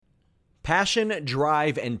Passion,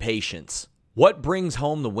 drive, and patience. What brings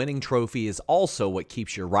home the winning trophy is also what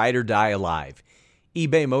keeps your ride or die alive.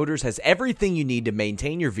 eBay Motors has everything you need to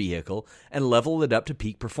maintain your vehicle and level it up to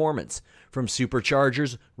peak performance. From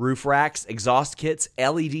superchargers, roof racks, exhaust kits,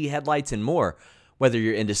 LED headlights, and more. Whether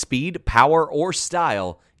you're into speed, power, or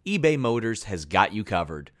style, eBay Motors has got you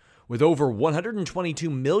covered. With over 122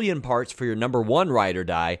 million parts for your number one ride or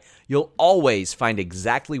die, you'll always find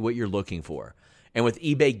exactly what you're looking for. And with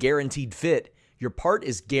eBay Guaranteed Fit, your part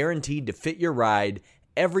is guaranteed to fit your ride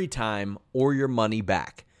every time or your money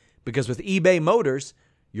back. Because with eBay Motors,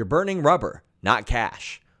 you're burning rubber, not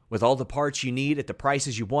cash. With all the parts you need at the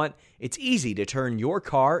prices you want, it's easy to turn your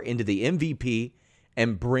car into the MVP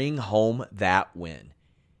and bring home that win.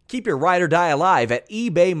 Keep your ride or die alive at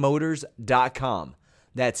ebaymotors.com.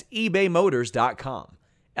 That's ebaymotors.com.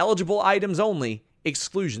 Eligible items only.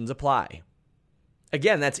 Exclusions apply.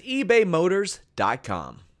 Again, that's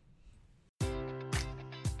ebaymotors.com.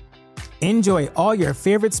 Enjoy all your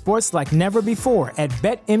favorite sports like never before at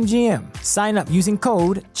BetMGM. Sign up using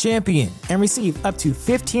code CHAMPION and receive up to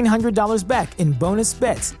 $1,500 back in bonus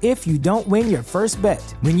bets if you don't win your first bet.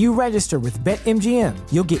 When you register with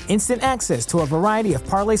BetMGM, you'll get instant access to a variety of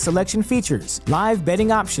parlay selection features, live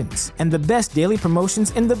betting options, and the best daily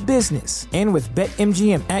promotions in the business. And with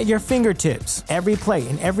BetMGM at your fingertips, every play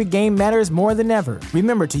and every game matters more than ever.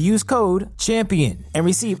 Remember to use code CHAMPION and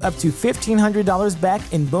receive up to $1,500 back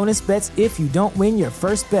in bonus bets if you don't win your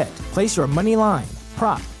first bet. Place your money line,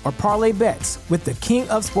 prop, or parlay bets with the king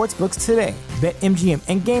of sportsbooks today. BetMGM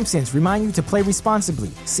and GameSense remind you to play responsibly.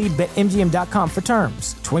 See BetMGM.com for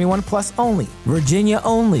terms. 21 plus only. Virginia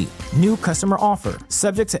only. New customer offer.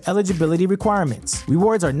 Subject to eligibility requirements.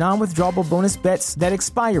 Rewards are non-withdrawable bonus bets that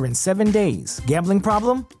expire in 7 days. Gambling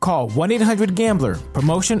problem? Call 1-800-GAMBLER.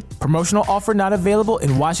 Promotional offer not available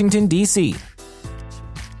in Washington, D.C.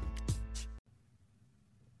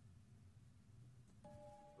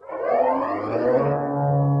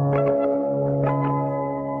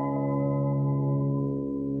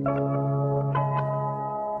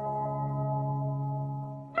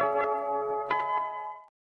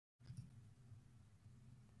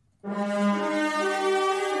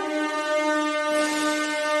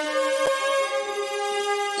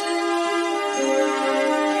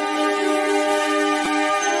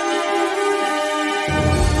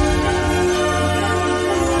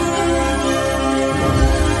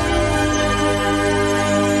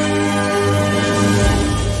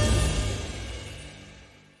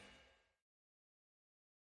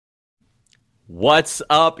 What's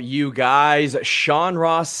up, you guys? Sean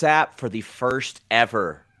Ross Sapp for the first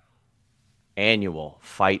ever annual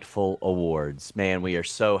Fightful Awards. Man, we are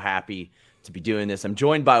so happy to be doing this. I'm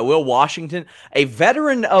joined by Will Washington, a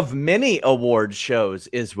veteran of many award shows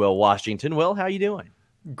is Will Washington. Will, how you doing?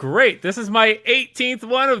 Great. This is my 18th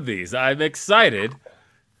one of these. I'm excited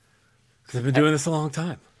because I've been doing this a long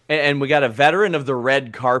time. And we got a veteran of the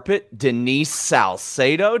red carpet, Denise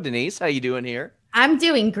Salcedo. Denise, how you doing here? I'm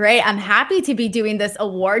doing great. I'm happy to be doing this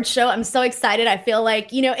award show. I'm so excited. I feel like,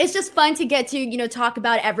 it's just fun to get to, talk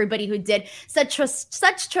about everybody who did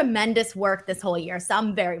such tremendous work this whole year. So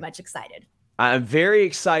I'm very much excited. I'm very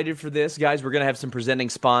excited for this, guys. We're going to have some presenting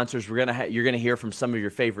sponsors. You're going to hear from some of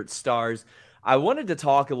your favorite stars. I wanted to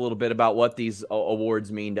talk a little bit about what these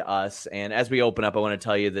awards mean to us. And as we open up, I want to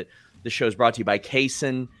tell you that the show is brought to you by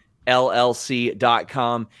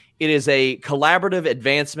CaisonLLC.com. It is a collaborative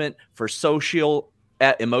advancement for social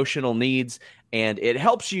emotional needs, and it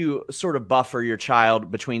helps you sort of buffer your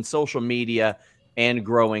child between social media and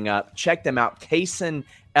growing up. Check them out,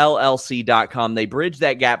 CaisonLLC.com. They bridge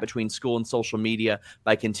that gap between school and social media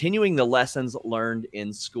by continuing the lessons learned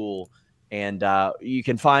in school. And you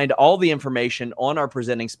can find all the information on our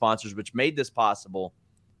presenting sponsors, which made this possible,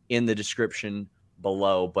 in the description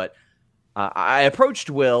below. But I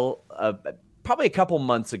approached Will probably a couple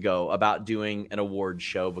months ago about doing an award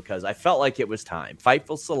show because I felt like it was time.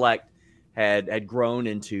 Fightful Select had grown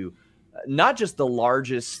into not just the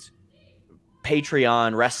largest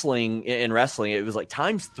Patreon wrestling. It was like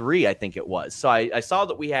times 3, I think it was. So I saw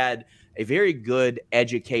that we had a very good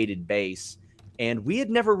educated base, and we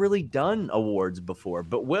had never really done awards before.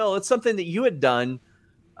 But Will, it's something that you had done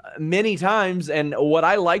many times. And what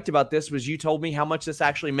I liked about this was you told me how much this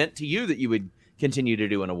actually meant to you that you would continue to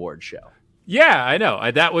do an award show. Yeah, I know.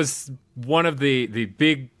 That was one of the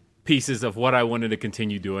big pieces of what I wanted to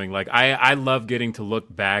continue doing. Like, I love getting to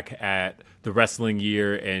look back at the wrestling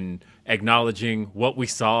year and acknowledging what we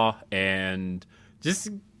saw and just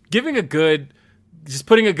putting a good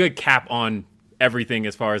cap on everything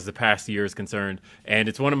as far as the past year is concerned. And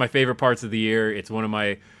it's one of my favorite parts of the year. It's one of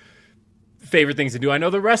my favorite things to do. I know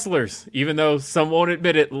the wrestlers, even though some won't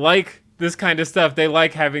admit it, like this kind of stuff. They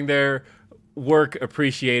like having their work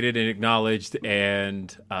appreciated and acknowledged,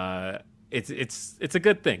 and it's a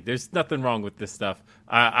good thing. There's nothing wrong with this stuff.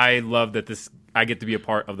 I love that I get to be a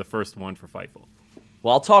part of the first one for Fightful.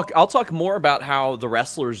 Well, I'll talk more about how the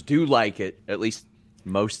wrestlers do like it, at least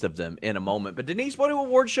most of them, in a moment. But Denise, what do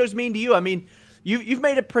award shows mean to you? I mean, you've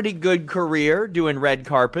made a pretty good career doing red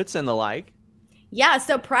carpets and the like. Yeah,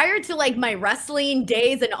 so prior to like my wrestling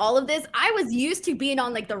days and all of this, I was used to being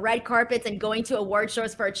on like the red carpets and going to award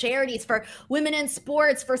shows for charities, for women in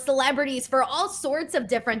sports, for celebrities, for all sorts of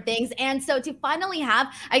different things. And so to finally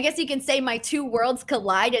have, I guess you can say, my two worlds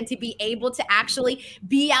collide, and to be able to actually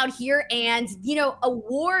be out here and,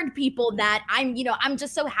 award people that I'm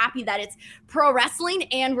just so happy that it's pro wrestling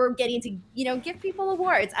and we're getting to, give people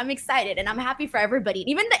awards. I'm excited and I'm happy for everybody. And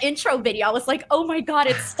even the intro video, I was like, oh my God,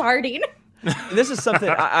 it's starting. And this is something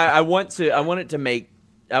I wanted to make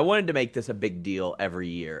this a big deal every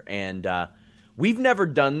year, and we've never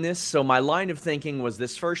done this. So my line of thinking was,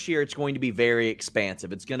 this first year it's going to be very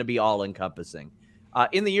expansive. It's going to be all encompassing.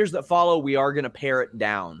 In the years that follow, we are going to pare it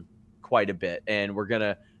down quite a bit, and we're going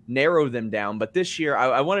to narrow them down. But this year,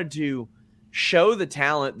 I wanted to show the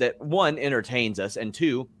talent that, one, entertains us, and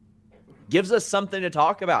two, gives us something to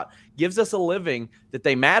talk about, gives us a living, that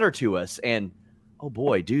they matter to us. And oh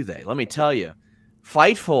boy, do they. Let me tell you,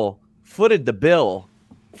 Fightful footed the bill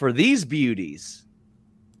for these beauties.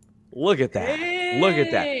 Look at that. Dang. Look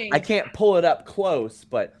at that. I can't pull it up close,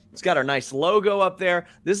 but it's got our nice logo up there.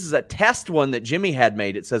 This is a test one that Jimmy had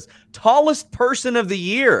made. It says, tallest person of the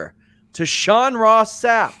year to Sean Ross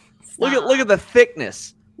Sapp. Look at the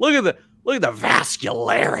thickness. Look at the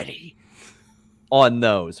vascularity on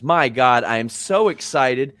those. My God, I am so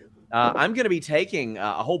excited. I'm going to be taking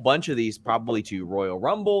a whole bunch of these probably to Royal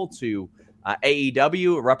Rumble, to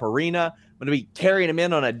AEW, Rep Arena. I'm going to be carrying them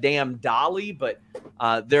in on a damn dolly, but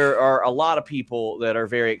there are a lot of people that are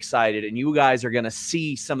very excited, and you guys are going to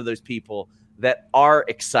see some of those people that are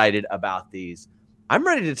excited about these. I'm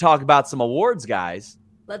ready to talk about some awards, guys.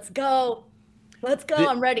 Let's go.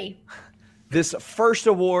 I'm ready. This first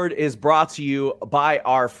award is brought to you by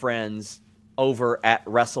our friends over at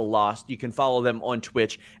WrestleLost. You can follow them on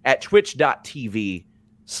Twitch at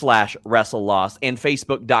twitch.tv/WrestleLost and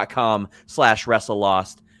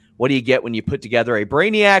Facebook.com/WrestleLost. What do you get when you put together a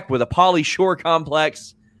Brainiac with a Pauly Shore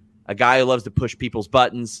complex, a guy who loves to push people's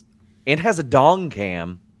buttons and has a dong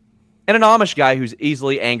cam, and an Amish guy who's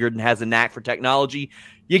easily angered and has a knack for technology?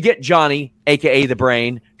 You get Johnny, a.k.a. The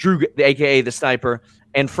Brain, Drew, a.k.a. The Sniper,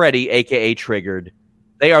 and Freddie, a.k.a. Triggered.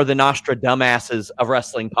 They are the Nostradamuses of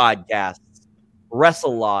wrestling podcasts.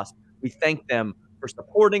 WrestleLost. We thank them for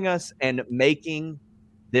supporting us and making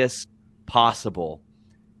this possible.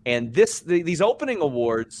 And these opening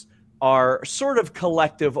awards are sort of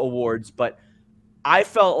collective awards, but I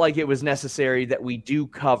felt like it was necessary that we do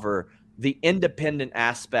cover the independent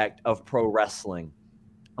aspect of pro wrestling.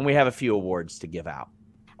 And we have a few awards to give out.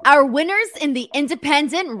 Our winners in the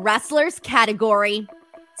independent wrestlers category.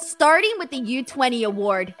 Starting with the U20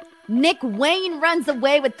 award, Nick Wayne runs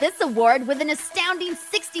away with this award with an astounding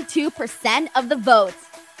 62% of the votes.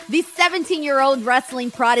 The 17-year-old wrestling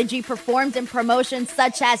prodigy performed in promotions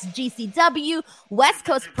such as GCW, West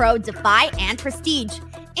Coast Pro, Defy, and Prestige,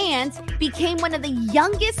 and became one of the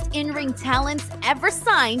youngest in-ring talents ever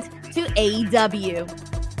signed to AEW.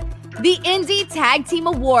 The Indie Tag Team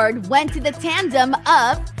Award went to the tandem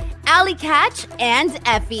of Allie Katch and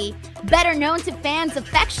Effie, better known to fans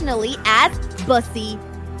affectionately as Bussy,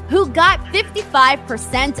 who got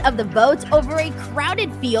 55% of the vote over a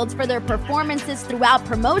crowded field for their performances throughout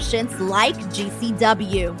promotions like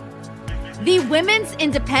GCW. The Women's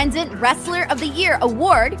Independent Wrestler of the Year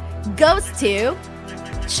award goes to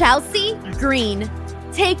Chelsea Green,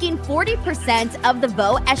 taking 40% of the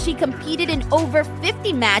vote as she competed in over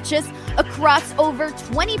 50 matches across over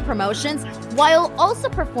 20 promotions, while also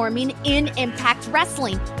performing in Impact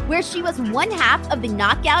Wrestling, where she was one half of the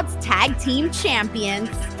Knockouts Tag Team Champions.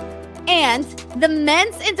 And the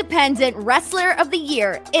Men's Independent Wrestler of the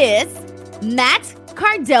Year is Matt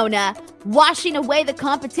Cardona, washing away the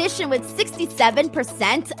competition with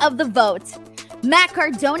 67% of the vote. Matt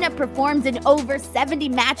Cardona performed in over 70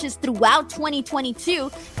 matches throughout 2022,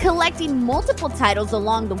 collecting multiple titles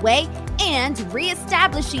along the way and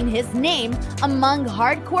reestablishing his name among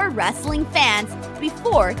hardcore wrestling fans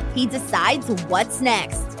before he decides what's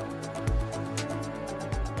next.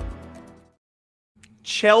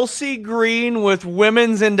 Chelsea Green with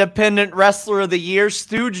Women's Independent Wrestler of the Year.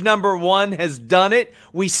 Stooge number 1 has done it.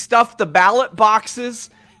 We stuffed the ballot boxes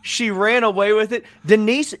She ran away with it.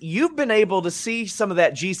 Denise, you've been able to see some of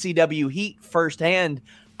that GCW heat firsthand.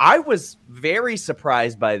 I was very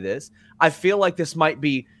surprised by this. I feel like this might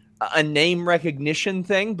be a name recognition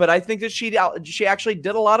thing, but I think that she actually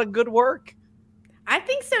did a lot of good work. I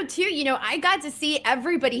think so too. I got to see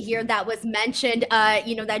everybody here that was mentioned,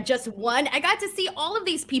 that just won. I got to see all of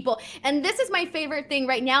these people. And this is my favorite thing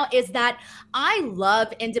right now is that I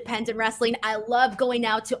love independent wrestling. I love going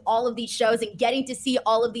out to all of these shows and getting to see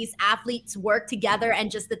all of these athletes work together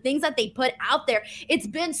and just the things that they put out there. It's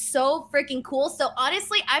been so freaking cool. So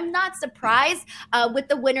honestly, I'm not surprised with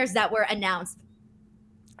the winners that were announced.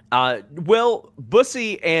 Well,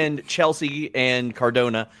 Bussy and Chelsea and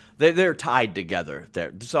Cardona, they're tied together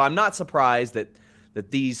there. So I'm not surprised that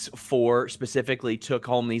these four specifically took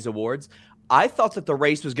home these awards. I thought that the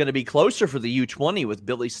race was going to be closer for the U20 with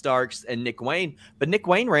Billy Starks and Nick Wayne, but Nick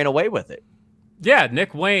Wayne ran away with it. Yeah,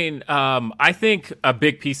 Nick Wayne, I think a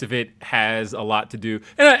big piece of it has a lot to do,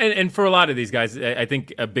 and for a lot of these guys, I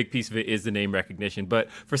think a big piece of it is the name recognition.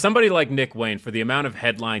 But for somebody like Nick Wayne, for the amount of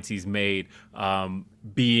headlines he's made,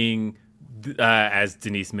 being, as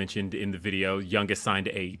Denise mentioned in the video, youngest signed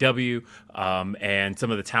to AEW, and some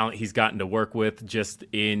of the talent he's gotten to work with just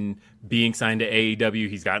in being signed to AEW.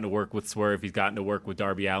 He's gotten to work with Swerve. He's gotten to work with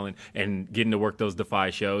Darby Allin and getting to work those Defy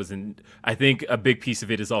shows. And I think a big piece of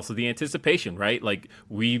it is also the anticipation, right? Like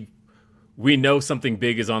we know something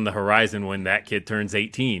big is on the horizon when that kid turns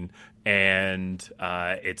 18. And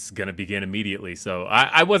it's going to begin immediately. So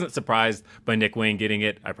I wasn't surprised by Nick Wayne getting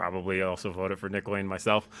it. I probably also voted for Nick Wayne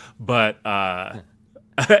myself. But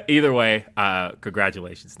either way,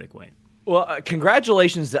 congratulations, Nick Wayne. Well,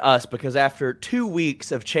 congratulations to us, because after 2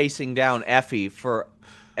 weeks of chasing down Effie for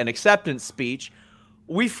an acceptance speech,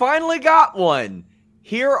 we finally got one.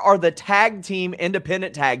 Here are the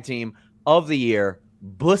independent tag team of the year,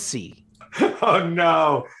 Bussy. Oh,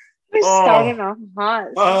 no. We're starting off hot.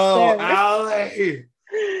 Oh, Allie.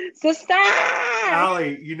 Sister!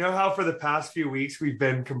 Allie, you know how for the past few weeks we've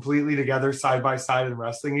been completely together side by side and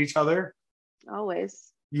wrestling each other?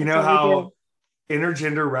 Always. You know how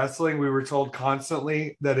intergender wrestling, we were told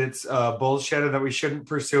constantly that it's bullshit and that we shouldn't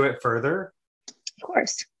pursue it further? Of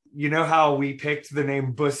course. You know how we picked the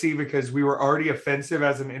name Bussy because we were already offensive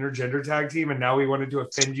as an intergender tag team and now we wanted to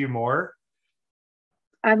offend you more?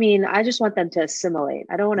 I mean, I just want them to assimilate.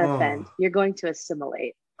 I don't want to offend. You're going to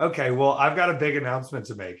assimilate. Okay, well, I've got a big announcement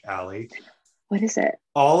to make, Allie. What is it?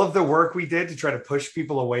 All of the work we did to try to push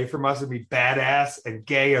people away from us and be badass and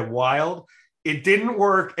gay and wild, it didn't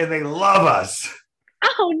work and they love us.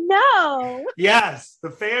 Oh, no. Yes,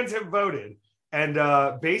 the fans have voted.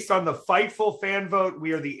 And based on the Fightful fan vote,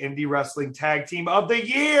 we are the Indie Wrestling Tag Team of the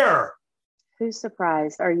Year. Who's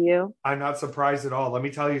surprised? Are you? I'm not surprised at all. Let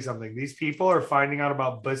me tell you something. These people are finding out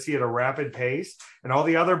about Bussy at a rapid pace, and all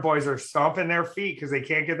the other boys are stomping their feet because they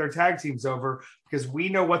can't get their tag teams over because we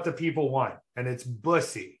know what the people want, and it's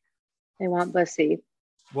Bussy. They want Bussy.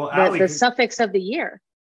 Well, Allie, the suffix of the year.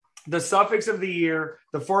 The suffix of the year,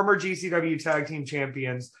 the former GCW tag team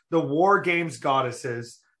champions, the War Games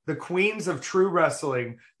goddesses, the queens of true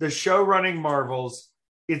wrestling, the show running marvels.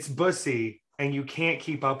 It's Bussy, and you can't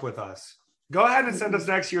keep up with us. Go ahead and send us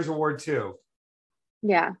next year's award too.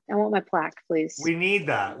 Yeah, I want my plaque, please. We need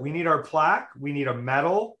that. We need our plaque. We need a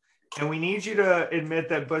medal. And we need you to admit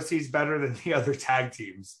that Bussy's better than the other tag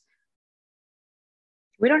teams.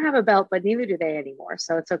 We don't have a belt, but neither do they anymore.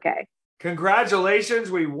 So it's okay.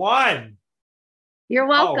 Congratulations. We won. You're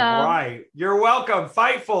welcome. All right. You're welcome.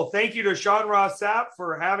 Fightful. Thank you to Sean Ross Sapp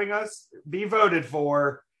for having us be voted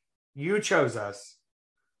for. You chose us.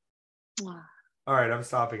 All right. I'm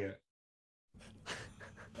stopping it.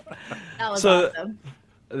 That was awesome.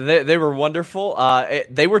 They were wonderful.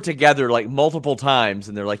 They were together like multiple times,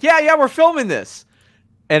 and they're like, yeah, we're filming this.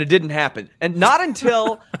 And it didn't happen. And not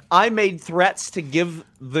until I made threats to give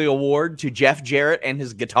the award to Jeff Jarrett and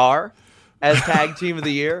his guitar as Tag Team of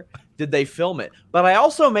the Year did they film it. But I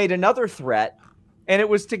also made another threat, and it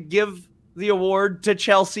was to give the award to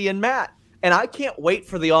Chelsea and Matt. And I can't wait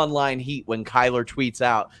for the online heat when Kyler tweets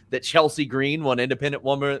out that Chelsea Green won Independent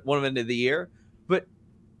Woman of the Year. But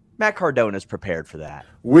Matt Cardona is prepared for that.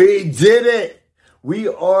 We did it. We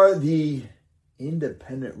are the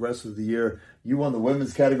Independent Wrestler of the Year. You won the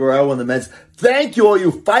women's category. I won the men's. Thank you, all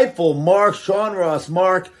you Fightful, Mark, Sean Ross,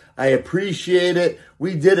 Mark. I appreciate it.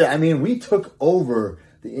 We did it. I mean, we took over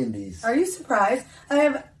the Indies. Are you surprised? I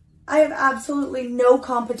have absolutely no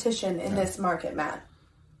competition in this market, Matt.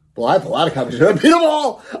 Well, I have a lot of competition. I beat them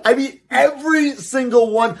all. I beat every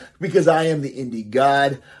single one because I am the indie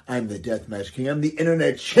god. I'm the deathmatch king. I'm the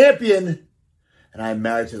internet champion. And I'm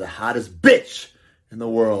married to the hottest bitch in the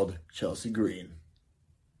world, Chelsea Green.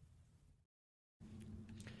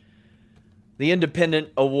 the independent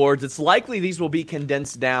awards. It's likely these will be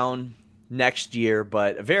condensed down next year,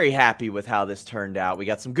 but very happy with how this turned out. We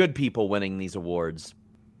got some good people winning these awards.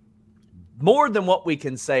 More than what we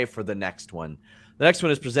can say for the next one. The next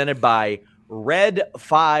one is presented by Red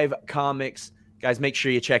 5 Comics. Guys, make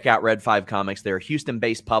sure you check out Red 5 Comics. They're a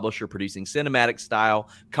Houston-based publisher producing cinematic-style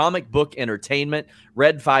comic book entertainment.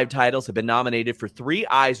 Red 5 titles have been nominated for 3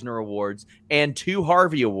 Eisner Awards and 2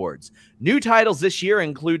 Harvey Awards. New titles this year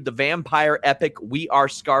include the vampire epic We Are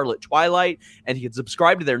Scarlet Twilight, and you can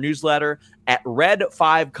subscribe to their newsletter at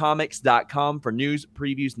red5comics.com for news,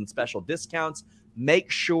 previews, and special discounts. Make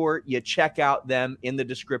sure you check out them in the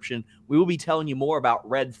description. We will be telling you more about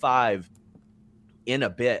Red 5 in a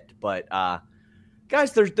bit, but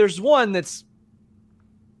guys, there's one that's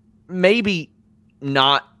maybe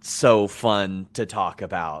not so fun to talk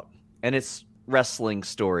about, and it's Wrestling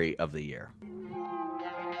Story of the Year.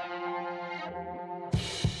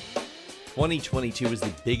 2022 is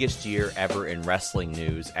the biggest year ever in wrestling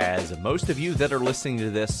news, as most of you that are listening to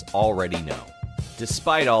this already know.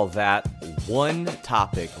 Despite all that, one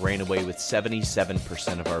topic ran away with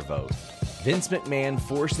 77% of our vote. Vince McMahon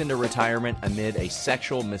forced into retirement amid a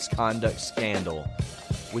sexual misconduct scandal,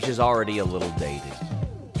 which is already a little dated.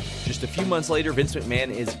 Just a few months later, Vince McMahon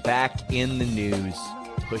is back in the news,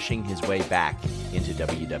 pushing his way back into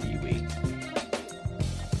WWE.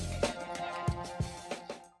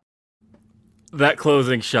 That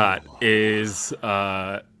closing shot is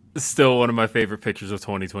still one of my favorite pictures of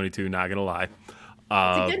 2022, not going to lie.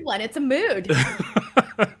 It's a good one. It's a mood.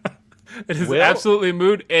 It is absolutely a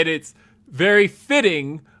mood, and it's very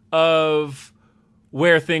fitting of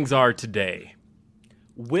where things are today.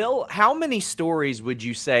 Will, how many stories would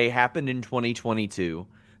you say happened in 2022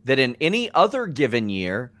 that in any other given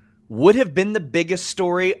year would have been the biggest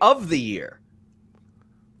story of the year?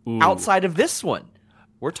 Ooh. Outside of this one?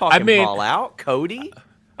 We're talking Brawl Out, Cody.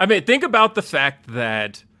 Think about the fact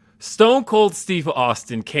that Stone Cold Steve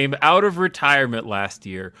Austin came out of retirement last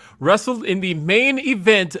year, wrestled in the main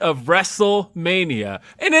event of WrestleMania,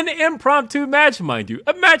 in an impromptu match, mind you.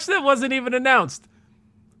 A match that wasn't even announced.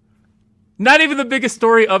 Not even the biggest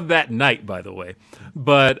story of that night, by the way.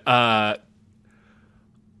 But,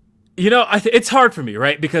 it's hard for me,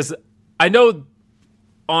 right? Because I know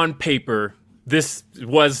on paper, this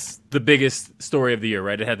was the biggest story of the year,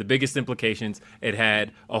 right? It had the biggest implications. It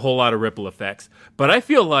had a whole lot of ripple effects. But I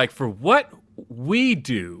feel like for what we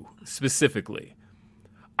do specifically,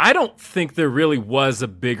 I don't think there really was a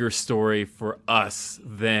bigger story for us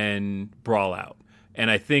than Brawl Out.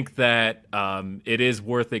 And I think that it is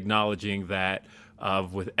worth acknowledging that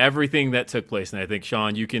with everything that took place, and I think,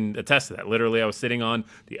 Sean, you can attest to that. Literally, I was sitting on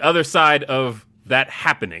the other side of that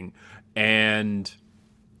happening, and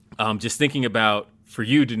just thinking about, for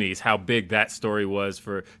you, Denise, how big that story was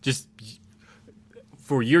for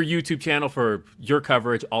your YouTube channel, for your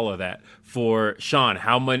coverage, all of that. For Sean,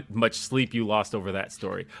 how much sleep you lost over that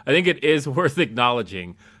story. I think it is worth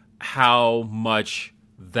acknowledging how much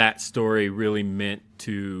that story really meant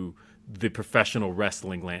to the professional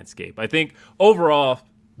wrestling landscape. I think overall,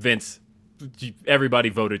 Vince, everybody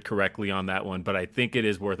voted correctly on that one, but I think it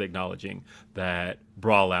is worth acknowledging that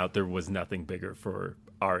Brawl Out, there was nothing bigger for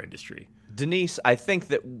our industry. Denise, I think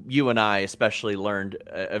that you and I especially learned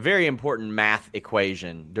a very important math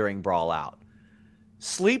equation during Brawl Out.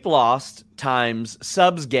 Sleep lost times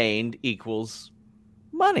subs gained equals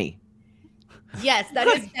money. Yes, that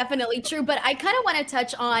is definitely true. But I kind of want to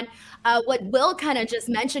touch on what Will kind of just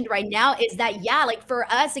mentioned right now is that, yeah, like for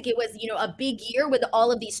us, like it was, a big year with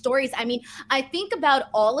all of these stories. I mean, I think about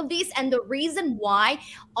all of these, and the reason why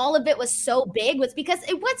all of it was so big was because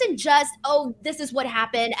it wasn't just, oh, this is what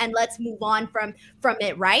happened and let's move on from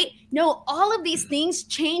it, right? No, all of these things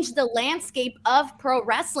changed the landscape of pro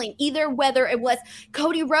wrestling, either whether it was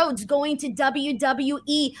Cody Rhodes going to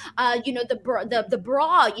WWE, the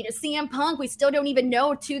Brawl, CM Punk, we still don't even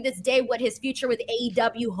know to this day what his future with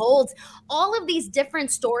AEW holds. All of these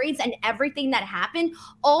different stories and everything that happened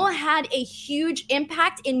all had a huge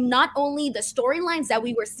impact in not only the storylines that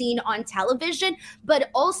we were seeing on television, but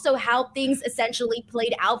also how things essentially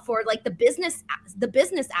played out for like the business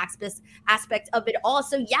aspect of it all.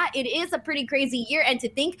 So yeah, it is a pretty crazy year. And to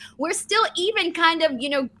think we're still even kind of,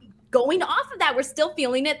 going off of that, we're still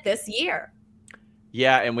feeling it this year.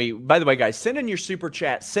 Yeah, and by the way, guys, send in your super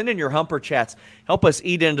chats, send in your humper chats. Help us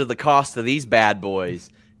eat into the cost of these bad boys.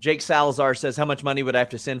 Jake Salazar says, how much money would I have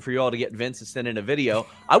to send for you all to get Vince to send in a video?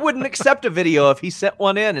 I wouldn't accept a video if he sent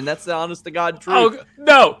one in, and that's the honest to God truth. Oh,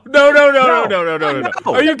 no.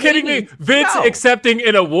 Are you kidding me? Vince accepting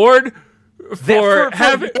an award for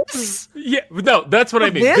having this? Yeah, no, that's what I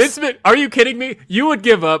mean. This? Are you kidding me? You would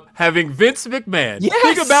give up having Vince McMahon. Yes.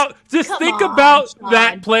 Think about Sean.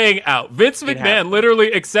 that playing out. Vince McMahon happened.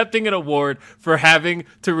 literally accepting an award for having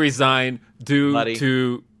to resign due Buddy.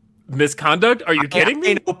 to misconduct. Are you kidding I me?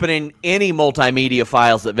 ain't opening any multimedia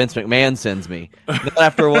files that Vince McMahon sends me. Not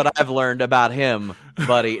after what I've learned about him,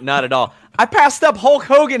 buddy. Not at all. I passed up Hulk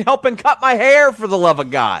Hogan helping cut my hair, for the love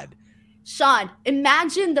of God. Sean,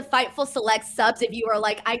 imagine the Fightful Select subs if you were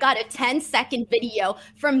like, I got a 10-second video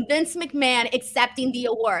from Vince McMahon accepting the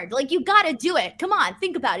award. Like, you got to do it. Come on,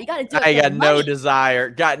 think about it. You got to do it. I for got the no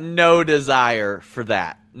money. desire for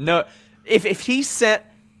that. No, if he sent,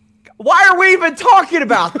 why are we even talking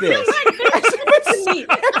about this?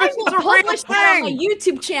 I will a real publish that on my thing.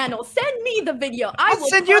 YouTube channel. Send me the video. I I'll will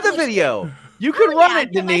send you the publish it. video. You can Oh, run yeah,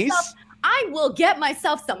 it, get Denise. I will get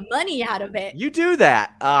myself some money out of it. You do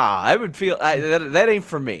that. I would feel that ain't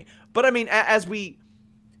for me. But I mean, as we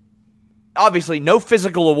obviously no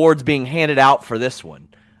physical awards being handed out for this one,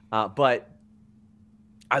 but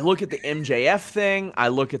I look at the MJF thing. I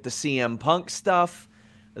look at the CM Punk stuff,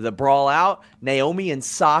 the brawl out, Naomi and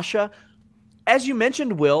Sasha. As you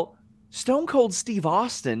mentioned, Will, Stone Cold Steve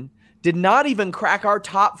Austin did not even crack our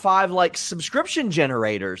top 5 like subscription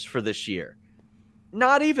generators for this year.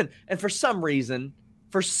 Not even. And for some reason,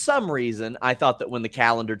 I thought that when the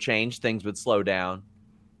calendar changed, things would slow down.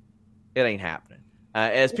 It ain't happening.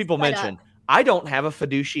 As people sped mentioned, I don't have a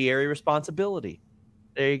fiduciary responsibility.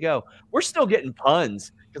 There you go. We're still getting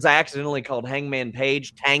puns because I accidentally called Hangman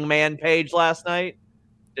Page Tangman Page last night.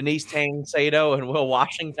 Denise Tang Sato and Will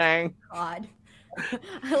Washington. God.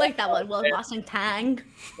 I like that one. Will Washington.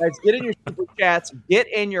 Guys, get in your super chats. Get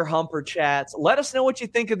in your humper chats. Let us know what you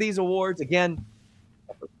think of these awards. Again,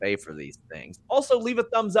 pay for these things. Also, leave a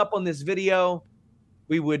thumbs up on this video.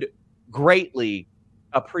 We would greatly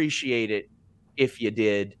appreciate it if you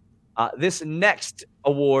did. This next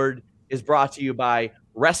award is brought to you by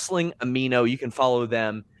Wrestling Amino. You can follow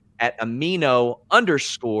them at Amino_WA.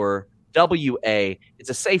 It's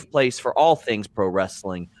a safe place for all things pro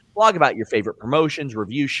wrestling. Blog about your favorite promotions,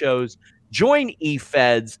 review shows, join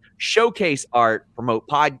eFeds, showcase art, promote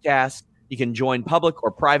podcasts. You can join public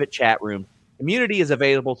or private chat rooms. Community is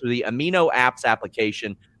available through the Amino Apps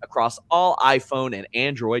application across all iPhone and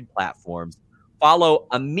Android platforms. Follow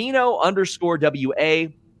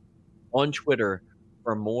Amino_WA on Twitter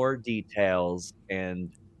for more details.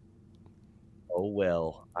 And oh,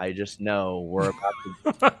 well, I just know we're about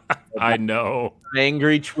to I know.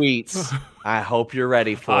 angry tweets. I hope you're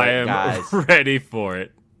ready for I it, am guys. ready for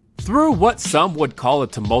it. Through what some would call a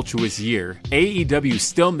tumultuous year, AEW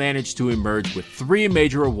still managed to emerge with 3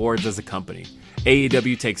 major awards as a company.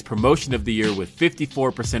 AEW takes Promotion of the Year with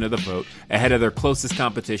 54% of the vote, ahead of their closest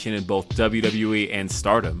competition in both WWE and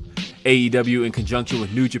Stardom. AEW, in conjunction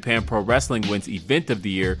with New Japan Pro Wrestling, wins Event of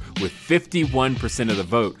the Year with 51% of the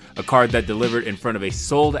vote, a card that delivered in front of a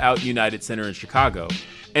sold-out United Center in Chicago.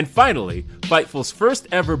 And finally, Fightful's first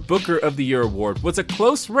ever Booker of the Year award was a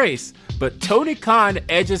close race, but Tony Khan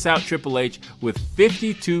edges out Triple H with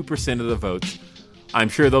 52% of the votes. I'm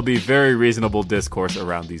sure there'll be very reasonable discourse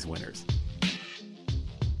around these winners.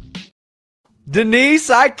 Denise,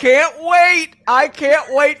 I can't wait. I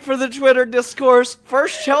can't wait for the Twitter discourse.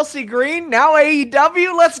 First Chelsea Green, now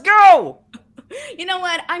AEW. Let's go. You know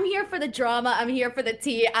what? I'm here for the drama. I'm here for the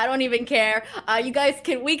tea. I don't even care. You guys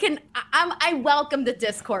I welcome the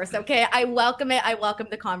discourse, okay? I welcome it. I welcome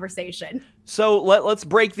the conversation. So let's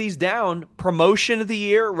break these down. Promotion of the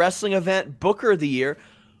Year, Wrestling Event, Booker of the Year.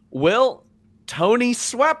 Will, Tony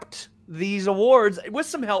swept these awards with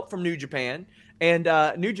some help from New Japan. And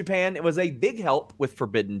New Japan, it was a big help with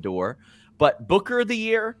Forbidden Door. But Booker of the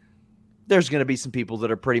Year, there's going to be some people that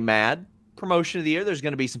are pretty mad. Promotion of the Year, there's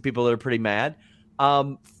going to be some people that are pretty mad.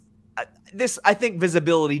 I think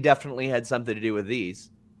visibility definitely had something to do with these.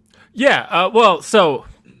 Yeah,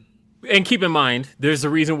 and keep in mind, there's a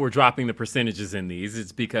reason we're dropping the percentages in these.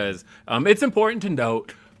 It's because it's important to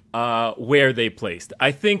note where they placed.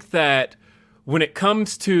 I think that when it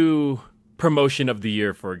comes to Promotion of the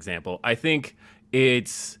Year, for example, I think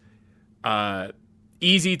it's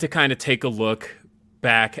easy to kind of take a look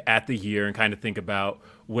back at the year and kind of think about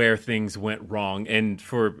where things went wrong. And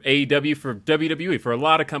for AEW, for WWE, for a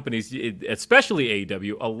lot of companies, especially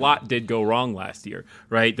AEW, a lot did go wrong last year,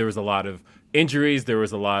 right? There was a lot of injuries. There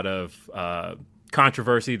was a lot of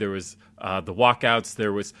controversy. There was the walkouts.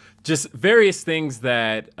 There was just various things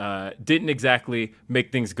that didn't exactly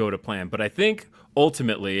make things go to plan. But I think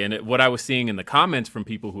ultimately, and what I was seeing in the comments from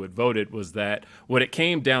people who had voted was that what it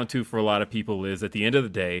came down to for a lot of people is at the end of the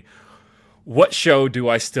day, what show do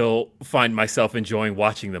I still find myself enjoying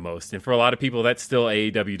watching the most? And for a lot of people, that's still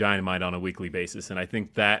AEW Dynamite on a weekly basis. And I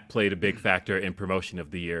think that played a big factor in promotion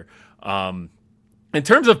of the year. In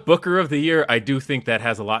terms of Booker of the Year, I do think that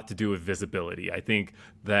has a lot to do with visibility. I think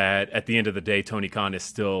that at the end of the day, Tony Khan is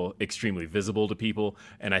still extremely visible to people.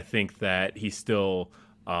 And I think that he's still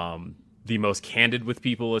the most candid with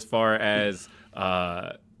people as far as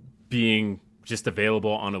being just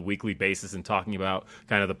available on a weekly basis and talking about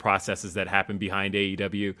kind of the processes that happen behind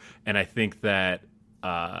AEW. And I think that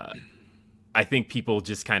people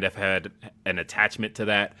just kind of had an attachment to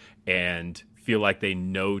that and feel like they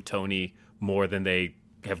know Tony more than they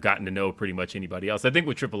have gotten to know pretty much anybody else. I think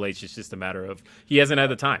with Triple H, it's just a matter of he hasn't had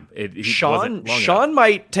the time. Shawn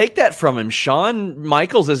might take that from him. Shawn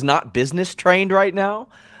Michaels is not business trained right now,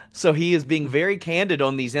 so he is being very candid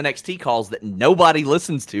on these NXT calls that nobody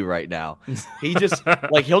listens to right now. He just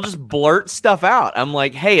he'll just blurt stuff out. I'm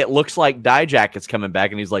like, hey, it looks like Dijak is coming back,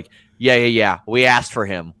 and he's like, yeah. We asked for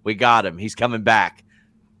him. We got him. He's coming back.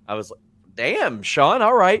 I was like, damn, Shawn,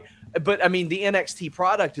 all right. But I mean, the NXT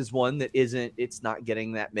product is one that it's not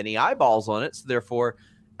getting that many eyeballs on it. So therefore,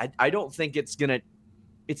 I don't think it's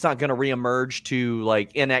not gonna reemerge to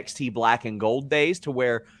like NXT Black and Gold days to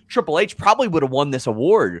where Triple H probably would have won this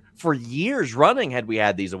award for years running had we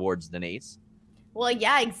had these awards, Denise. Well,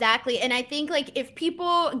 yeah, exactly. And I think like if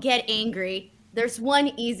people get angry, there's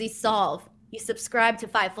one easy solve. You subscribe to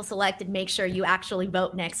Fightful Select and make sure you actually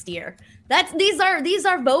vote next year. These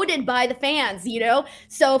are voted by the fans, you know?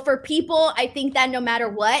 So for people, I think that no matter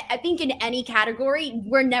what, I think in any category,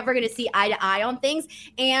 we're never going to see eye to eye on things.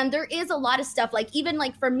 And there is a lot of stuff, like even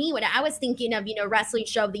like for me, when I was thinking of, Wrestling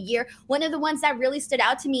Show of the Year, one of the ones that really stood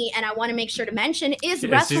out to me and I want to make sure to mention is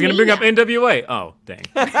WrestleMania. She's going to bring up NWA. Oh, dang.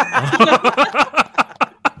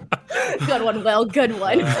 Good one, Will. Good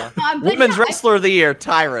one. Women's Wrestler of the Year,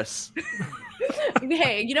 Tyrus.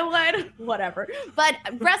 Hey, you know what? Whatever. But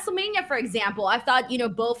WrestleMania, for example, I thought,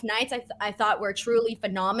 both nights I thought were truly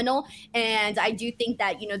phenomenal. And I do think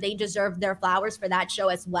that, they deserve their flowers for that show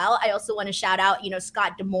as well. I also want to shout out,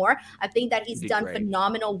 Scott D'Amore. I think that he's done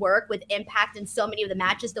phenomenal work with Impact in so many of the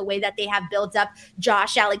matches. The way that they have built up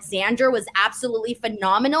Josh Alexander was absolutely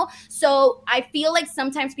phenomenal. So I feel like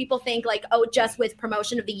sometimes people think like, oh, just with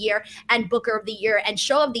Promotion of the Year and Booker of the Year and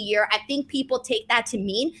Show of the Year, I think people take that to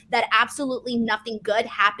mean that absolutely nothing good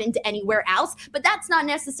happened anywhere else, but that's not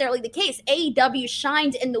necessarily the case. AEW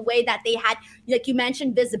shined in the way that they had, like you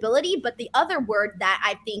mentioned, visibility, but the other word that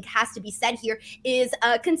I think has to be said here is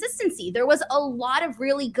consistency. There was a lot of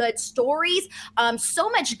really good stories, so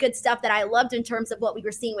much good stuff that I loved in terms of what we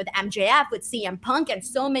were seeing with MJF, with CM Punk, and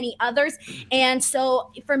so many others. And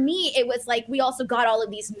so for me, it was like we also got all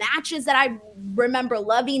of these matches that I remember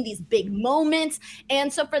loving, these big moments.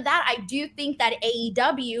 And so for that, I do think that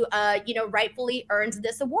AEW, rightfully earned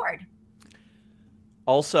this award.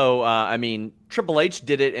 Also, Triple H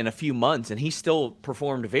did it in a few months, and he still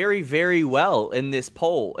performed very, very well in this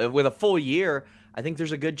poll. With a full year, I think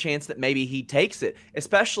there's a good chance that maybe he takes it,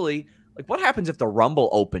 especially like what happens if the Rumble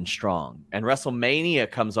opens strong and WrestleMania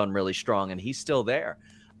comes on really strong and he's still there.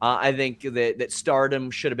 I think that Stardom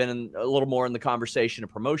should have been a little more in the conversation of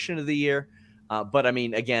Promotion of the Year. But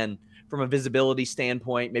again, from a visibility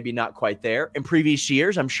standpoint, maybe not quite there. In previous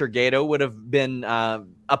years, I'm sure Gato would have been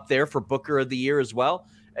up there for Booker of the Year as well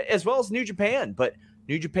as New Japan. But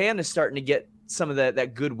New Japan is starting to get some of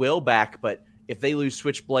that goodwill back. But if they lose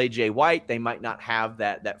Switchblade Jay White, they might not have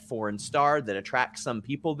that foreign star that attracts some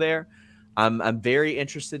people there. I'm very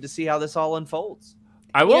interested to see how this all unfolds.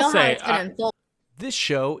 I will say, this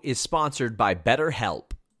show is sponsored by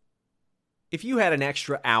BetterHelp. If you had an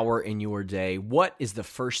extra hour in your day, what is the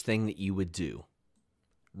first thing that you would do?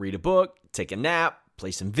 Read a book, take a nap,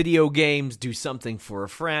 play some video games, do something for a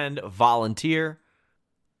friend, volunteer.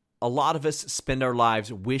 A lot of us spend our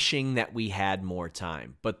lives wishing that we had more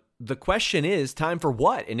time. But the question is, time for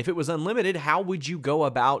what? And if it was unlimited, how would you go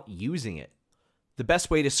about using it? The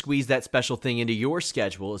best way to squeeze that special thing into your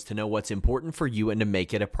schedule is to know what's important for you and to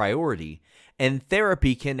make it a priority. And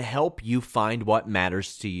therapy can help you find what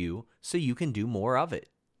matters to you so you can do more of it.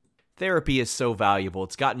 Therapy is so valuable.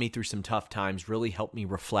 It's gotten me through some tough times, really helped me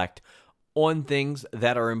reflect on things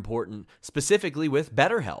that are important, specifically with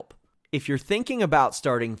BetterHelp. If you're thinking about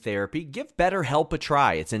starting therapy, give BetterHelp a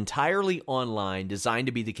try. It's entirely online, designed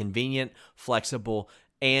to be the convenient, flexible,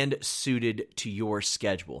 and suited to your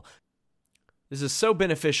schedule. This is so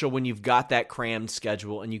beneficial when you've got that crammed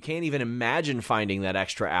schedule and you can't even imagine finding that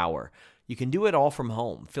extra hour. You can do it all from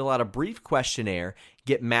home. Fill out a brief questionnaire,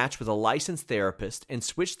 get matched with a licensed therapist, and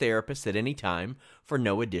switch therapists at any time for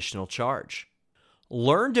no additional charge.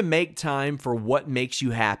 Learn to make time for what makes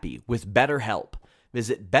you happy with BetterHelp.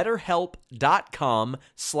 Visit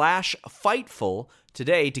betterhelp.com/Fightful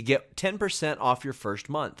today to get 10% off your first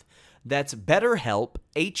month. That's BetterHelp,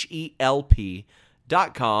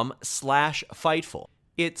 HELP.com/Fightful.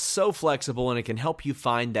 It's so flexible and it can help you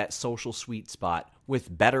find that social sweet spot with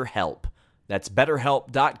BetterHelp. That's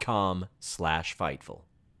betterhelp.com/Fightful.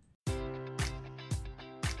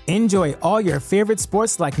 Enjoy all your favorite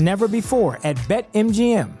sports like never before at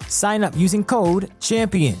BetMGM. Sign up using code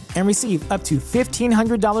CHAMPION and receive up to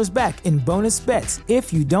 $1,500 back in bonus bets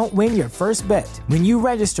if you don't win your first bet. When you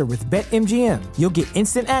register with BetMGM, you'll get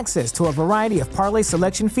instant access to a variety of parlay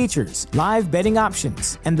selection features, live betting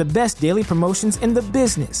options, and the best daily promotions in the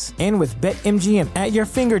business. And with BetMGM at your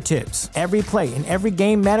fingertips, every play and every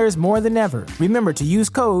game matters more than ever. Remember to use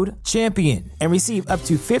code CHAMPION and receive up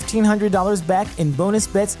to $1,500 back in bonus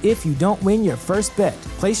bets if you don't win your first bet.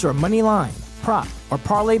 Place your money line, prop, or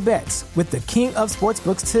parlay bets with the king of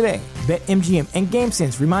sportsbooks today. BetMGM and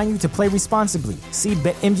GameSense remind you to play responsibly. See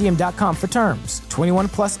BetMGM.com for terms. 21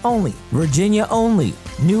 plus only. Virginia only.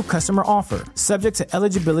 New customer offer. Subject to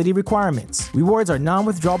eligibility requirements. Rewards are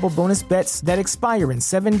non-withdrawable bonus bets that expire in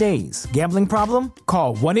 7 days. Gambling problem?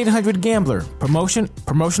 Call 1-800-GAMBLER.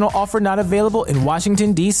 Promotional offer not available in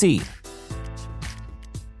Washington, D.C.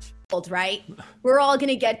 Right? We're all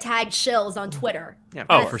gonna get tagged shills on Twitter. Yeah,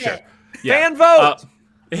 That's for sure. it. Yeah. Fan vote!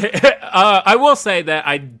 I will say that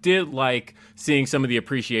I did like seeing some of the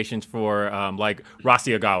appreciations for like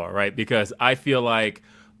Rossi Ogawa, right? Because I feel like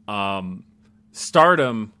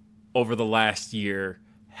Stardom over the last year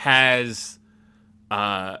has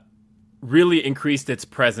really increased its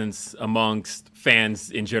presence amongst fans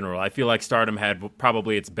in general. I feel like Stardom had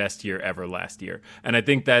probably its best year ever last year. And I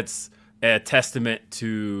think that's a testament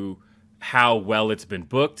to how well it's been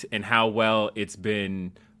booked and how well it's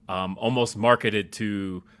been almost marketed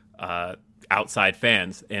to outside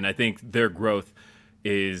fans. And I think their growth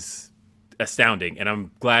is astounding. And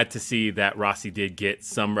I'm glad to see that Rossi did get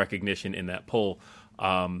some recognition in that poll.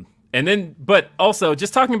 But also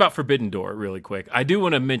just talking about Forbidden Door really quick, I do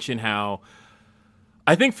want to mention how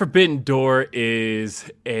I think Forbidden Door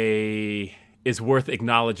is worth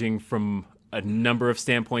acknowledging from a number of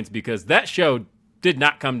standpoints, because that show did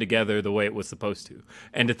not come together the way it was supposed to.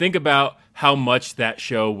 And to think about how much that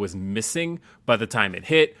show was missing by the time it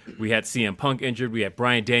hit, we had CM Punk injured, we had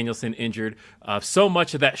Bryan Danielson injured. So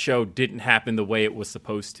much of that show didn't happen the way it was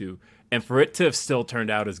supposed to. And for it to have still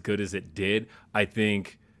turned out as good as it did, I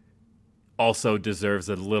think also deserves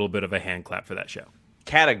a little bit of a hand clap for that show.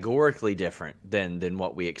 Categorically different than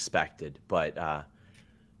what we expected. But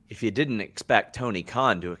if you didn't expect Tony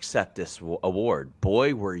Khan to accept this award,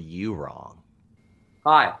 boy, were you wrong.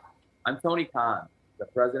 Hi, I'm Tony Khan, the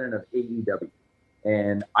president of AEW,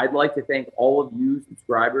 and I'd like to thank all of you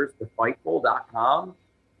subscribers to Fightful.com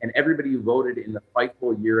and everybody who voted in the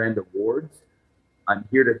Fightful year-end awards. I'm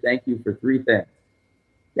here to thank you for 3 things.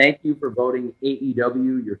 Thank you for voting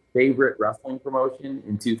AEW your favorite wrestling promotion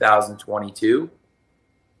in 2022.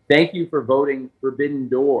 Thank you for voting Forbidden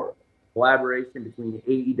Door, collaboration between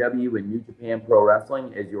AEW and New Japan Pro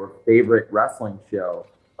Wrestling, as your favorite wrestling show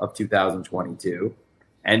of 2022.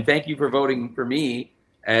 And thank you for voting for me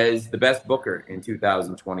as the best booker in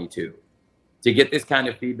 2022. To get this kind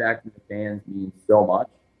of feedback from the fans means so much.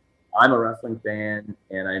 I'm a wrestling fan,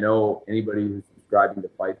 and I know anybody who's subscribing to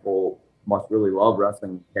Fightful must really love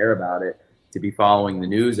wrestling and care about it to be following the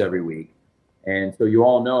news every week. And so you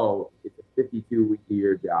all know it's a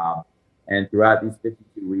 52-week-a-year job. And throughout these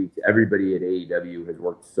 52 weeks, everybody at AEW has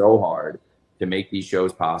worked so hard to make these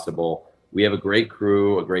shows possible. We have a great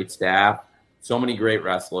crew, a great staff, so many great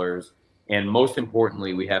wrestlers, and most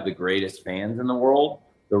importantly, we have the greatest fans in the world.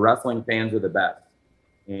 The wrestling fans are the best.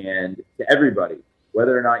 And to everybody,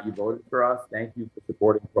 whether or not you voted for us, thank you for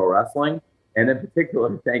supporting pro wrestling. And in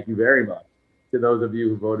particular, thank you very much to those of you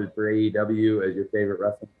who voted for AEW as your favorite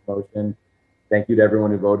wrestling promotion. Thank you to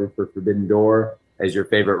everyone who voted for Forbidden Door as your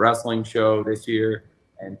favorite wrestling show this year.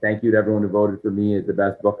 And thank you to everyone who voted for me as the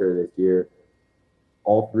best booker this year.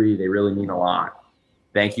 All 3, they really mean a lot.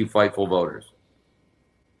 Thank you, Fightful voters.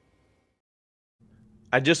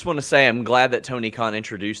 I just want to say I'm glad that Tony Khan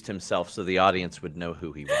introduced himself so the audience would know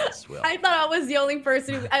who he was, Will. I thought I was the only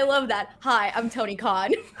person I love that. Hi, I'm Tony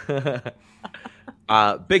Khan.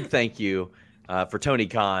 Big thank you for Tony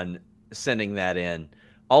Khan sending that in.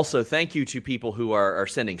 Also, thank you to people who are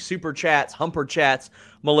sending super chats, humper chats.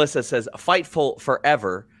 Melissa says, Fightful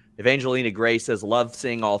forever. Evangelina Gray says, love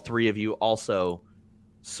seeing all 3 of you. Also,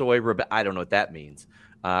 I don't know what that means.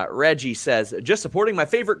 Reggie says, just supporting my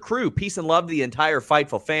favorite crew. Peace and love to the entire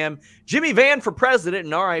Fightful fam. Jimmy Van for president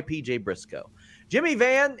and RIP Jay Briscoe. Jimmy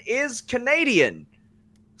Van is Canadian,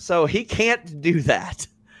 so he can't do that.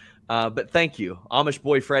 But thank you. Amish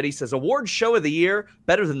Boy Freddy says, award show of the year,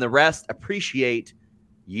 better than the rest. Appreciate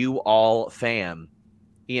you all, fam.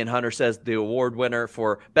 Ian Hunter says the award winner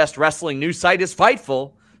for best wrestling news site is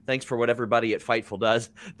Fightful. Thanks for what everybody at Fightful does.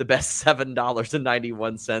 The best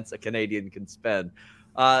 $7.91 a Canadian can spend.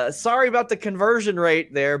 Sorry about the conversion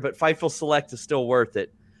rate there, but Fightful Select is still worth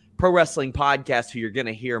it. Pro Wrestling Podcast, who you're going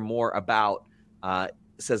to hear more about,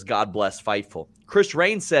 says God bless Fightful. Chris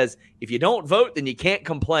Rain says, if you don't vote, then you can't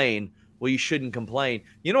complain. Well, you shouldn't complain.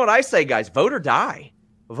 You know what I say, guys? Vote or die.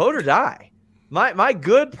 Vote or die. My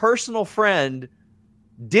good personal friend,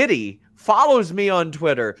 Diddy, follows me on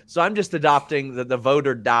Twitter, so I'm just adopting the vote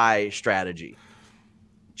or die strategy.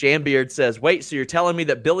 Jambeard says, wait, so you're telling me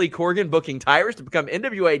that Billy Corgan booking Tyrus to become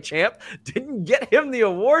NWA champ didn't get him the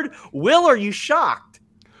award? Will, are you shocked?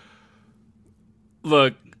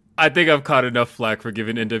 Look, I think I've caught enough flack for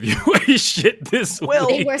giving NWA shit this week.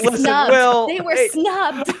 They were snubbed. They were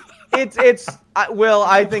snubbed. Will,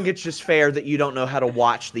 I think it's just fair that you don't know how to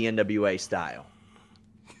watch the NWA style.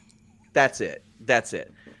 That's it.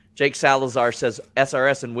 Jake Salazar says,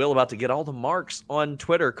 SRS and Will about to get all the marks on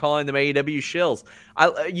Twitter calling them AEW shills.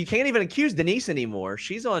 You can't even accuse Denise anymore.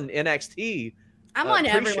 She's on NXT. I'm on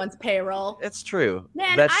everyone's payroll. That's true.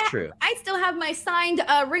 Man, That's true. I still have my signed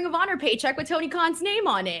Ring of Honor paycheck with Tony Khan's name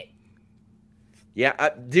on it. Yeah.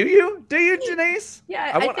 Do you, Denise?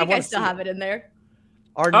 Yeah, I think I still have it in there.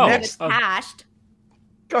 Next. It's hashed.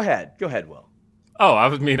 Go ahead, Will. Oh, I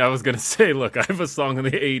was going to say, look, I have a song on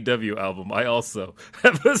the AEW album. I also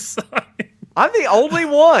have a song. I'm the only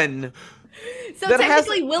one. So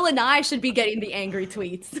technically, Will and I should be getting the angry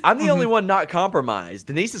tweets. I'm the only one not compromised.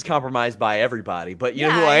 Denise is compromised by everybody. But you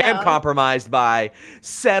know who I am compromised by?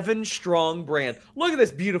 7 Strong Brand. Look at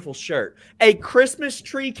this beautiful shirt. A Christmas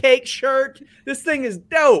tree cake shirt. This thing is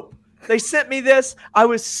dope. They sent me this. I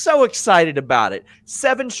was so excited about it.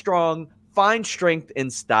 7 Strong. Find strength in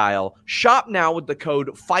style. Shop now with the code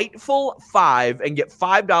FIGHTFUL5 and get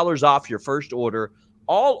 $5 off your first order.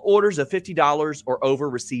 All orders of $50 or over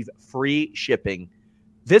receive free shipping.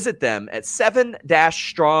 Visit them at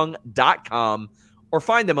 7-strong.com or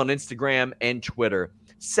find them on Instagram and Twitter.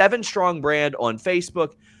 7 Strong Brand on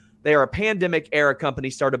Facebook. They are a pandemic-era company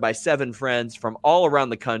started by 7 friends from all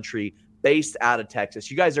around the country, based out of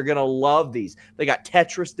Texas. You guys are going to love these. They got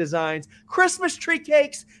Tetris designs, Christmas tree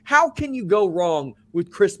cakes. How can you go wrong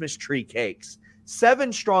with Christmas tree cakes?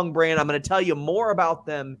 7 Strong Brand. I'm going to tell you more about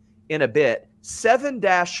them in a bit.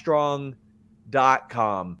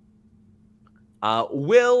 7-strong.com.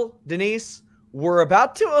 Will, Denise, we're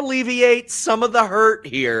about to alleviate some of the hurt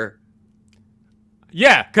here.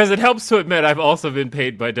 Yeah, because it helps to admit I've also been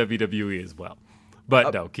paid by WWE as well.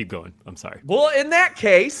 But no, keep going. I'm sorry. Well, in that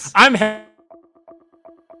case, The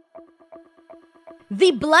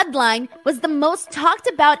Bloodline was the most talked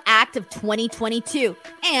about act of 2022,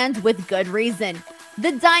 and with good reason.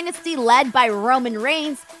 The dynasty led by Roman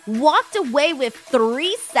Reigns walked away with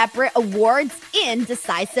 3 separate awards in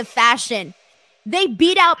decisive fashion. They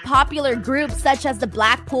beat out popular groups such as the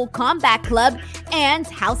Blackpool Combat Club and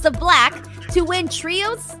House of Black to win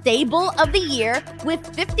Trio's Stable of the Year with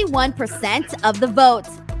 51% of the vote.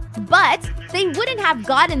 But they wouldn't have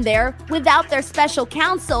gotten there without their special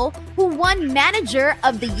counsel, who won Manager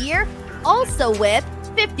of the Year also with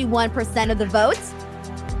 51% of the votes.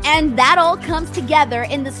 And that all comes together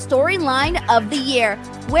in the storyline of the year,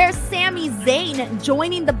 where Sami Zayn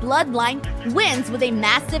joining the Bloodline wins with a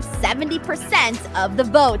massive 70% of the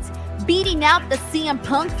votes, beating out the CM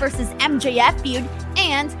Punk versus MJF feud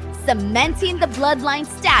and cementing the Bloodline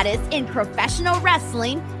status in professional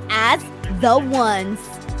wrestling as the Ones.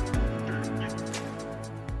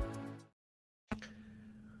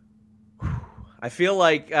 I feel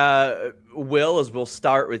like, Will, as we'll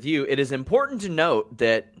start with you, it is important to note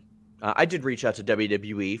that I did reach out to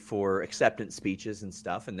WWE for acceptance speeches and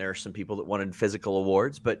stuff, and there are some people that wanted physical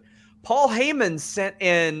awards, but Paul Heyman sent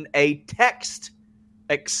in a text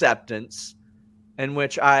acceptance in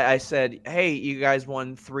which I said, hey, you guys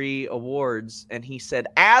won 3 awards, and he said,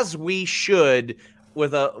 as we should,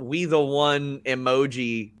 with a we the one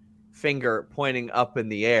emoji finger pointing up in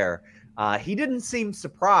the air. He didn't seem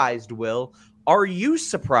surprised, Will. Are you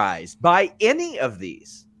surprised by any of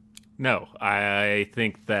these? No, I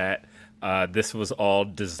think that this was all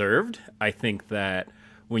deserved. I think that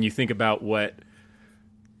when you think about what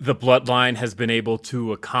the Bloodline has been able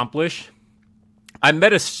to accomplish I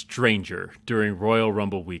met a stranger during Royal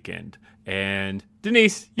Rumble weekend. And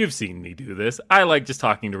Denise, you've seen me do this. I like just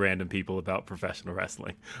talking to random people about professional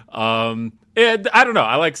wrestling. And I don't know.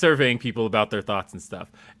 I like surveying people about their thoughts and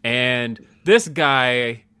stuff. And this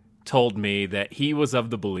guy told me that he was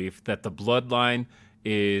of the belief that the Bloodline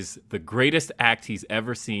is the greatest act he's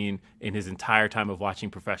ever seen in his entire time of watching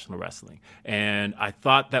professional wrestling. And I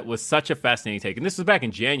thought that was such a fascinating take. And this was back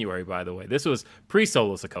in January, by the way. This was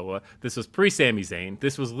pre-Solo Sikoa. This was pre-Sami Zayn.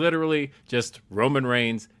 This was literally just Roman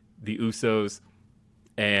Reigns, the Usos,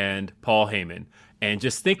 and Paul Heyman. And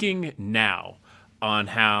just thinking now on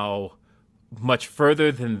how much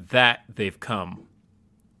further than that they've come.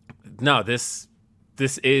 No, this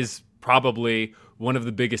is probably one of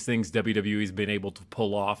the biggest things WWE's been able to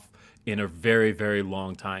pull off in a very, very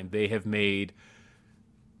long time. They have made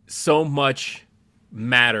so much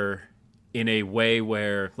matter in a way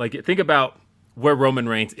where, like, think about where Roman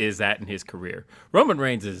Reigns is at in his career. Roman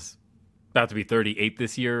Reigns is about to be 38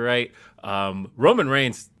 this year, right? Roman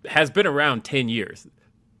Reigns has been around 10 years.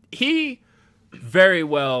 He very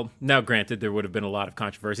well, now granted, there would have been a lot of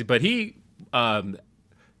controversy, but he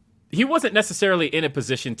wasn't necessarily in a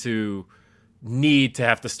position to need to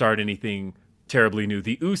have to start anything terribly new.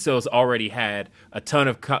 The Usos already had a ton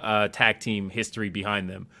of tag team history behind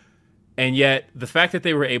them. And yet the fact that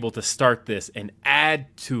they were able to start this and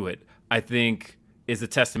add to it, I think, is a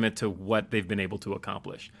testament to what they've been able to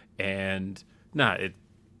accomplish. And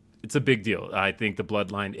it's a big deal. I think the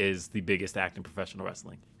Bloodline is the biggest act in professional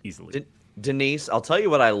wrestling, easily. Denise, I'll tell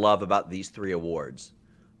you what I love about these 3 awards.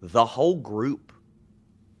 The whole group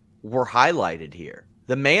were highlighted here.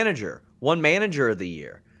 The manager won Manager of the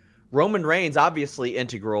Year. Roman Reigns, obviously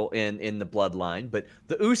integral in the Bloodline, but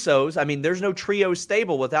the Usos, I mean, there's no trio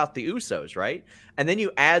stable without the Usos, right? And then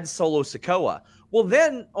you add Solo Sikoa. Well,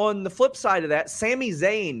 then on the flip side of that, Sami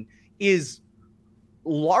Zayn is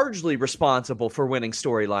largely responsible for winning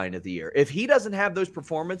Storyline of the Year. If he doesn't have those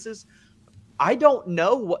performances, I don't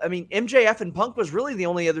know. I mean, MJF and Punk was really the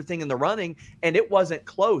only other thing in the running, and it wasn't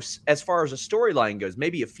close as far as a storyline goes,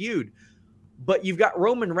 maybe a feud. But you've got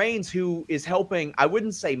Roman Reigns, who is helping, I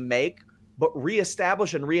wouldn't say make, but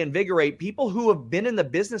reestablish and reinvigorate people who have been in the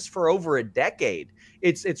business for over a decade.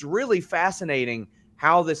 It's really fascinating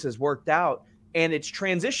how this has worked out, and it's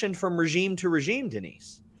transitioned from regime to regime,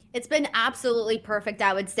 Denise. It's been absolutely perfect,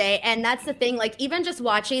 I would say. And that's the thing, like, even just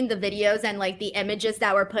watching the videos and like the images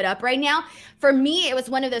that were put up right now, for me, it was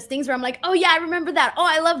one of those things where I'm like, oh yeah, I remember that. Oh,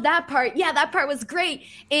 I love that part. Yeah, that part was great.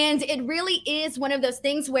 And it really is one of those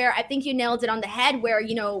things where I think you nailed it on the head, where,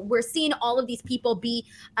 you know, we're seeing all of these people be,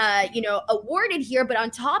 awarded here. But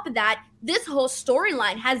on top of that, this whole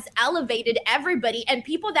storyline has elevated everybody, and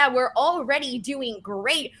people that were already doing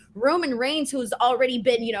great. Roman Reigns, who's already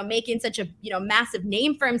been, making such a, massive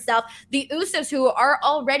name for himself. The Usos, who are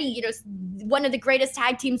already, one of the greatest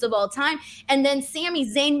tag teams of all time. And then Sami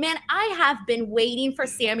Zayn, man, I have been waiting for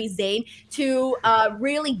Sami Zayn to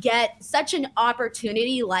really get such an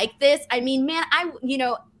opportunity like this. I mean, man,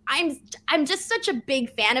 I'm just such a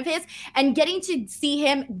big fan of his, and getting to see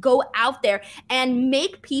him go out there and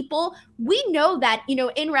make people, we know that,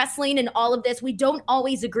 in wrestling and all of this, we don't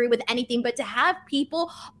always agree with anything, but to have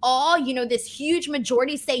people all, this huge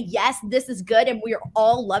majority say, yes, this is good, and we're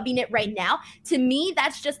all loving it right now. To me,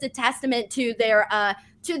 that's just a testament to their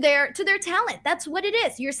talent. That's what it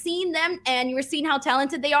is. You're seeing them and you're seeing how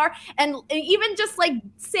talented they are. And even just like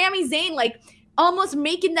Sami Zayn, like, almost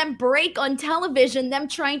making them break on television, them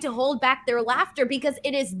trying to hold back their laughter because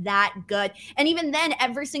it is that good. And even then,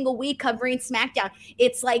 every single week covering SmackDown,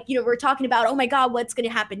 it's like, we're talking about, oh my God, what's going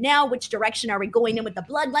to happen now? Which direction are we going in with the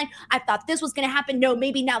Bloodline? I thought this was going to happen. No,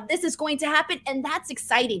 maybe now this is going to happen. And that's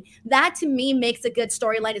exciting. That to me makes a good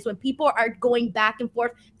storyline, is when people are going back and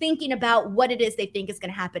forth thinking about what it is they think is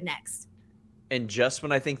going to happen next. And just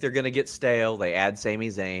when I think they're going to get stale, they add Sami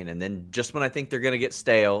Zayn. And then just when I think they're going to get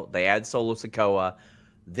stale, they add Solo Sikoa.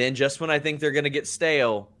 Then just when I think they're going to get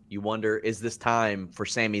stale, you wonder, is this time for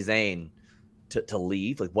Sami Zayn to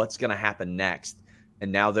leave? Like, what's going to happen next? And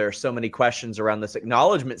now there are so many questions around this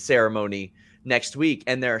acknowledgement ceremony next week.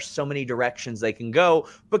 And there are so many directions they can go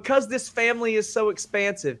because this family is so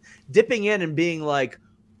expansive. Dipping in and being like,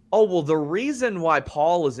 oh, well, the reason why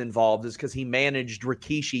Paul is involved is because he managed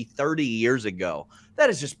Rikishi 30 years ago. That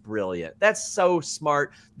is just brilliant. That's so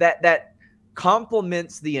smart. That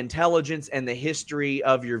complements the intelligence and the history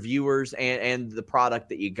of your viewers and the product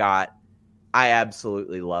that you got. I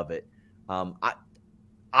absolutely love it.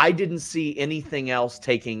 I didn't see anything else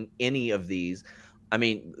taking any of these. I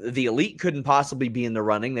mean, the Elite couldn't possibly be in the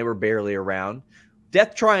running. They were barely around.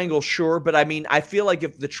 Death Triangle, sure, but I mean, I feel like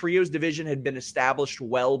if the trios division had been established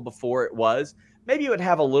well before it was, maybe it would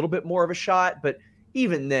have a little bit more of a shot. But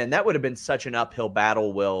even then, that would have been such an uphill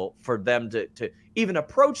battle, Will, for them to even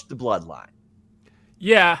approach the bloodline.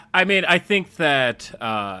 Yeah, I mean, I think that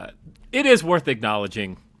it is worth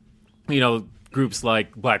acknowledging, groups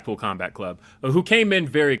like Blackpool Combat Club, who came in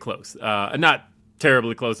very close. Not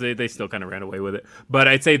terribly close. They still kind of ran away with it. But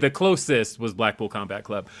I'd say the closest was Blackpool Combat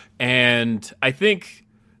Club. And I think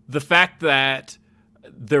the fact that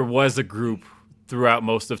there was a group throughout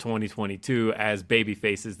most of 2022 as baby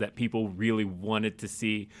faces that people really wanted to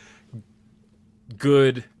see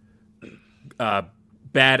good,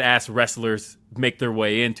 badass wrestlers make their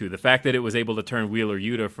way into. The fact that it was able to turn Wheeler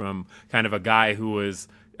Yuta from kind of a guy who was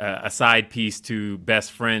a side piece to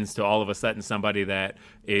best friends to all of a sudden somebody that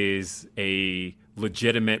is a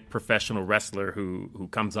legitimate professional wrestler who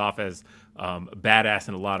comes off as badass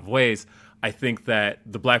in a lot of ways. I think that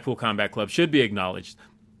the Blackpool Combat Club should be acknowledged.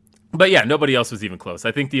 But yeah, nobody else was even close.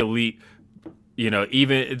 I think the Elite,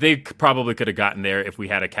 even they probably could have gotten there if we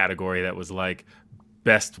had a category that was like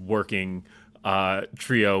best working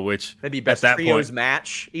trio, which maybe best trios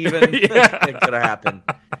match even. Yeah. It could have happened.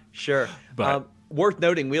 Sure. But worth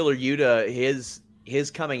noting, Wheeler Yuta,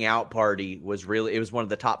 his coming out party was one of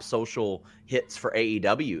the top social hits for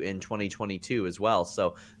AEW in 2022 as well.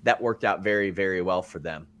 So that worked out very, very well for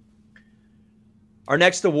them. Our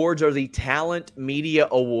next awards are the Talent Media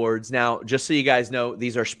Awards. Now, just so you guys know,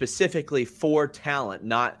 these are specifically for talent,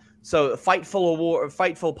 so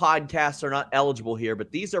Fightful podcasts are not eligible here,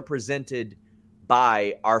 but these are presented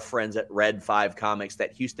by our friends at Red 5 Comics,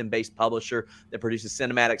 that Houston-based publisher that produces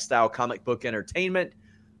cinematic-style comic book entertainment.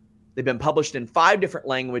 They've been published in 5 different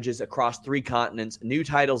languages across 3 continents. New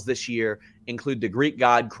titles this year include the Greek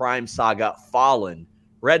God crime saga Fallen.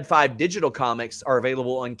 Red 5 digital comics are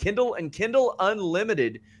available on Kindle and Kindle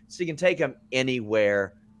Unlimited, so you can take them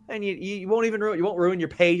anywhere. And you won't ruin your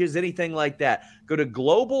pages, anything like that. Go to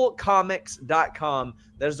globalcomics.com.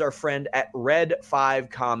 That is our friend at Red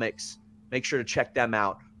 5 Comics. Make sure to check them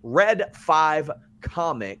out.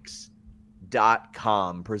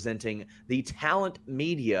 Red5comics.com, presenting the Talent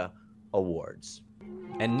Media Awards.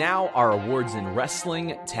 And now our awards in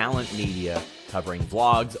wrestling talent media, covering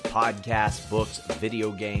vlogs, podcasts, books,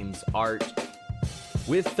 video games, art.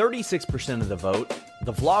 With 36% of the vote,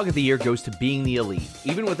 the vlog of the year goes to Being the Elite.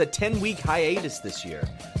 Even with a 10-week hiatus this year,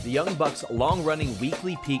 the Young Bucks' long-running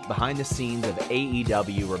weekly peek behind the scenes of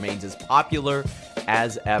AEW remains as popular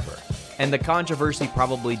as ever. And the controversy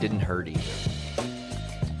probably didn't hurt either.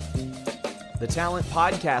 The Talent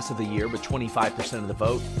Podcast of the Year, with 25% of the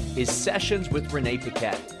vote, is Sessions with Renee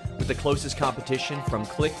Paquette, with the closest competition from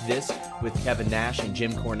Click This with Kevin Nash and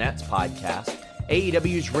Jim Cornette's podcast.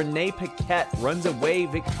 AEW's Renee Paquette runs away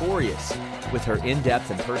victorious with her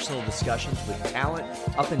in-depth and personal discussions with talent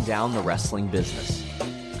up and down the wrestling business.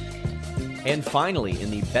 And finally,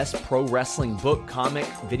 in the Best Pro Wrestling Book, Comic,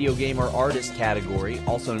 Video Game, or Artist category,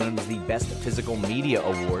 also known as the Best Physical Media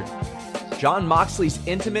Award, Jon Moxley's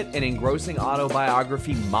intimate and engrossing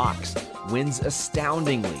autobiography, Mox, wins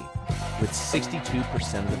astoundingly with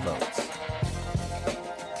 62% of the votes.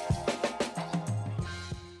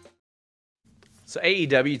 So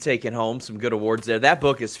AEW taking home some good awards there. That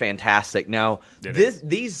book is fantastic. Now,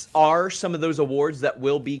 these are some of those awards that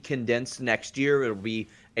will be condensed next year. It'll be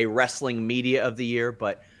a Wrestling Media of the Year,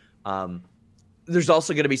 but there's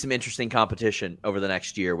also going to be some interesting competition over the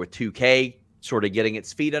next year with 2K sort of getting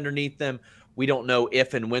its feet underneath them. We don't know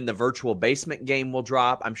if and when the virtual basement game will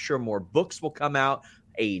drop. I'm sure more books will come out,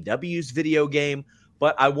 AEW's video game,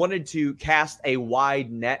 but I wanted to cast a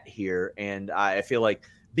wide net here, and I feel like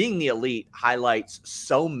Being the Elite highlights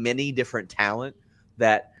so many different talent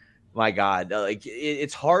that, my God,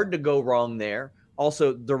 it's hard to go wrong there.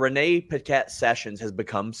 Also, the Renee Paquette Sessions has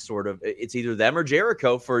become sort of, it's either them or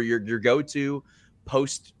Jericho for your go-to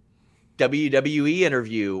post WWE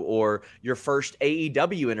interview or your first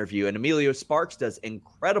AEW interview. And Emilio Sparks does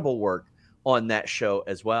incredible work on that show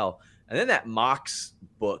as well. And then that Mox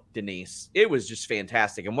book, Denise, it was just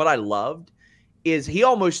fantastic. And what I loved is he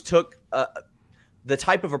almost took the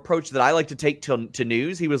type of approach that I like to take to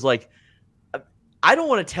news. He was like, I don't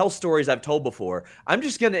want to tell stories I've told before. I'm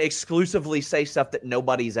just going to exclusively say stuff that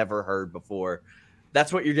nobody's ever heard before.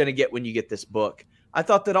 That's what you're going to get when you get this book. I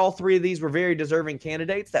thought that all 3 of these were very deserving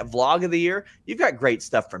candidates. That vlog of the year, you've got great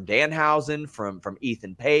stuff from Danhausen, from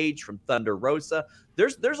Ethan Page, from Thunder Rosa.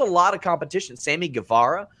 There's a lot of competition. Sammy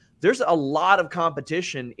Guevara. There's a lot of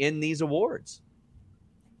competition in these awards.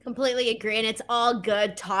 Completely agree. And it's all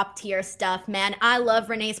good, top tier stuff, man. I love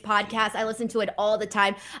Renee's podcast. I listen to it all the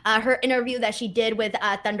time. Her interview that she did with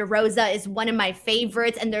Thunder Rosa is one of my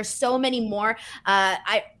favorites. And there's so many more.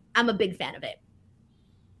 I'm a big fan of it.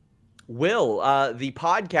 Will, the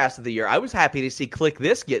podcast of the year. I was happy to see Click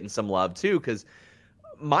This getting some love too, because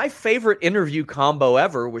my favorite interview combo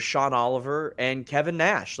ever was Sean Oliver and Kevin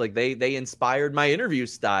Nash. Like they inspired my interview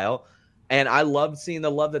style, and I loved seeing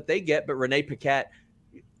the love that they get. But Renee Paquette,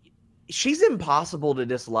 she's impossible to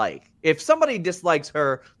dislike. If somebody dislikes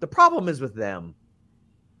her, the problem is with them.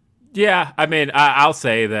 Yeah, I mean, I'll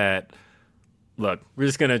say that. Look, we're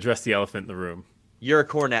just going to address the elephant in the room. You're a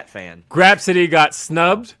Cornette fan. Grapsody got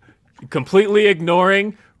snubbed, completely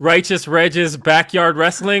ignoring Righteous Reg's backyard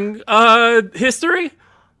wrestling history.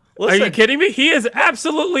 Listen, are you kidding me? He is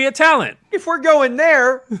absolutely a talent. If we're going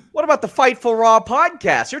there, what about the Fightful Raw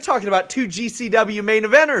podcast? You're talking about 2 GCW main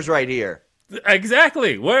eventers right here.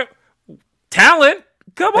 Exactly. Where talent?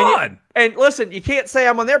 Come on. And listen, you can't say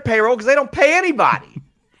I'm on their payroll because they don't pay anybody.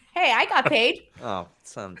 Hey, I got paid. Oh,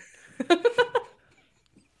 son.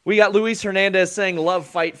 We got Luis Hernandez saying,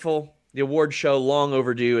 love Fightful. The award show, long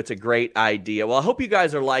overdue. It's a great idea. Well, I hope you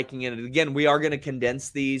guys are liking it. Again, we are going to condense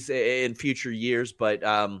these in future years, but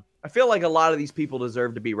I feel like a lot of these people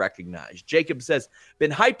deserve to be recognized. Jacob says,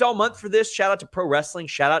 been hyped all month for this. Shout out to Pro Wrestling.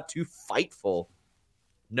 Shout out to Fightful.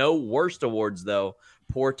 No worst awards, though.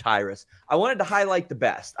 Poor Tyrus. I wanted to highlight the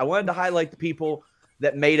best. I wanted to highlight the people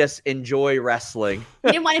that made us enjoy wrestling.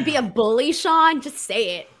 You didn't want to be a bully, Sean? Just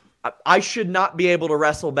say it. I should not be able to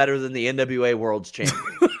wrestle better than the NWA World's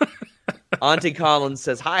Champion. Auntie Collins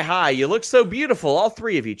says, hi, you look so beautiful. All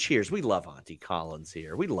three of you. Cheers. We love Auntie Collins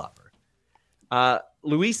here. We love her.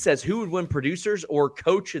 Luis says, who would win producers or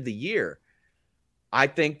coach of the year? I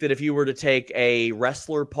think that if you were to take a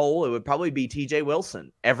wrestler poll, it would probably be TJ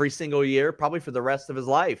Wilson every single year, probably for the rest of his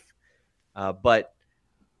life. But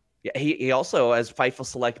yeah, he also, as Fightful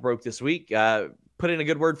Select broke this week, put in a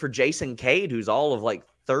good word for Jason Cade, who's all of like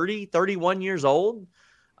 31 years old,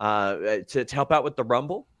 to help out with the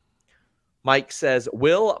Rumble. Mike says,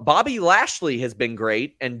 Bobby Lashley has been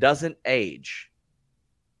great and doesn't age.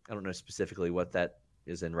 I don't know specifically what that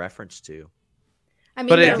is in reference to. I mean,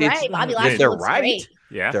 but they're right. Bobby Lashley looks great.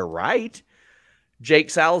 Yeah, they're right. Jake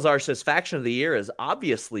Salazar says faction of the year is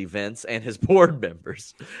obviously Vince and his board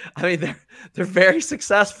members. I mean, they're very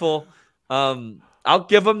successful. I'll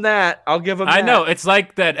give them that. I know. It's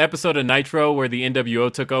like that episode of Nitro where the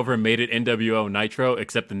NWO took over and made it NWO Nitro,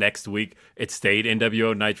 except the next week it stayed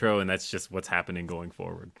NWO Nitro, and that's just what's happening going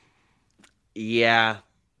forward. Yeah,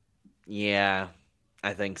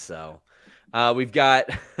 I think so. We've got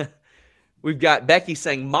Becky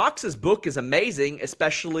saying Mox's book is amazing,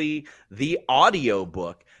 especially the audio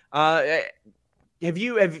book. Have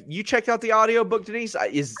you checked out the audio book, Denise?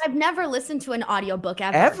 I've never listened to an audio book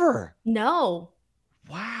ever. Ever? No.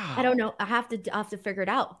 Wow. I don't know. I have to figure it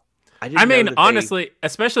out. I mean, honestly,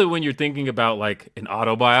 especially when you're thinking about like an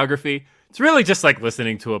autobiography, it's really just like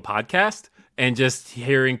listening to a podcast and just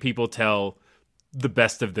hearing people tell the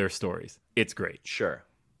best of their stories. It's great. Sure.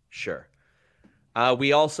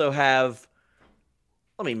 We also have.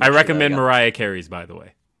 I recommend Mariah Carey's, by the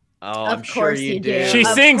way. Oh, I'm sure you do. She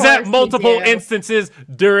sings at multiple instances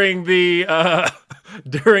during the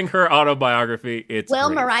during her autobiography. It's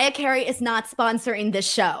great. Mariah Carey is not sponsoring this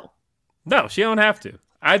show. No, she don't have to.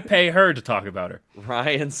 I'd pay her to talk about her.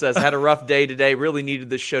 Ryan says, had a rough day today. Really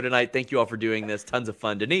needed this show tonight. Thank you all for doing this. Tons of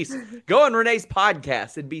fun. Denise, go on Renee's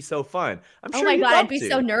podcast. It'd be so fun. I'm sure. Oh my God, I'd be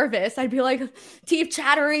so nervous. I'd be like, teeth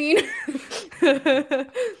chattering.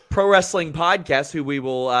 Pro Wrestling Podcast, who we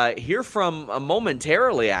will hear from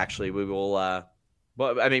momentarily, actually. We will,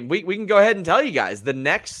 we can go ahead and tell you guys. The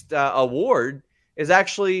next award is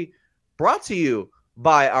actually brought to you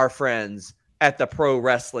by our friends at the Pro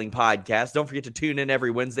Wrestling Podcast. Don't forget to tune in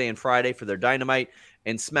every Wednesday and Friday for their Dynamite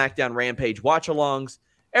and SmackDown Rampage watch-alongs.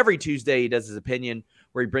 Every Tuesday, he does his opinion,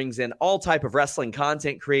 where he brings in all type of wrestling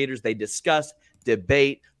content creators. They discuss,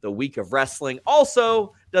 debate the week of wrestling.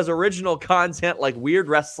 Also does original content like Weird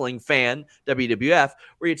Wrestling Fan, WWF,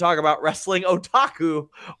 where you talk about wrestling otaku,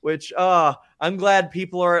 which I'm glad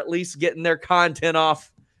people are at least getting their content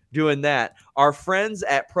off doing that. Our friends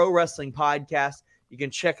at Pro Wrestling Podcast, you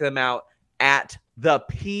can check them out at the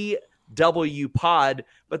PW Pod,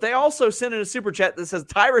 but they also sent in a super chat that says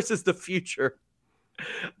Tyrus is the future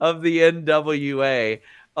of the NWA.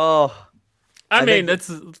 Oh, I mean,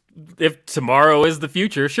 if tomorrow is the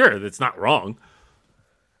future, sure, that's not wrong.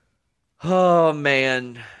 Oh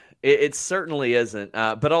man, it certainly isn't.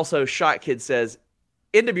 But also, Shot Kid says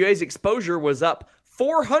NWA's exposure was up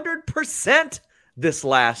 400% this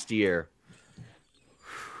last year.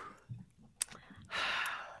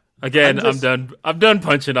 Again, I'm done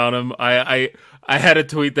punching on him. I had a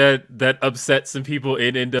tweet that upset some people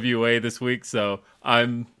in NWA this week, so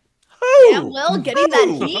I'm getting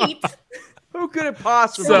that heat. Who could it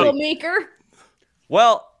possibly? Troublemaker.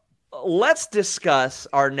 Well, let's discuss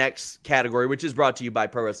our next category, which is brought to you by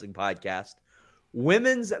Pro Wrestling Podcast.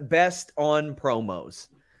 Women's Best on Promos.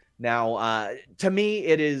 Now, to me,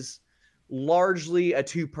 it is largely a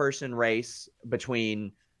two-person race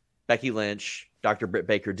between Becky Lynch, Dr. Britt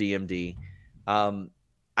Baker, DMD.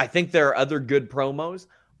 I think there are other good promos,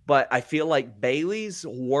 but I feel like Bayley's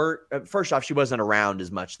weren't. First off, she wasn't around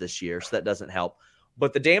as much this year, so that doesn't help.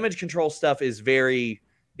 But the damage control stuff is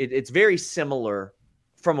it's very similar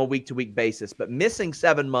from a week-to-week basis, but missing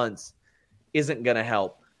 7 months isn't going to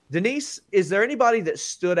help. Denise, is there anybody that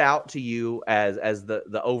stood out to you as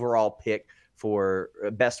the overall pick for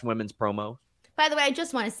best women's promo? By the way, I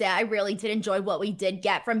just want to say I really did enjoy what we did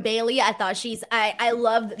get from Bayley. I thought I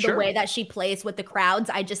love the way that she plays with the crowds.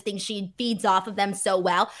 I just think she feeds off of them so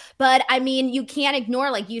well. But I mean, you can't ignore,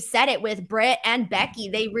 like you said it with Britt and Becky.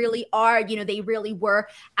 They really are, they really were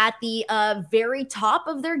at the very top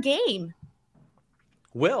of their game.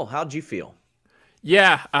 Will, how'd you feel?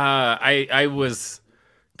 Yeah, I was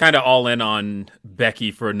kind of all in on Becky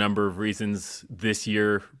for a number of reasons this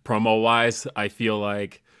year, promo-wise. I feel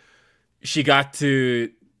like she got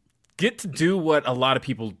to do what a lot of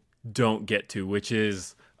people don't get to, which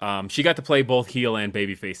is she got to play both heel and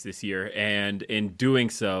babyface this year. And in doing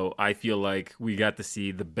so, I feel like we got to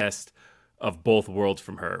see the best of both worlds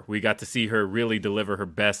from her. We got to see her really deliver her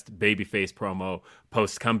best babyface promo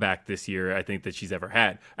post-comeback this year, I think, that she's ever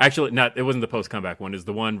had. Actually, it wasn't the post-comeback one. It was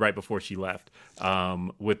the one right before she left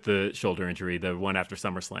with the shoulder injury, the one after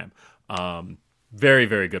SummerSlam. Very,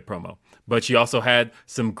 very good promo. But she also had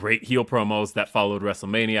some great heel promos that followed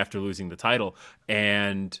WrestleMania after losing the title.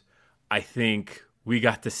 And I think we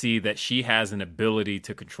got to see that she has an ability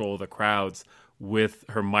to control the crowds with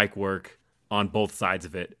her mic work on both sides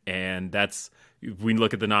of it. And that's, we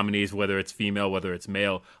look at the nominees, whether it's female, whether it's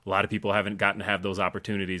male, a lot of people haven't gotten to have those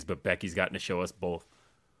opportunities, but Becky's gotten to show us both.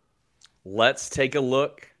 Let's take a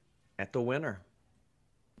look at the winner.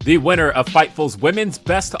 The winner of Fightful's Women's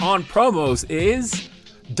Best on Promos is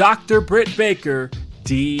Dr. Britt Baker,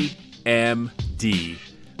 DMD.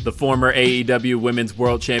 The former AEW Women's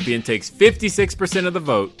World Champion takes 56% of the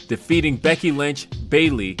vote, defeating Becky Lynch,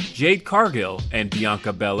 Bayley, Jade Cargill, and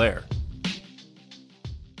Bianca Belair.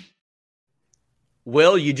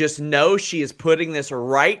 Will, you just know she is putting this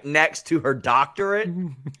right next to her doctorate.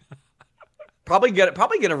 Probably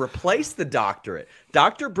gonna replace the doctorate.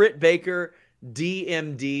 Dr. Britt Baker,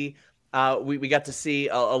 DMD. We got to see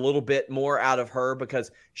a little bit more out of her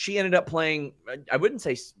because she ended up playing, I would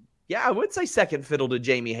say second fiddle to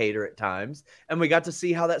Jamie Hayter at times. And we got to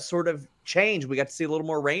see how that sort of changed. We got to see a little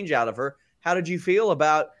more range out of her. How did you feel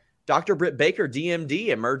about Dr. Britt Baker, DMD,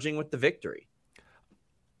 emerging with the victory?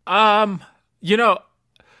 Oddly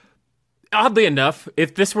enough,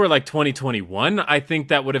 if this were like 2021, I think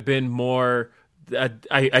that would have been more.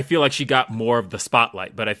 I feel like she got more of the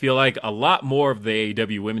spotlight, but I feel like a lot more of the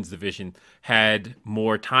AEW women's division had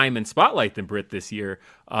more time and spotlight than Britt this year.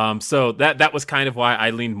 So that was kind of why I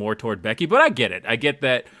leaned more toward Becky, but I get it. I get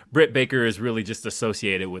that Britt Baker is really just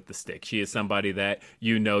associated with the stick. She is somebody that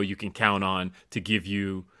you can count on to give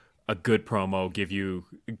you a good promo, give you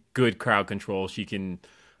good crowd control. She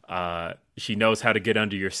knows how to get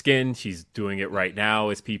under your skin. She's doing it right now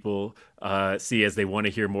as people see as they want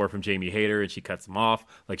to hear more from Jamie Hayter, and she cuts them off.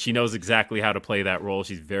 Like, she knows exactly how to play that role.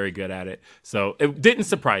 She's very good at it. So it didn't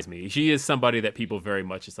surprise me. She is somebody that people very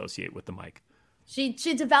much associate with the mic. She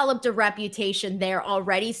developed a reputation there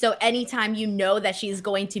already. So anytime you know that she's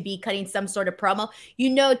going to be cutting some sort of promo,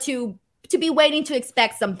 to be waiting to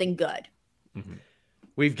expect something good. Mm-hmm.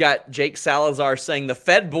 We've got Jake Salazar saying the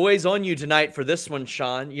Fed Boys on you tonight for this one,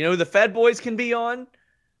 Sean. You know who the Fed Boys can be on?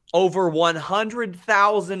 Over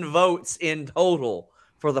 100,000 votes in total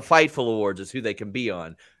for the Fightful Awards is who they can be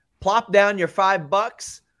on. Plop down your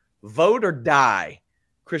 $5, vote or die.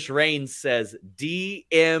 Chris Raines says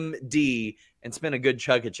DMD and spent a good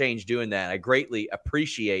chunk of change doing that. I greatly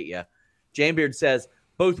appreciate you. Janebeard says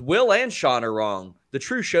both Will and Sean are wrong. The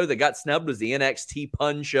true show that got snubbed was the NXT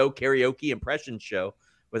Pun Show Karaoke Impression Show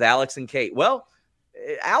with Alex and Kate. Well,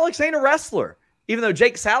 Alex ain't a wrestler, even though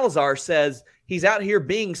Jake Salazar says he's out here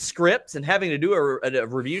being scripts and having to do a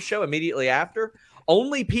review show immediately after.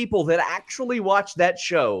 Only people that actually watch that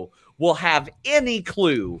show will have any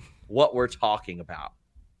clue what we're talking about.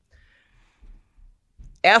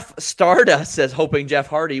 F. Stardust says, hoping Jeff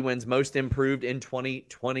Hardy wins Most Improved in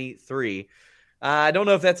 2023. I don't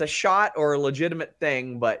know if that's a shot or a legitimate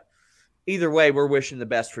thing, but either way, we're wishing the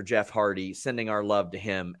best for Jeff Hardy, sending our love to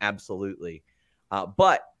him, absolutely.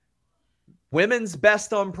 But women's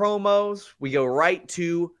best on promos, we go right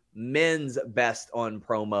to men's best on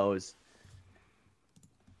promos.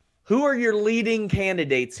 Who are your leading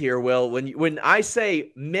candidates here, Will? When I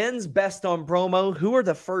say men's best on promo, who are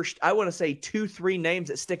the first, I want to say 2-3 names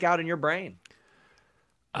that stick out in your brain?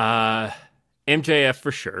 MJF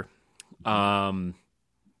for sure. CM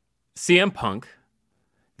Punk.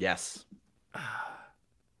 Yes.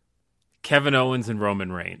 Kevin Owens and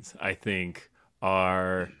Roman Reigns, I think,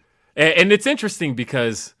 are... And it's interesting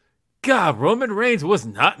because, God, Roman Reigns was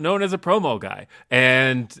not known as a promo guy.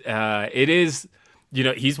 And it is...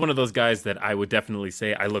 he's one of those guys that I would definitely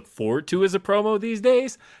say I look forward to as a promo these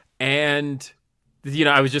days. And,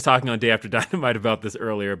 I was just talking on Day After Dynamite about this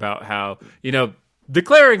earlier, about how,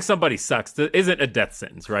 declaring somebody sucks isn't a death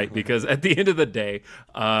sentence, right? Because at the end of the day,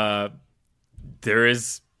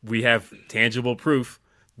 we have tangible proof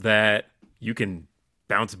that you can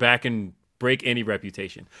bounce back and break any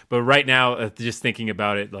reputation. But right now, just thinking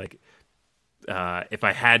about it, like, if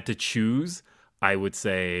I had to choose, I would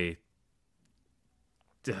say...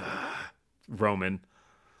 Roman.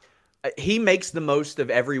 He makes the most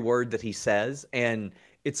of every word that he says, and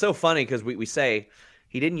it's so funny because we say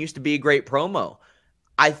he didn't used to be a great promo.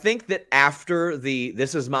 I think that after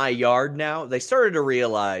This Is My Yard now, they started to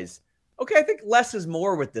realize, okay, I think less is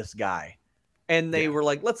more with this guy. And they were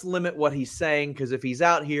like, let's limit what he's saying, because if he's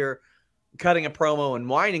out here cutting a promo and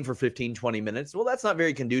whining for 15, 20 minutes, well, that's not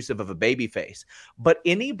very conducive of a babyface. But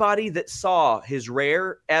anybody that saw his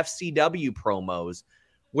rare FCW promos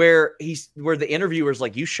where the interviewer's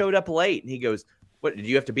like, you showed up late, and he goes, what, did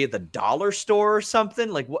you have to be at the dollar store or something?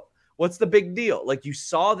 Like, what's the big deal? Like, you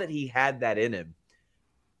saw that he had that in him.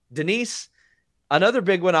 Denise, another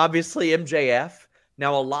big one, obviously, MJF.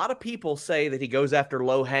 Now, a lot of people say that he goes after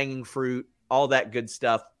low-hanging fruit, all that good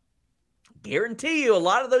stuff. Guarantee you, a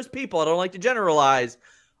lot of those people, I don't like to generalize,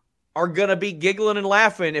 are going to be giggling and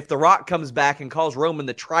laughing if The Rock comes back and calls Roman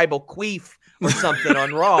the tribal queef or something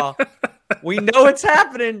on Raw. We know it's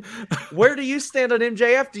happening. Where do you stand on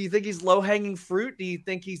MJF? Do you think he's low-hanging fruit? Do you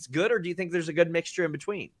think he's good, or do you think there's a good mixture in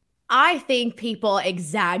between? I think people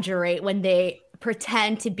exaggerate when they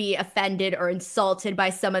pretend to be offended or insulted by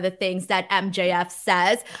some of the things that MJF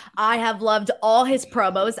says. I have loved all his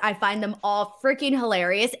promos. I find them all freaking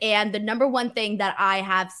hilarious. And the number one thing that I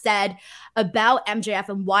have said about MJF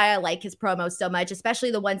and why I like his promos so much, especially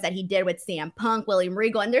the ones that he did with CM Punk, William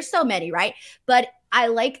Regal, and there's so many, right? But I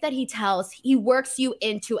like that he works you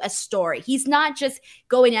into a story. He's not just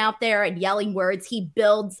going out there and yelling words. He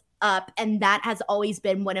builds up, and that has always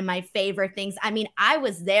been one of my favorite things. I mean, I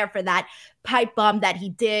was there for that pipe bomb that he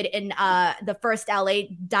did in the first LA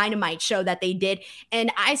Dynamite show that they did, and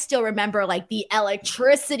I still remember like the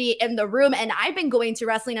electricity in the room. And I've been going to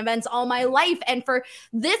wrestling events all my life, and for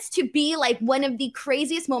this to be like one of the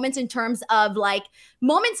craziest moments in terms of like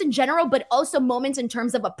moments in general, but also moments in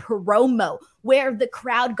terms of a promo where the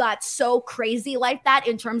crowd got so crazy like that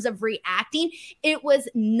in terms of reacting, it was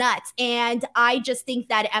nuts. And I just think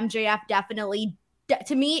that MJF definitely,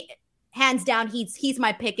 to me, hands down, he's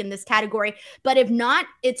my pick in this category. But if not,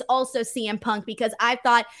 it's also CM Punk, because I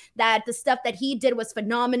thought that the stuff that he did was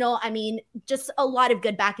phenomenal. I mean, just a lot of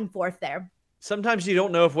good back and forth there. Sometimes you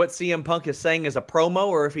don't know if what CM Punk is saying is a promo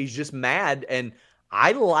or if he's just mad, and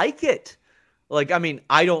I like it. Like, I mean,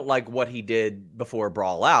 I don't like what he did before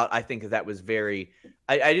Brawl Out. I think that was I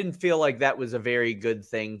didn't feel like that was a very good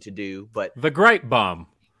thing to do, but... The Gripe Bomb.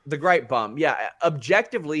 The Gripe Bomb. Yeah,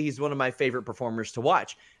 objectively, he's one of my favorite performers to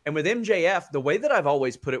watch. And with MJF, the way that I've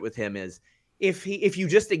always put it with him is, if you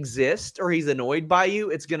just exist or he's annoyed by you,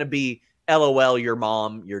 it's going to be, LOL, your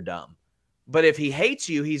mom, you're dumb. But if he hates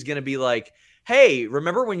you, he's going to be like, hey,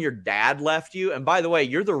 remember when your dad left you? And by the way,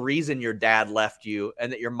 you're the reason your dad left you,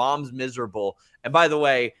 and that your mom's miserable. And by the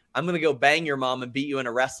way, I'm going to go bang your mom and beat you in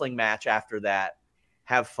a wrestling match after that.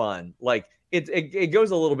 Have fun. Like, it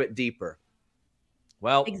goes a little bit deeper.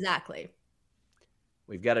 Well, exactly.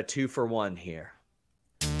 We've got a 2-for-1 here.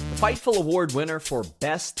 The Fightful Award winner for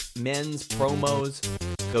Best Men's Promos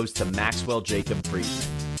goes to Maxwell Jacob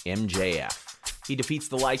Friedman, MJF. He defeats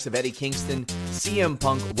the likes of Eddie Kingston, CM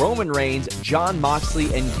Punk, Roman Reigns, Jon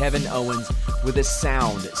Moxley, and Kevin Owens with a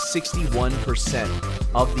sound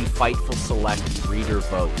 61% of the Fightful Select reader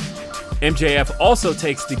vote. MJF also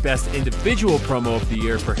takes the Best Individual Promo of the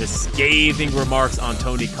Year for his scathing remarks on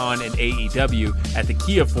Tony Khan and AEW at the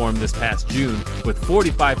Kia Forum this past June, with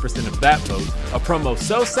 45% of that vote, a promo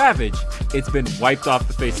so savage, it's been wiped off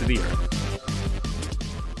the face of the earth.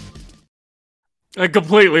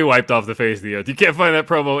 Completely wiped off the face of the earth. You can't find that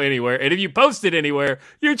promo anywhere, and if you post it anywhere,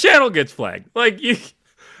 your channel gets flagged. Like,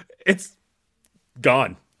 it's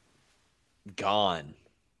gone. Gone.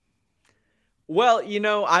 Well,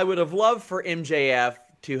 I would have loved for MJF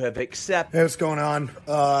to have accepted. Hey, what's going on?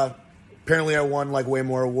 Apparently I won like way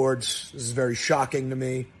more awards. This is very shocking to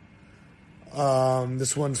me.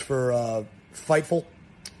 This one's for Fightful.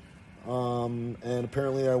 And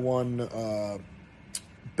apparently I won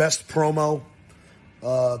Best Promo,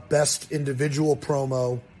 Best Individual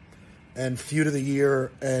Promo, and Feud of the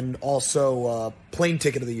Year, and also Plane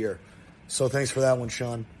Ticket of the Year. So thanks for that one,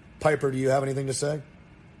 Sean. Piper, do you have anything to say?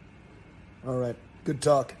 All right. Good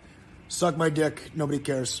talk. Suck my dick. Nobody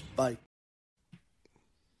cares. Bye.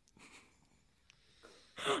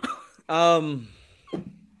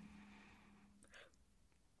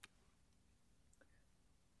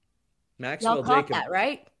 Maxwell Y'all caught Jacob, that,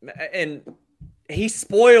 right? and he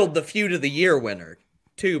spoiled the Feud of the Year winner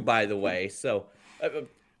too, by the way. So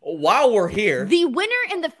while we're here, The winner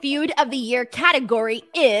in the Feud of the Year category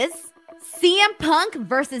is CM Punk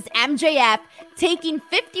versus MJF, taking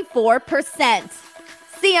 54%.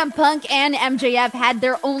 CM Punk and MJF had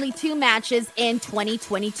their only 2 matches in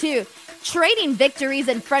 2022, trading victories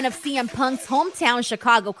in front of CM Punk's hometown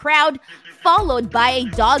Chicago crowd, followed by a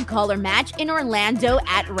dog collar match in Orlando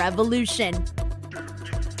at Revolution.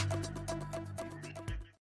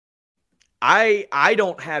 I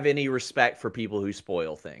don't have any respect for people who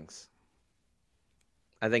spoil things.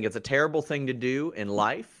 I think it's a terrible thing to do in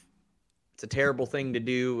life. It's a terrible thing to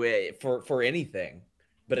do for anything,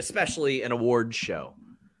 but especially an awards show.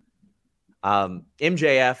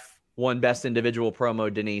 MJF won Best Individual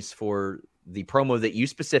Promo, Denise, for the promo that you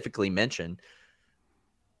specifically mentioned.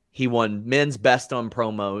 He won Men's Best on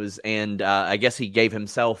Promos, and I guess he gave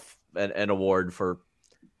himself an award for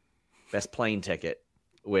Best Plane Ticket,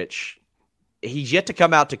 which he's yet to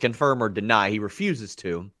come out to confirm or deny. He refuses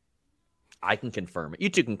to. I can confirm it. You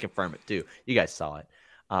two can confirm it too. You guys saw it.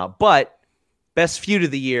 But Best Feud of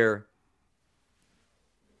the Year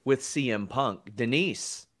with CM Punk.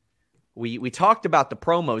 Denise, we talked about the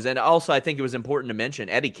promos, and also I think it was important to mention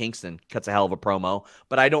Eddie Kingston cuts a hell of a promo,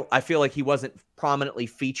 but I feel like he wasn't prominently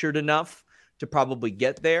featured enough to probably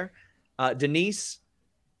get there. Denise,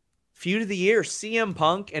 Feud of the Year, CM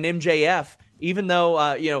Punk and MJF, even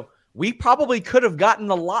though we probably could have gotten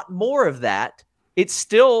a lot more of that, it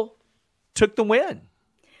still took the win.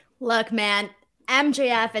 Look, man,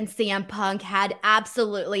 MJF and CM Punk had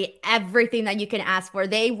absolutely everything that you can ask for.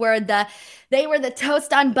 They were the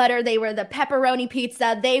toast on butter. They were the pepperoni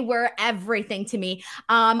pizza. They were everything to me.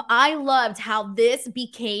 I loved how this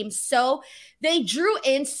became so. They drew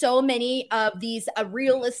in so many of these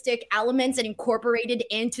realistic elements and incorporated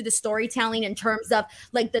into the storytelling in terms of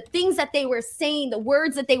like the things that they were saying, the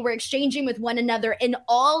words that they were exchanging with one another, and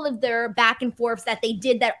all of their back and forths that they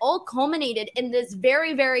did that all culminated in this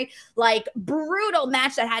very, very like brutal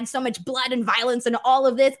match that had so much blood and violence and all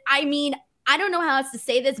of this. I mean, I don't know how else to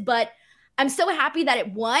say this, but I'm so happy that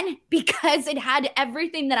it won because it had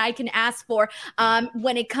everything that I can ask for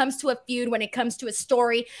when it comes to a feud, when it comes to a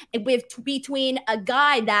story between a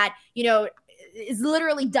guy that, is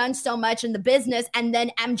literally done so much in the business, and then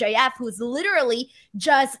MJF, who's literally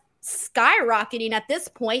just skyrocketing at this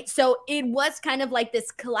point. So it was kind of like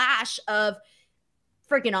this clash of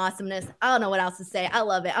freaking awesomeness. I don't know what else to say. I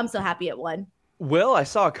love it. I'm so happy it won. Will, I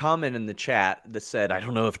saw a comment in the chat that said, I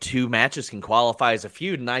don't know if 2 matches can qualify as a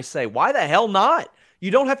feud. And I say, why the hell not? You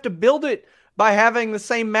don't have to build it by having the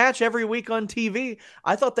same match every week on TV.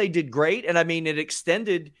 I thought they did great. And I mean, it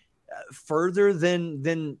extended further than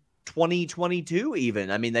 2022 even.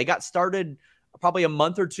 I mean, they got started probably a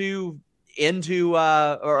month or 2 into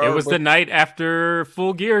it was the night after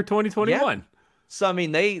Full Gear 2021. Yeah. So, I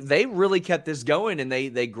mean, they really kept this going, and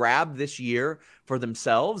they grabbed this year for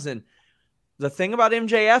themselves. And the thing about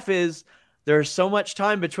MJF is there's so much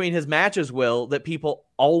time between his matches, Will, that people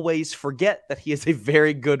always forget that he is a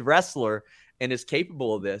very good wrestler and is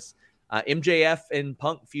capable of this. MJF and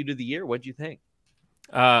Punk Feud of the Year. What'd you think?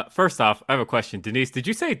 First off, I have a question. Denise, did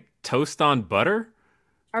you say toast on butter?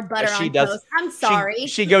 Or butter She on does- toast. I'm sorry.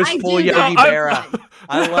 She goes I full do Yogi that. Berra.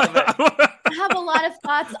 I love it. I have a lot of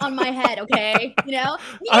thoughts on my head, okay? You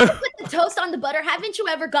need to put the toast on the butter. Haven't you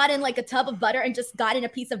ever gotten like a tub of butter and just gotten a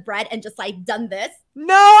piece of bread and just like done this?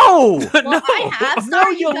 No! Well, I have. No,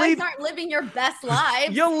 Sorry, you you'll guys leave- aren't living your best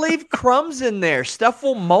lives. You'll leave crumbs in there. Stuff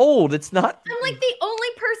will mold. It's not. I'm like the only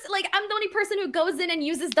person, I'm the only person who goes in and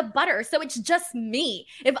uses the butter. So it's just me.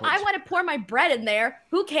 If I want to pour my bread in there,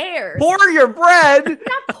 who cares? Pour your bread.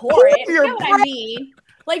 Not pour it. your You know what I bread. mean?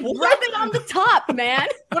 Like rub it on the top, man.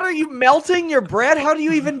 What are you melting your bread? How do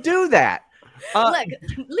you even do that? Look,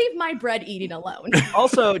 leave my bread eating alone.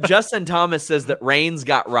 Also, Justin Thomas says that Reigns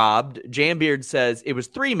got robbed. Jambeard says it was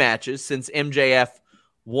 3 matches since MJF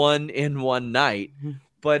won in one night.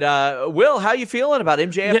 But Will, how you feeling about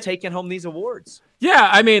MJF taking home these awards? Yeah,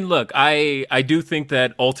 I mean, look, I do think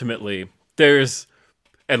that ultimately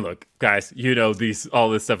And look, guys, all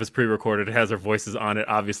this stuff is pre-recorded. It has our voices on it.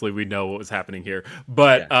 Obviously, we know what was happening here.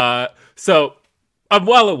 But so I'm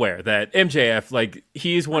well aware that MJF, like,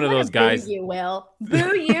 he's one of those guys. Boo you, Will.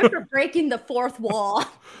 Boo you for breaking the fourth wall.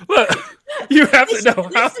 Look, you have to know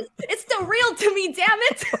how. It's still real to me, damn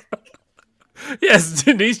it. Yes,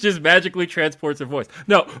 Denise just magically transports her voice.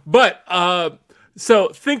 No, but so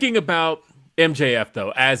thinking about MJF,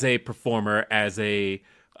 though, as a performer, as a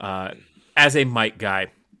mic guy,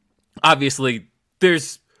 obviously,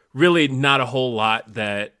 there's really not a whole lot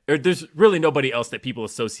there's really nobody else that people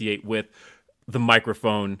associate with the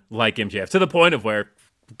microphone like MJF, to the point of where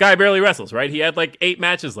guy barely wrestles, right? He had like 8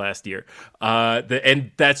 matches last year.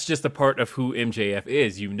 And that's just a part of who MJF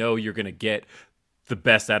is. You're going to get the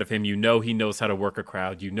best out of him. He knows how to work a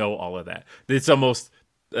crowd. All of that. It's almost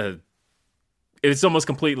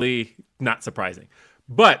completely not surprising.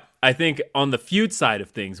 But I think on the feud side of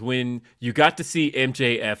things, when you got to see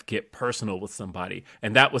MJF get personal with somebody,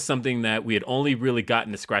 and that was something that we had only really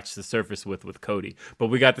gotten to scratch the surface with Cody, but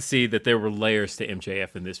we got to see that there were layers to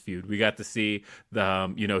MJF in this feud. We got to see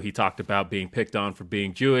he talked about being picked on for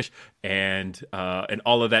being Jewish and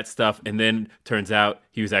all of that stuff, and then turns out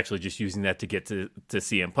he was actually just using that to get to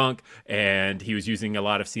CM Punk, and he was using a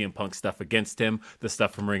lot of CM Punk stuff against him, the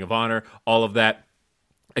stuff from Ring of Honor, all of that.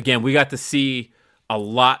 Again, we got to see a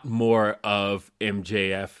lot more of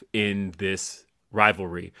MJF in this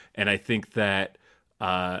rivalry. And I think that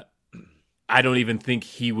I don't even think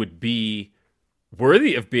he would be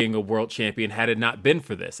worthy of being a world champion had it not been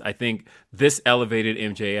for this. I think this elevated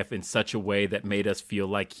MJF in such a way that made us feel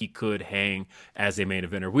like he could hang as a main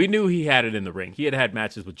eventer. We knew he had it in the ring. He had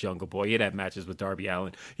matches with Jungle Boy. He had matches with Darby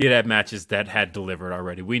Allin. He had matches that had delivered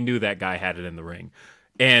already. We knew that guy had it in the ring.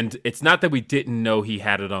 And it's not that we didn't know he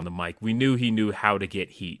had it on the mic. We knew he knew how to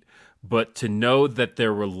get heat. But to know that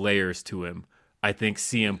there were layers to him, I think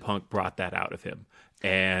CM Punk brought that out of him.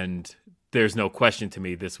 And there's no question to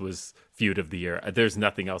me this was feud of the year. There's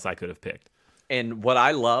nothing else I could have picked. And what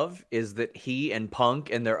I love is that he and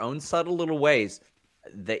Punk, in their own subtle little ways,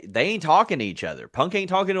 they ain't talking to each other. Punk ain't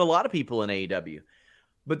talking to a lot of people in AEW.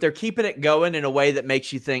 But they're keeping it going in a way that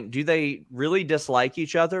makes you think, do they really dislike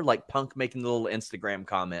each other? Like Punk making the little Instagram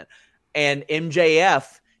comment. And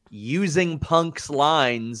MJF using Punk's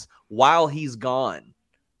lines while he's gone.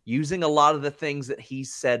 Using a lot of the things that he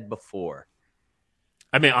said before.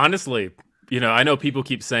 I mean, honestly, I know people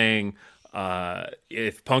keep saying,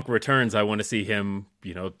 if Punk returns, I want to see him,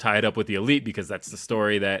 tied up with the Elite because that's the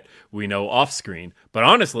story that we know off screen. But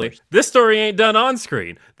honestly, this story ain't done on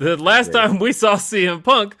screen. The last time we saw CM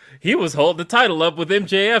Punk, he was holding the title up with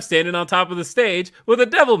MJF standing on top of the stage with a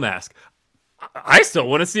devil mask. I still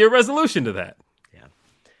want to see a resolution to that. Yeah.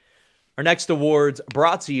 Our next awards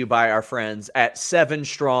brought to you by our friends at 7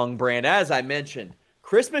 Strong Brand. As I mentioned,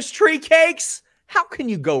 Christmas tree cakes. How can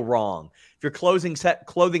you go wrong? If your clothing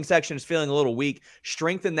section is feeling a little weak,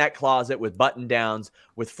 strengthen that closet with button downs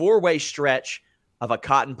with 4-way stretch of a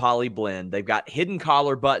cotton poly blend. They've got hidden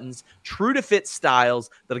collar buttons, true to fit styles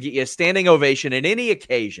that'll get you a standing ovation at any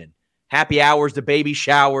occasion. Happy hours to baby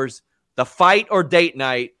showers, the fight or date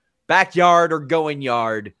night, backyard or going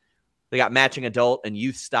yard. They got matching adult and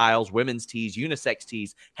youth styles, women's tees, unisex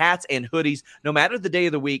tees, hats, and hoodies. No matter the day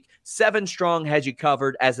of the week, 7 Strong has you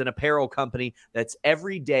covered as an apparel company that's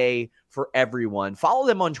every day for everyone. Follow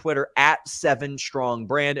them on Twitter at 7 Strong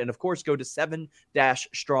Brand. And, of course, go to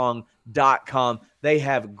 7-strong.com. They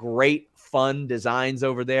have great, fun designs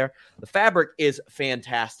over there. The fabric is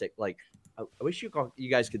fantastic. Like, I wish you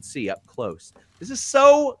guys could see up close. This is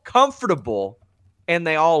so comfortable. And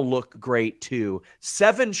they all look great, too.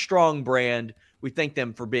 7 Strong Brand. We thank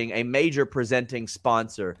them for being a major presenting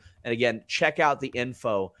sponsor. And again, check out the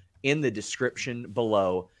info in the description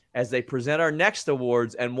below as they present our next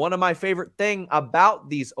awards. And one of my favorite thing about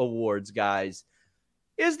these awards, guys,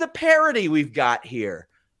 is the parity we've got here.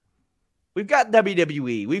 We've got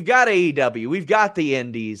WWE. We've got AEW. We've got the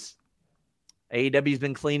Indies. AEW's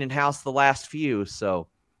been cleaning house the last few, so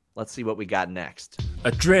let's see what we got next.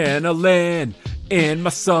 Adrenaline in my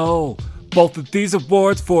soul. Both of these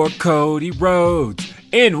awards for Cody Rhodes.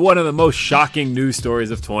 In one of the most shocking news stories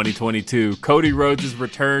of 2022, Cody Rhodes'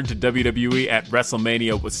 return to WWE at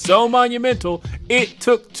WrestleMania was so monumental, it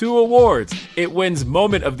took 2 awards. It wins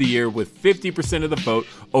Moment of the Year with 50% of the vote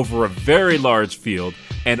over a very large field,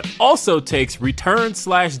 and also takes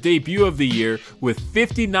Return/Debut of the Year with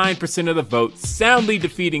 59% of the vote, soundly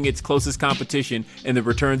defeating its closest competition in the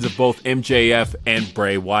returns of both MJF and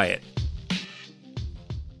Bray Wyatt.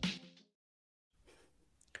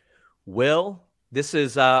 Will, this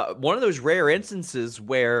is one of those rare instances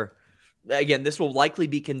where again, this will likely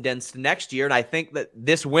be condensed next year. And I think that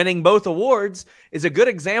this winning both awards is a good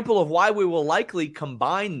example of why we will likely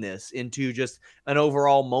combine this into just an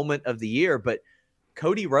overall moment of the year. But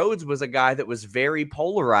Cody Rhodes was a guy that was very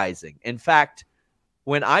polarizing. In fact,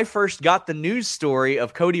 when I first got the news story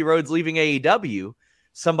of Cody Rhodes leaving AEW,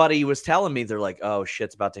 somebody was telling me, they're like, oh,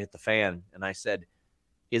 shit's about to hit the fan. And I said,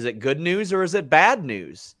 is it good news or is it bad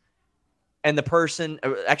news? And the person,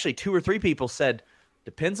 actually 2 or 3 people said,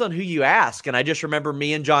 depends on who you ask. And I just remember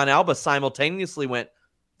me and John Alba simultaneously went,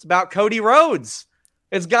 it's about Cody Rhodes.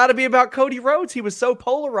 It's got to be about Cody Rhodes. He was so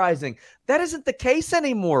polarizing. That isn't the case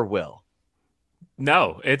anymore, Will.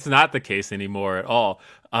 No, it's not the case anymore at all.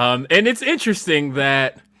 And it's interesting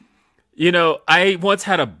that, you know, I once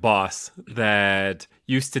had a boss that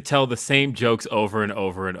used to tell the same jokes over and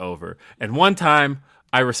over and over. And one time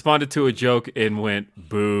I responded to a joke and went,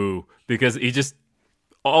 boo, because he just,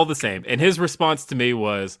 all the same. And his response to me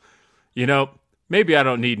was, you know, maybe I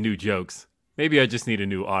don't need new jokes. Maybe I just need a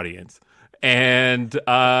new audience. And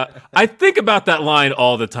I think about that line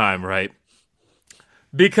all the time, right?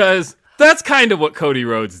 Because that's kind of what Cody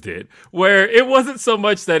Rhodes did, where it wasn't so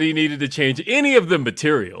much that he needed to change any of the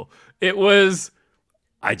material. It was,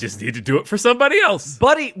 I just need to do it for somebody else.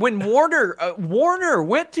 Buddy, when Warner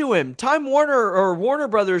went to him, Time Warner or Warner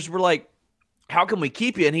Brothers were like, how can we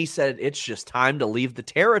keep you? And he said, it's just time to leave the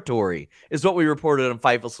territory, is what we reported on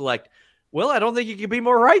Fightful Select. Well, I don't think you could be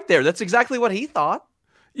more right there. That's exactly what he thought.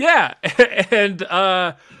 Yeah. And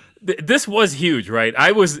this was huge, right?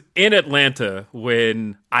 I was in Atlanta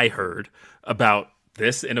when I heard about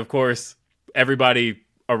this. And of course, everybody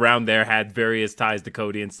around there had various ties to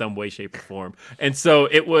Cody in some way, shape, or form. And so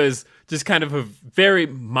it was just kind of a very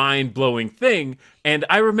mind-blowing thing. And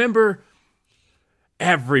I remember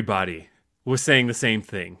everybody was saying the same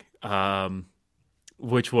thing,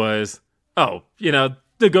 which was, oh, you know,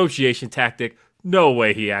 negotiation tactic. No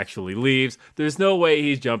way he actually leaves. There's no way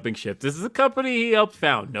he's jumping ship. This is a company he helped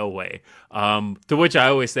found. No way. To which I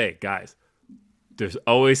always say, guys, there's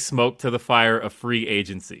always smoke to the fire of free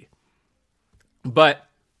agency. But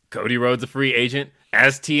Cody Rhodes, a free agent,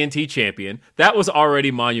 as TNT champion, that was already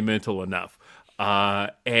monumental enough.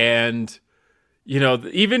 And, you know,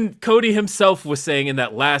 even Cody himself was saying in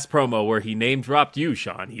that last promo where he name dropped you,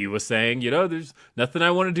 Sean, he was saying, you know, there's nothing I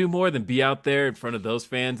want to do more than be out there in front of those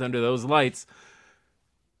fans under those lights.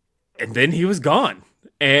 And then he was gone.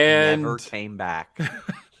 And never came back.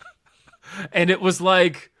 And it was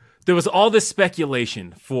like, there was all this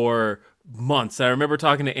speculation for months. I remember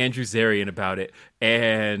talking to Andrew Zarian about it.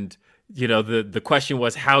 And, you know, the question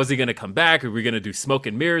was, how is he going to come back? Are we going to do smoke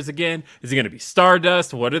and mirrors again? Is he going to be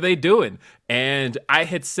Stardust? What are they doing? And I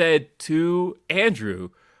had said to Andrew,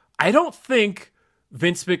 I don't think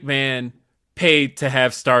Vince McMahon paid to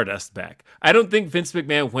have Stardust back. I don't think Vince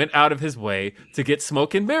McMahon went out of his way to get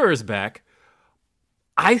smoke and mirrors back.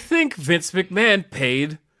 I think Vince McMahon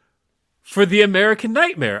paid for the American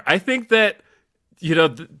Nightmare. I think that, you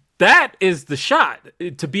know, that is the shot,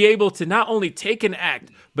 to be able to not only take an act,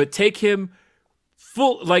 but take him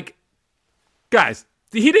full, like, guys,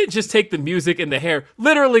 he didn't just take the music and the hair.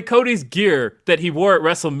 Literally, Cody's gear that he wore at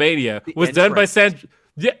WrestleMania was done by Sandra.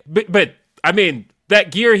 Yeah, but I mean,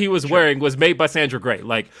 that gear he was wearing was made by Sandra Gray.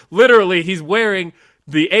 Like, literally, he's wearing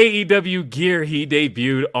the AEW gear he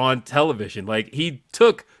debuted on television. Like, he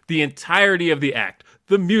took the entirety of the act,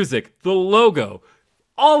 the music, the logo,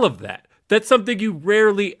 all of that. That's something you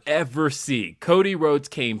rarely ever see. Cody Rhodes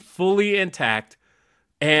came fully intact.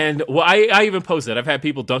 And well, I even posted, I've had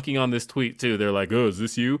people dunking on this tweet too. They're like, oh, is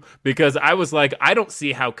this you? Because I was like, I don't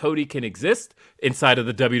see how Cody can exist inside of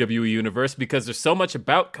the WWE universe because there's so much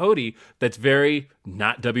about Cody that's very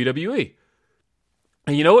not WWE.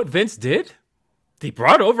 And you know what Vince did? He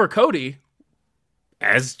brought over Cody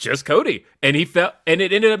as just Cody. And it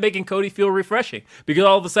ended up making Cody feel refreshing because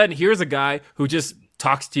all of a sudden, here's a guy who just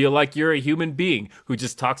talks to you like you're a human being, who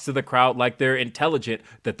just talks to the crowd like they're intelligent,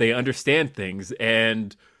 that they understand things,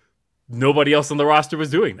 and nobody else on the roster was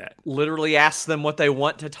doing that. Literally ask them what they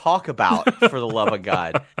want to talk about, for the love of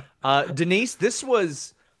God. Denise, this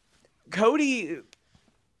was Cody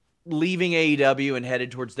leaving AEW and headed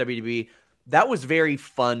towards WWE. That was very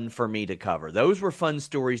fun for me to cover. Those were fun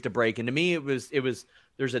stories to break. And to me, it was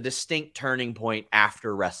there's a distinct turning point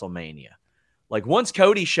after WrestleMania. Like, once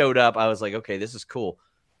Cody showed up, I was like, okay, this is cool.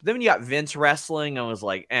 But then when you got Vince wrestling, I was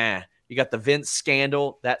like, You got the Vince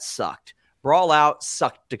scandal. That sucked. Brawl Out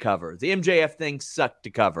sucked to cover. The MJF thing sucked to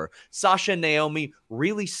cover. Sasha and Naomi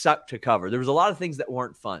really sucked to cover. There was a lot of things that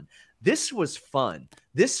weren't fun. This was fun.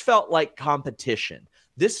 This felt like competition.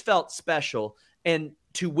 This felt special. And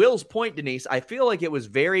to Will's point, Denise, I feel like it was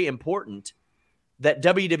very important that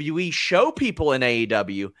WWE show people in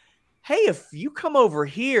AEW, hey, if you come over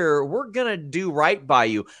here, we're going to do right by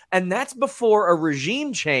you. And that's before a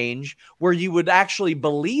regime change where you would actually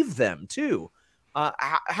believe them too.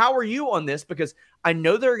 How are you on this? Because I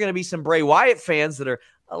know there are going to be some Bray Wyatt fans that are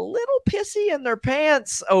a little pissy in their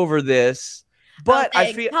pants over this. But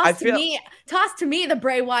I feel toss to me the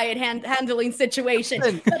Bray Wyatt handling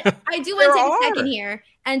situation. But I do want to take a second here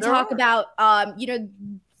and talk about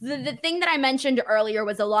the thing that I mentioned earlier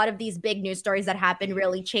was a lot of these big news stories that happened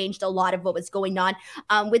really changed a lot of what was going on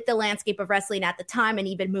with the landscape of wrestling at the time and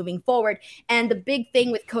even moving forward. And the big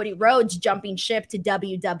thing with Cody Rhodes jumping ship to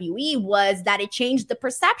WWE was that it changed the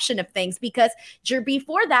perception of things, because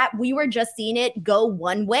before that, we were just seeing it go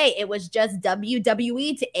one way. It was just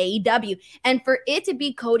WWE to AEW. And for it to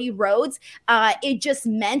be Cody Rhodes, it just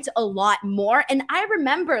meant a lot more. And I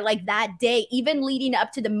remember like that day, even leading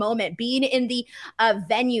up to the moment, being in the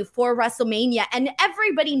venue for WrestleMania, and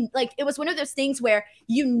everybody, like, it was one of those things where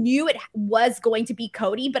you knew it was going to be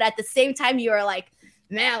Cody, but at the same time you were like,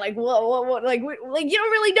 man, like, whoa, like you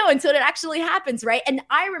don't really know until it actually happens, right? And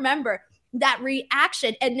I remember that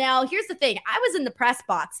reaction. And now here's the thing, I was in the press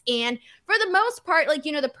box, and for the most part, like,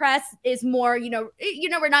 the press is more,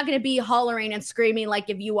 we're not going to be hollering and screaming like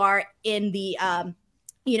if you are in the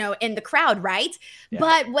in the crowd, right? Yeah.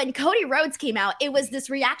 But when Cody Rhodes came out, it was this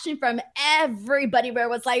reaction from everybody where it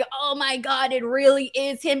was like, oh my God, it really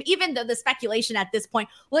is him. Even though the speculation at this point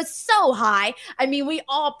was so high. I mean, we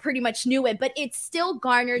all pretty much knew it, but it still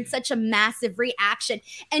garnered such a massive reaction.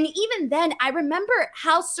 And even then, I remember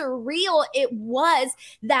how surreal it was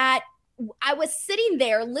that I was sitting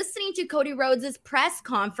there listening to Cody Rhodes' press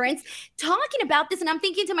conference talking about this, and I'm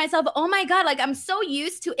thinking to myself, oh my God, like, I'm so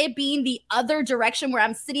used to it being the other direction where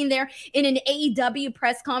I'm sitting there in an AEW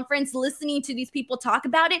press conference listening to these people talk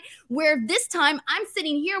about it, where this time I'm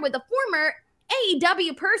sitting here with a former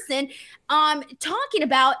AEW person talking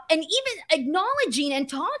about and even acknowledging and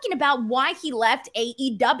talking about why he left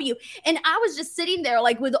AEW. And I was just sitting there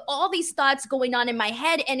like with all these thoughts going on in my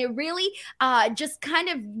head, and it really just kind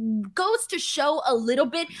of goes to show a little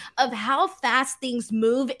bit of how fast things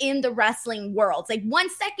move in the wrestling world. Like, 1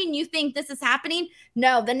 second you think this is happening,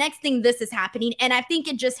 no, the next thing this is happening. And I think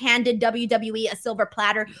it just handed WWE a silver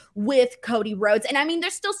platter with Cody Rhodes. And I mean,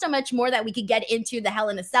 there's still so much more that we could get into, the Hell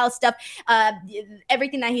in a Cell stuff,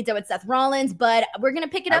 everything that he did with Seth Rollins, but we're going to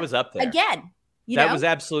pick it up there again. That was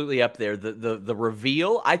absolutely up there. The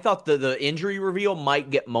reveal, I thought the injury reveal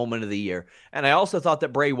might get moment of the year. And I also thought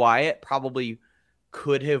that Bray Wyatt probably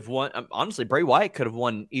could have won. Honestly, Bray Wyatt could have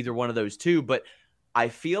won either one of those two, but I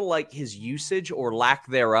feel like his usage or lack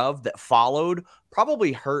thereof that followed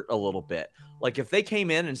probably hurt a little bit. Like, if they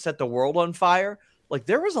came in and set the world on fire, like,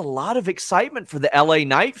 there was a lot of excitement for the LA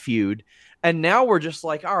Knight feud. And now we're just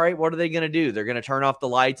like, all right, what are they going to do? They're going to turn off the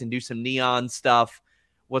lights and do some neon stuff.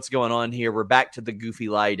 What's going on here? We're back to the goofy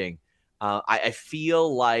lighting. I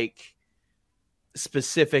feel like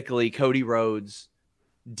specifically Cody Rhodes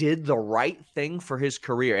did the right thing for his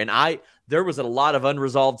career. And there was a lot of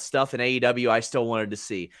unresolved stuff in AEW I still wanted to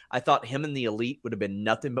see. I thought him and the Elite would have been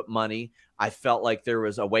nothing but money. I felt like there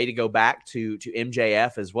was a way to go back to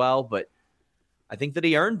MJF as well, but I think that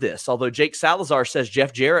he earned this, although Jake Salazar says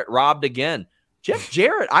Jeff Jarrett robbed again. Jeff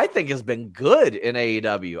Jarrett, I think, has been good in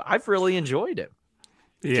AEW. I've really enjoyed him.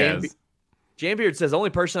 Yes. Jambeard says, the only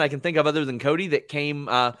person I can think of other than Cody that came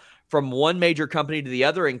from one major company to the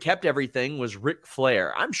other and kept everything was Ric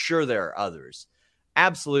Flair. I'm sure there are others.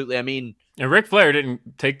 Absolutely. I mean... And Ric Flair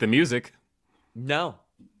didn't take the music. No.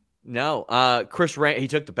 Chris Rain, he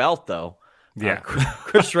took the belt, though. Yeah.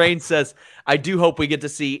 Chris Rain says, I do hope we get to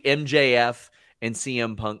see MJF and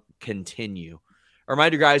CM Punk continue. A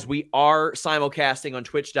reminder, guys, we are simulcasting on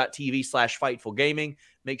twitch.tv/FightfulGaming.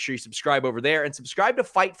 Make sure you subscribe over there and subscribe to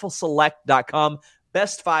FightfulSelect.com.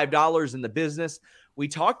 Best $5 in the business. We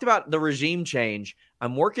talked about the regime change.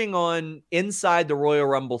 I'm working on Inside the Royal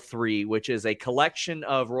Rumble 3, which is a collection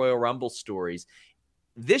of Royal Rumble stories.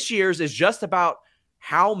 This year's is just about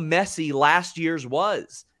how messy last year's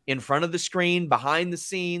was. In front of the screen, behind the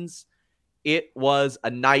scenes. It was a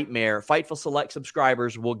nightmare. Fightful Select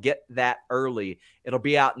subscribers will get that early. It'll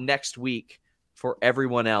be out next week for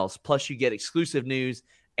everyone else. Plus, you get exclusive news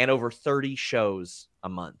and over 30 shows a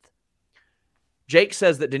month. Jake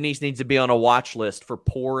says that Denise needs to be on a watch list for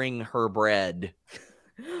pouring her bread.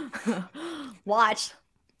 Watch.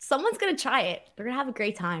 Someone's going to try it. They're going to have a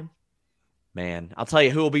great time. Man, I'll tell you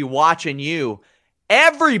who will be watching you.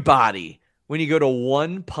 Everybody. When you go to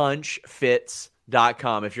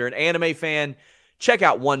OnePunchFits.com. If you're an anime fan, check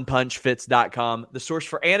out OnePunchFits.com, the source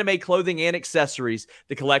for anime clothing and accessories.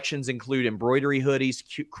 The collections include embroidery hoodies,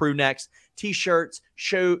 crew necks, t-shirts,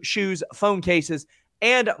 shoes, phone cases,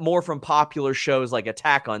 and more from popular shows like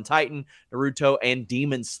Attack on Titan, Naruto, and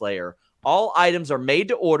Demon Slayer. All items are made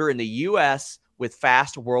to order in the U.S. with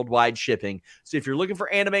fast worldwide shipping. So if you're looking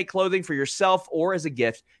for anime clothing for yourself or as a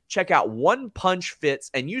gift, check out One Punch Fits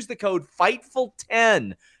and use the code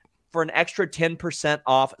FIGHTFUL10 for an extra 10%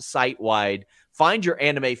 off site-wide. Find your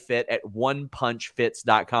anime fit at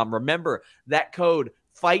onepunchfits.com. Remember that code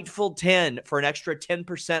FIGHTFUL10 for an extra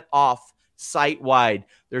 10% off site-wide.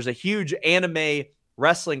 There's a huge anime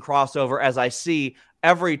wrestling crossover, as I see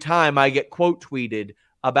every time I get quote tweeted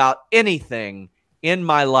about anything in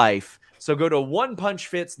my life. So go to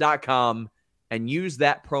onepunchfits.com and use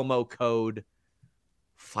that promo code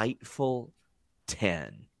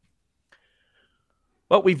FIGHTFUL10.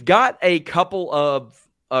 Well, we've got a couple of,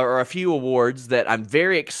 or a few awards that I'm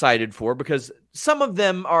very excited for because some of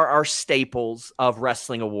them are staples of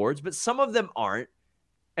wrestling awards, but some of them aren't.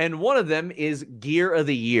 And one of them is Gear of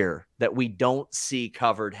the Year that we don't see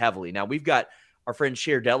covered heavily. Now, we've got our friend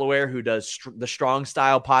Cher Delaware, who does the Strong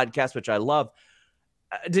Style podcast, which I love.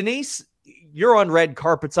 Denise, you're on red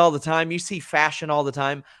carpets all the time. You see fashion all the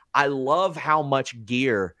time. I love how much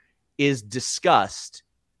gear is discussed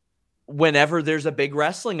whenever there's a big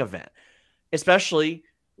wrestling event, especially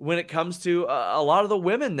when it comes to a lot of the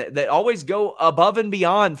women that always go above and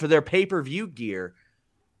beyond for their pay-per-view gear.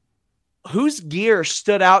 Whose gear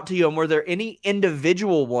stood out to you, and were there any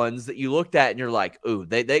individual ones that you looked at and you're like, ooh,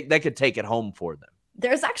 they could take it home for them?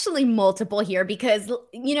 There's actually multiple here because,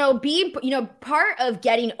 being, part of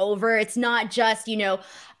getting over, it's not just, your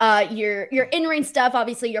in-ring stuff,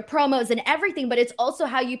 obviously your promos and everything, but it's also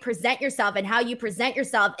how you present yourself, and how you present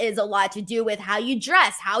yourself is a lot to do with how you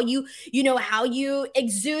dress, how you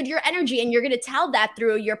exude your energy. And you're going to tell that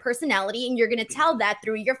through your personality, and you're going to tell that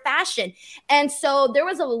through your fashion. And so there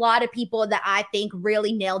was a lot of people that I think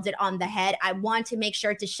really nailed it on the head. I want to make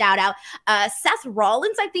sure to shout out Seth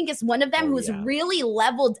Rollins. I think is one of them who's really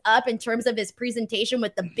leveled up in terms of his presentation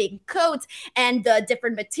with the big coats and the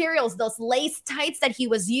different materials, those lace tights that he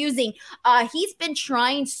was using. He's been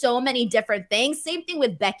trying so many different things. Same thing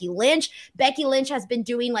with Becky Lynch. Becky Lynch has been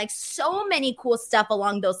doing like so many cool stuff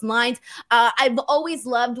along those lines. I've always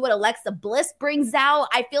loved what Alexa Bliss brings out.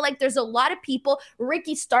 I feel like there's a lot of people.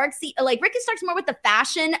 Ricky Starks more with the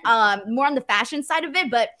fashion, more on the fashion side of it,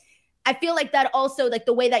 but I feel like that also, like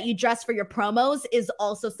the way that you dress for your promos is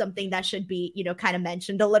also something that should be, kind of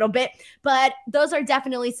mentioned a little bit. But those are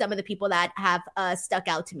definitely some of the people that have stuck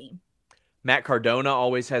out to me. Matt Cardona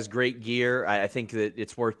always has great gear. I think that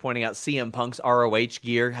it's worth pointing out CM Punk's ROH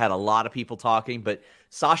gear had a lot of people talking, but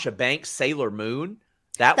Sasha Banks, Sailor Moon,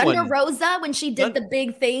 Thunder Rosa, when she did the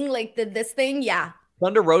big thing, like this thing, yeah.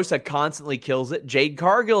 Thunder Rosa constantly kills it. Jade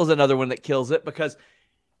Cargill is another one that kills it because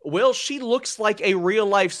she looks like a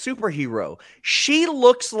real-life superhero. She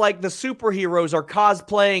looks like the superheroes are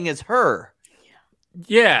cosplaying as her.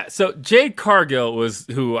 Yeah, so Jade Cargill was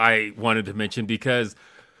who I wanted to mention because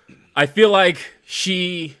I feel like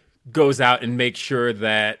she goes out and makes sure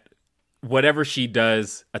that whatever she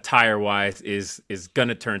does attire-wise is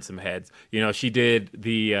gonna turn some heads. She did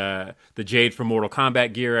the Jade from Mortal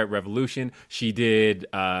Kombat gear at Revolution. She did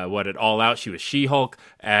at All Out. She was She-Hulk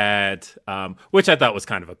at which I thought was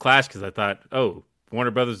kind of a clash because I thought,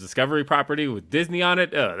 Warner Brothers Discovery property with Disney on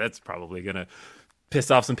it. That's probably gonna piss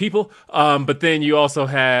off some people. But then you also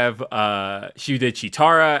have she did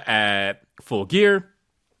Chitara at Full Gear,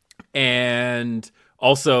 and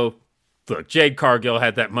also. Look, Jade Cargill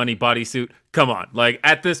had that money bodysuit. Come on. Like,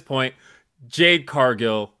 at this point, Jade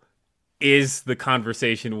Cargill is the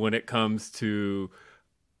conversation when it comes to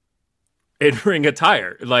in-ring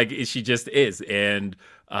attire. Like, she just is. And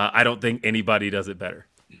I don't think anybody does it better.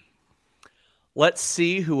 Let's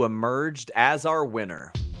see who emerged as our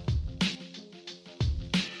winner.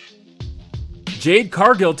 Jade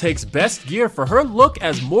Cargill takes best gear for her look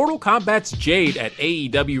as Mortal Kombat's Jade at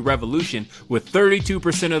AEW Revolution with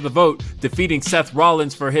 32% of the vote, defeating Seth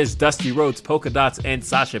Rollins for his Dusty Rhodes Polka Dots and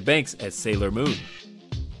Sasha Banks as Sailor Moon.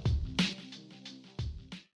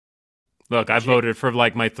 Look, I voted for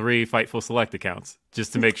like my 3 Fightful Select accounts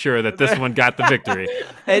just to make sure that this one got the victory.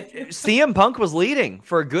 CM Punk was leading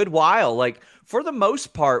for a good while. Like, for the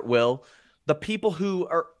most part, Will, the people who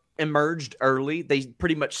emerged early, they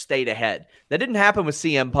pretty much stayed ahead. That didn't happen with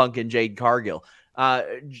CM Punk and Jade Cargill.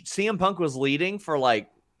 CM Punk was leading for I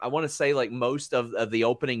want to say most of the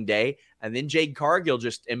opening day, and then Jade Cargill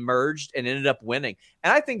just emerged and ended up winning.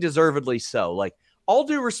 And I think deservedly so. Like, all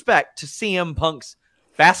due respect to CM Punk's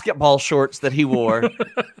basketball shorts that he wore.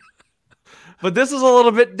 But this is a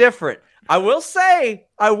little bit different. I will say,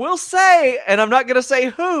 and I'm not going to say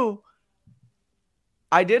who,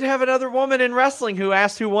 I did have another woman in wrestling who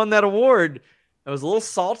asked who won that award. I was a little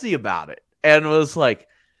salty about it and was like,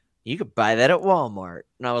 you could buy that at Walmart.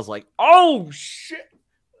 And I was like, oh, shit.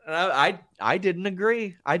 And I didn't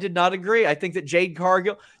agree. I did not agree. I think that Jade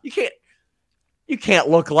Cargill, you can't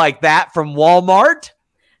look like that from Walmart.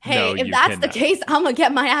 Hey, No, if you that's cannot. the case, I'm going to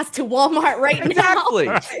get my ass to Walmart right Exactly.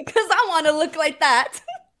 now. Because I want to look like that.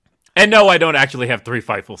 And no, I don't actually have 3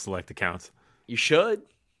 Fightful Select accounts. You should.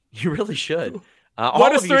 You really should.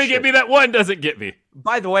 What does 3 get me that 1 doesn't get me?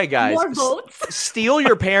 By the way, guys, More votes. steal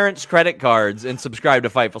your parents' credit cards and subscribe to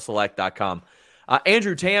FightfulSelect.com.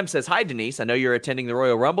 Andrew Tam says, hi, Denise. I know you're attending the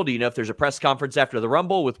Royal Rumble. Do you know if there's a press conference after the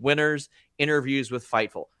Rumble with winners, interviews with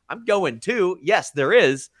Fightful? I'm going to. Yes, there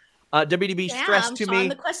is. WDB stressed to Sean, me.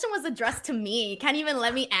 the question was addressed to me. You can't even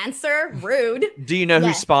let me answer. Rude. Do you know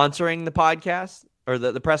Yes. who's sponsoring the podcast or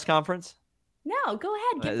the press conference? No, go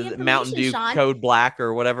ahead. Give the information, Mountain Dew Sean. Code Black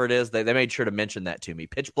or whatever it is. They made sure to mention that to me.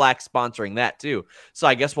 Pitch Black sponsoring that too. So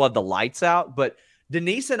I guess we'll have the lights out. But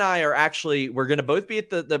Denise and I we're going to both be at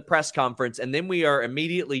the press conference, and then we are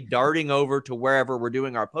immediately darting over to wherever we're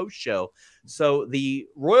doing our post show. So the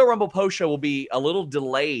Royal Rumble post show will be a little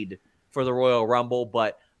delayed for the Royal Rumble,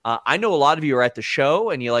 but I know a lot of you are at the show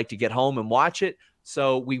and you like to get home and watch it.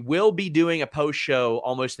 So we will be doing a post show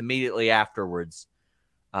almost immediately afterwards.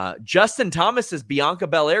 Justin Thomas says Bianca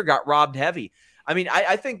Belair got robbed heavy. I mean,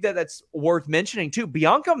 I think that's worth mentioning too.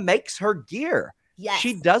 Bianca makes her gear. Yes.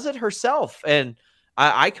 She does it herself. And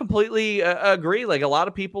I completely agree. Like, a lot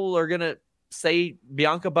of people are going to say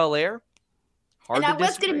Bianca Belair. And I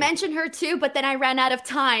was going to mention her too, but then I ran out of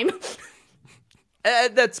time.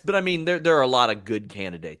 But I mean, there are a lot of good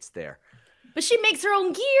candidates there. But she makes her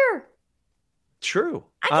own gear. True.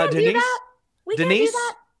 I can't do that. We can't do Denise,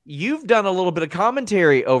 that. you've done a little bit of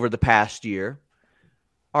commentary over the past year.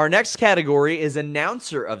 Our next category is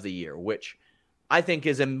Announcer of the Year, which I think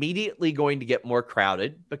is immediately going to get more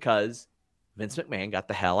crowded because Vince McMahon got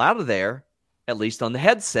the hell out of there, at least on the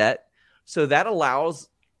headset. So that allows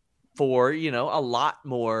for, a lot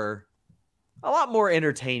more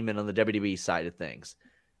entertainment on the WWE side of things.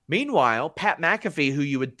 Meanwhile, Pat McAfee, who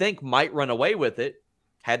you would think might run away with it,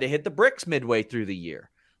 had to hit the bricks midway through the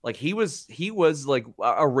year. Like, he was like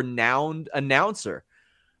a renowned announcer.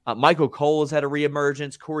 Michael Cole has had a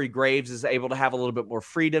reemergence. Corey Graves is able to have a little bit more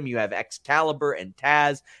freedom. You have Excalibur and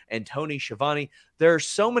Taz and Tony Schiavone. There are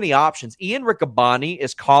so many options. Ian Riccaboni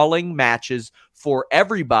is calling matches for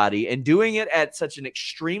everybody and doing it at such an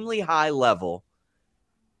extremely high level.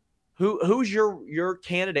 Who's your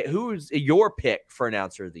candidate? Who's your pick for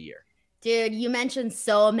Announcer of the Year? Dude, you mentioned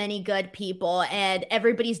so many good people, and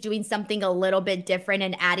everybody's doing something a little bit different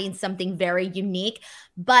and adding something very unique.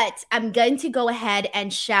 But I'm going to go ahead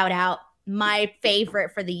and shout out my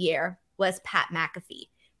favorite for the year was Pat McAfee,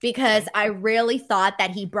 because I really thought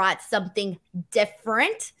that he brought something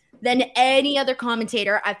different than any other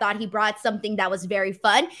commentator. I thought he brought something that was very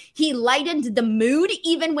fun. He lightened the mood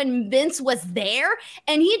even when Vince was there,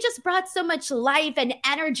 and he just brought so much life and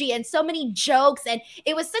energy and so many jokes, and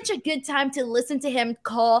it was such a good time to listen to him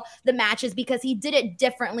call the matches because he did it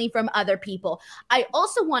differently from other people. I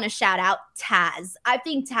also want to shout out Taz. I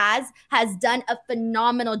think Taz has done a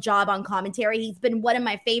phenomenal job on commentary. He's been one of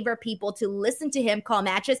my favorite people to listen to him call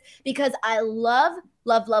matches because I love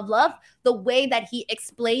the way that he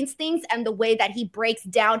explains things and the way that he breaks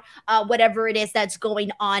down whatever it is that's going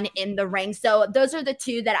on in the ring. So those are the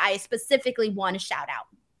two that I specifically want to shout out.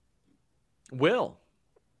 Will.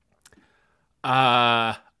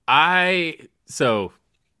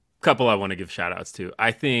 Couple I want to give shout outs to.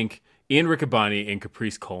 I think Ian Riccaboni and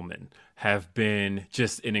Caprice Coleman have been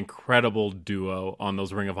just an incredible duo on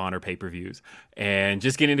those Ring of Honor pay-per-views. And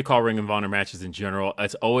just getting to call Ring of Honor matches in general,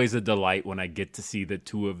 it's always a delight when I get to see the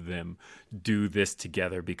two of them do this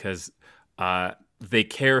together because they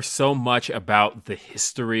care so much about the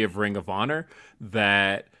history of Ring of Honor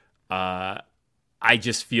that I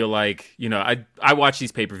just feel like, I watch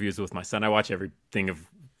these pay-per-views with my son. I watch everything of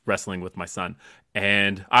wrestling with my son.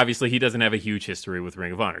 And obviously he doesn't have a huge history with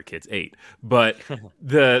Ring of Honor. Kid's 8. But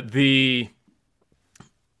the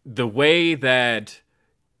way that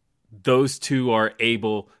those two are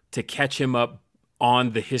able to catch him up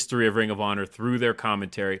on the history of Ring of Honor through their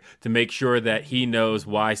commentary to make sure that he knows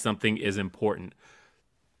why something is important.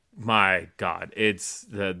 My God,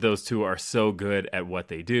 those two are so good at what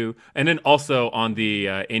they do. And then also on the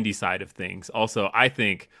indie side of things, also, I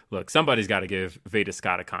think, look, somebody's got to give Veda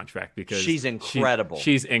Scott a contract because she's incredible.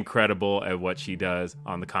 She's incredible at what she does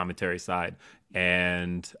on the commentary side.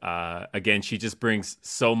 And again, she just brings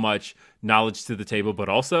so much knowledge to the table, but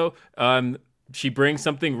also she brings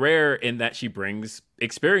something rare in that she brings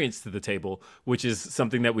experience to the table, which is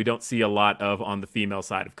something that we don't see a lot of on the female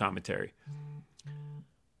side of commentary.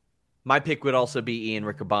 My pick would also be Ian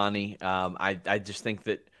Riccaboni. I just think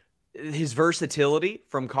that his versatility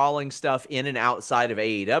from calling stuff in and outside of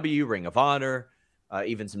AEW, Ring of Honor,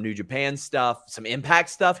 even some New Japan stuff, some Impact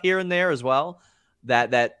stuff here and there as well,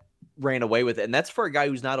 that ran away with it. And that's for a guy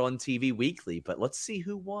who's not on TV weekly, but let's see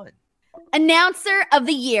who won. Announcer of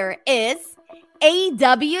the year is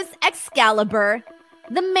AEW's Excalibur.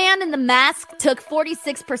 The man in the mask took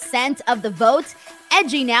 46% of the vote,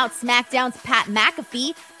 edging out SmackDown's Pat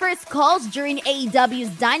McAfee for his calls during AEW's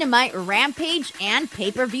Dynamite, Rampage, and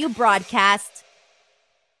pay-per-view broadcast.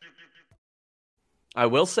 I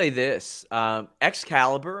will say this,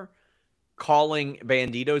 Excalibur calling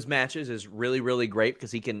Bandito's matches is really, really great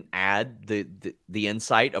because he can add the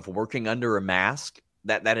insight of working under a mask.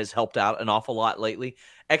 That has helped out an awful lot lately.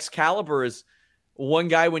 Excalibur is one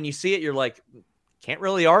guy, when you see it, you're like, can't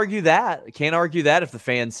really argue that. Can't argue that if the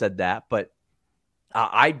fans said that. But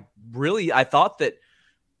I thought that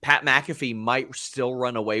Pat McAfee might still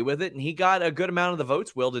run away with it, and he got a good amount of the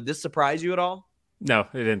votes. Will, did this surprise you at all? No,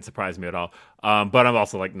 it didn't surprise me at all. But I'm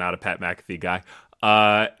also not a Pat McAfee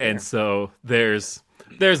guy. So there's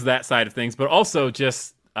that side of things. But also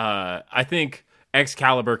just I think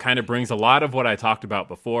Excalibur kind of brings a lot of what I talked about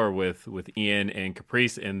before with Ian and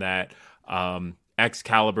Caprice, in that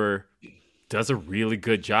Excalibur does a really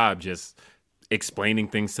good job just explaining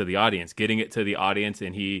things to the audience, getting it to the audience,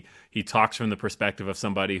 and he talks from the perspective of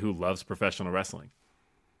somebody who loves professional wrestling.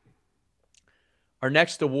 Our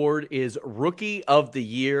next award is Rookie of the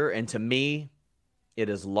Year, and to me, it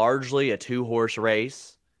is largely a two-horse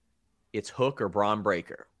race. It's Hook or Braun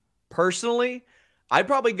Breaker. Personally, I'd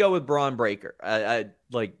probably go with Braun Breaker.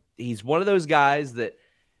 He's one of those guys that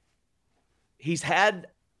he's had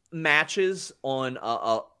matches on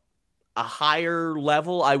a higher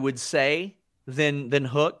level, I would say, than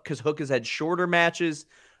Hook, because Hook has had shorter matches.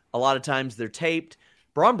 A lot of times they're taped.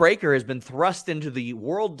 Braun Breaker has been thrust into the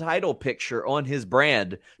world title picture on his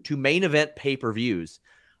brand to main event pay-per-views.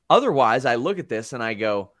 Otherwise, I look at this and I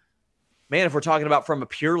go, man, if we're talking about from a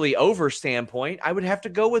purely over standpoint, I would have to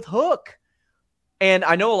go with Hook. And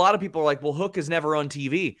I know a lot of people are like, well, Hook is never on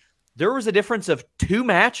TV. There was a difference of 2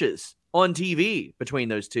 matches on TV between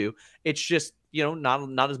those two. It's just,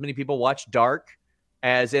 not as many people watch Dark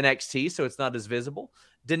as NXT, so it's not as visible.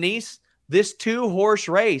 Denise, this 2-horse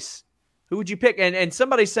race, who would you pick? And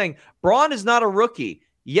somebody's saying, Braun is not a rookie.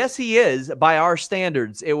 Yes, he is by our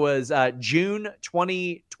standards. It was June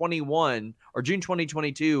 2021 or June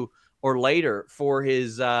 2022 or later for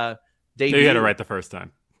his debut. You got it right the first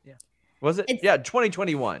time. Yeah. Was it?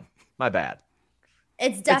 2021. My bad.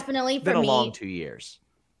 It's definitely, it's been for me, a long 2 years.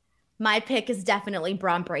 My pick is definitely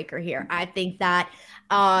Braun Breaker here. I think that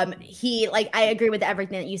I agree with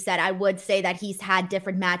everything that you said. I would say that he's had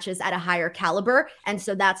different matches at a higher caliber, and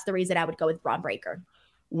so that's the reason I would go with Braun Breaker.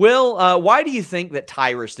 Will, why do you think that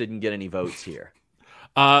Tyrus didn't get any votes here?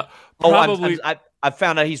 Probably. I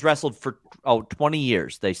found out he's wrestled for 20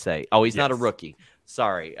 years, they say. Oh, he's not a rookie.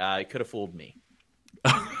 Sorry, it could have fooled me.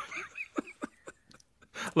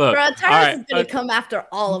 Look, bro, Tyrus is going to come after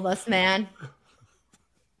all of us, man.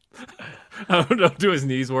 I don't do his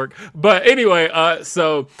knees work. But anyway,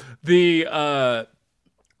 so the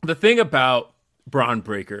thing about Braun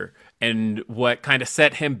Breaker and what kind of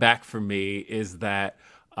set him back for me is that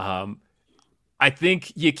I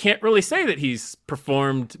think you can't really say that he's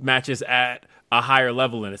performed matches at a higher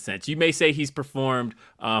level in a sense. You may say he's performed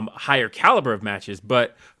higher caliber of matches,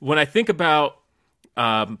 but when I think about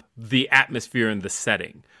the atmosphere and the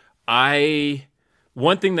setting,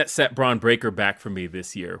 one thing that set Braun Breaker back for me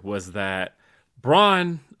this year was that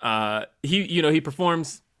Braun, he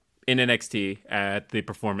performs in NXT at the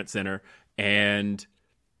Performance Center, and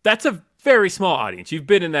that's a very small audience. You've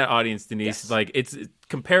been in that audience, Denise. Yes. It's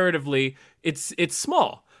comparatively, it's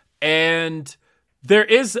small, and there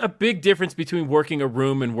is a big difference between working a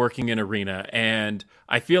room and working an arena. And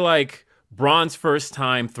I feel like Braun's first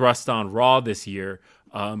time thrust on Raw this year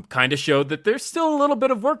kind of showed that there's still a little bit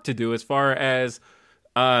of work to do as far as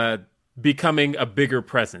becoming a bigger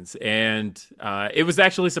presence. And it was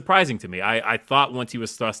actually surprising to me. I thought once he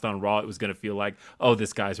was thrust on Raw, it was going to feel like, oh,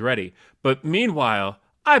 this guy's ready. But meanwhile,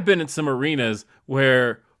 I've been in some arenas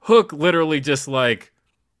where Hook literally just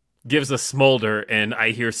gives a smolder and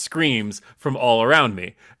I hear screams from all around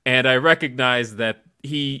me. And I recognize that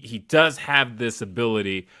he does have this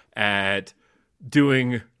ability at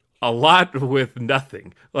doing a lot with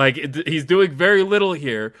nothing. He's doing very little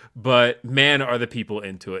here, but man, are the people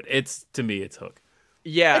into it. To me, it's Hook.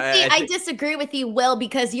 Yeah, but see, I disagree with you, Will,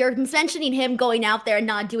 because you're mentioning him going out there and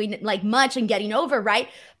not doing like much and getting over, right?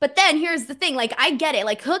 But then here's the thing, like I get it,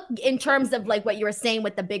 like Hook in terms of like what you were saying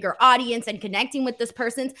with the bigger audience and connecting with this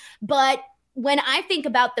person, but when I think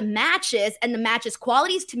about the matches and the matches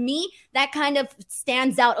qualities, to me, that kind of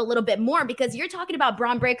stands out a little bit more because you're talking about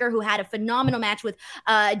Bron Breakker, who had a phenomenal match with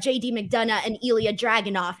JD McDonough and Ilya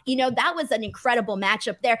Dragunov. You know, that was an incredible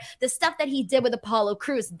matchup there. The stuff that he did with Apollo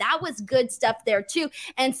Crews, that was good stuff there too.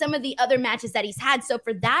 And some of the other matches that he's had. So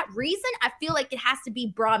for that reason, I feel like it has to be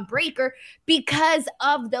Bron Breakker because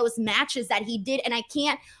of those matches that he did. And I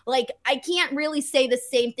can't really say the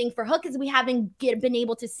same thing for Hook because we haven't been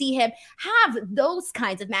able to see him have those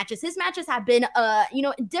kinds of matches. His matches have been,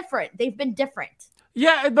 different. They've been different.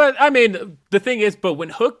 Yeah, but I mean, the thing is, but when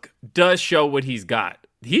Hook does show what he's got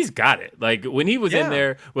it. Like when he was in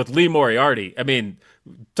there with Lee Moriarty, I mean,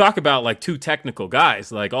 talk about like two technical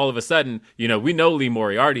guys. Like all of a sudden, we know Lee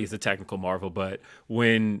Moriarty is a technical marvel, but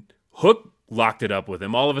when Hook locked it up with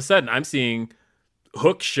him, all of a sudden I'm seeing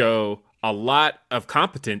Hook show a lot of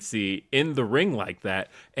competency in the ring like that.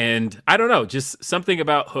 And I don't know, just something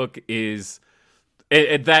about Hook is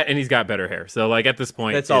that, and he's got better hair. So like at this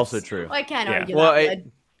point, that's also true. Well, I can't argue that.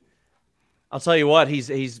 I'll tell you what,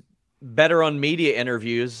 he's better on media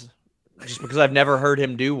interviews just because I've never heard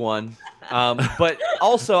him do one. But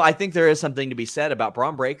also I think there is something to be said about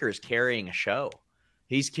Bron Breakker is carrying a show.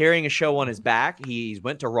 He's carrying a show on his back. He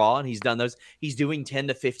went to Raw and he's done those. He's doing 10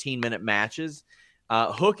 to 15 minute matches.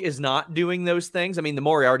 Hook is not doing those things. I mean, the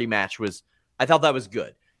Moriarty match I thought that was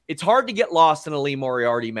good. It's hard to get lost in a Lee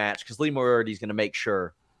Moriarty match because Lee Moriarty is going to make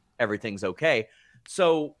sure everything's okay.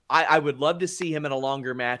 So I would love to see him in a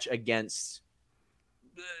longer match against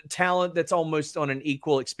talent that's almost on an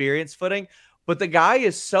equal experience footing. But the guy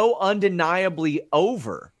is so undeniably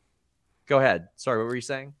over. Go ahead. Sorry, what were you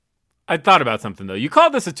saying? I thought about something, though. You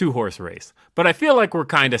called this a 2-horse race, but I feel like we're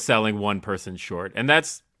kind of selling one person short, and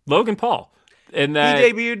that's Logan Paul. And that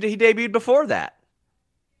he debuted before that.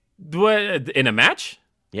 What, in a match?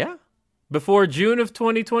 Yeah. Before June of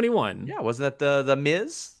 2021. Yeah, wasn't that the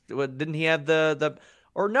Miz? Didn't he have the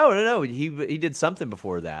or no, he did something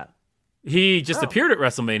before that. He just appeared at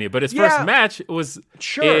WrestleMania, but his first match was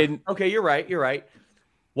Okay, you're right.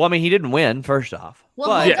 Well, I mean, he didn't win, first off. Well,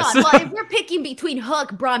 hold on. Well, if we're picking between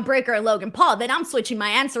Hook, Bron Breakker, and Logan Paul, then I'm switching my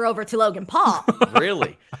answer over to Logan Paul.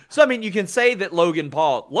 Really? So, I mean, you can say that Logan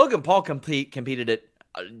Paul competed at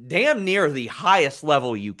damn near the highest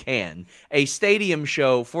level you can. A stadium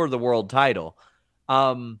show for the world title.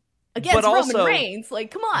 Against Roman Reigns.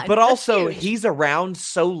 Like, come on. But also, he's around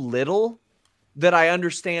so little that I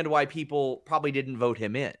understand why people probably didn't vote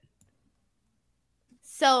him in.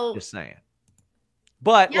 So. Just saying.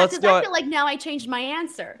 But let's go. I feel like now I changed my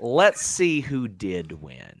answer. Let's see who did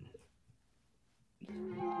win.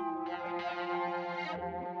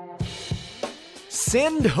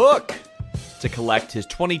 Send Hook to collect his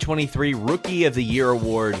 2023 Rookie of the Year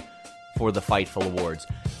award for the Fightful Awards.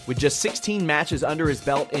 With just 16 matches under his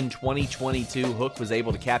belt in 2022, Hook was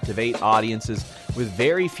able to captivate audiences with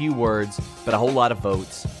very few words, but a whole lot of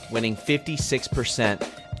votes, winning 56%.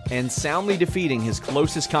 And soundly defeating his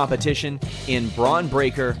closest competition in Bron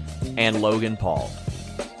Breakker and Logan Paul.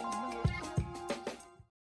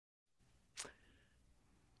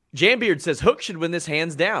 Jambeard says Hook should win this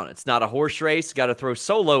hands down. It's not a horse race. Got to throw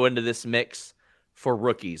Solo into this mix for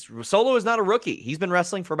rookies. Solo is not a rookie. He's been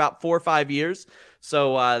wrestling for about 4 or 5 years,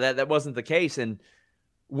 so that wasn't the case. And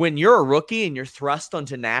when you're a rookie and you're thrust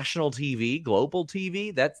onto national TV, global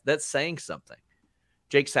TV, that's saying something.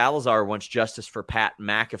 Jake Salazar wants justice for Pat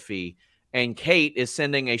McAfee, and Kate is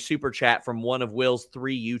sending a super chat from one of Will's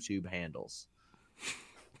 3 YouTube handles.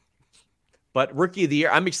 But Rookie of the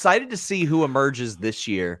Year, I'm excited to see who emerges this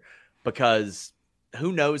year because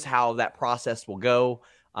who knows how that process will go.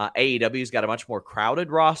 AEW's got a much more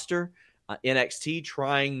crowded roster. NXT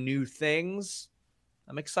trying new things.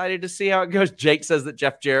 I'm excited to see how it goes. Jake says that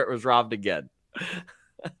Jeff Jarrett was robbed again.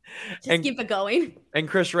 Just keep it going. And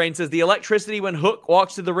Chris Rain says the electricity when Hook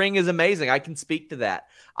walks to the ring is amazing. I can speak to that.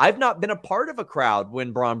 I've not been a part of a crowd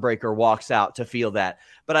when Bron Breakker walks out to feel that,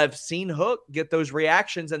 but I've seen Hook get those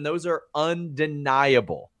reactions, and those are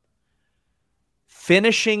undeniable.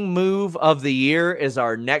 Finishing move of the year is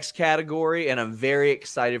our next category, and I'm very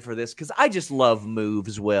excited for this because I just love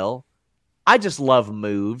moves, Will. I just love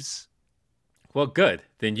moves. Well, good.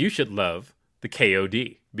 Then you should love the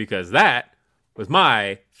KOD because that was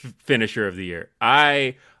my finisher of the year.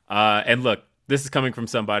 And look, this is coming from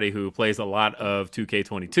somebody who plays a lot of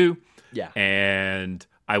 2K22. Yeah. And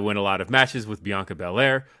I win a lot of matches with Bianca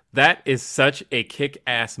Belair. That is such a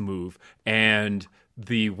kick-ass move. And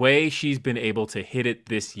the way she's been able to hit it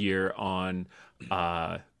this year on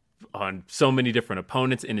so many different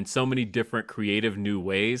opponents and in so many different creative new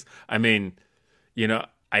ways. I mean,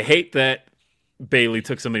 I hate that Bayley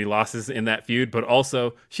took so many losses in that feud, but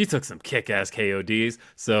also she took some kick-ass KODs.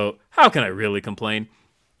 So how can I really complain?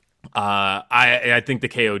 I think the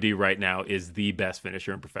KOD right now is the best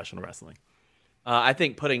finisher in professional wrestling. I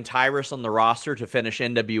think putting Tyrus on the roster to finish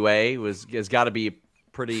NWA has got to be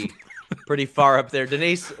pretty far up there.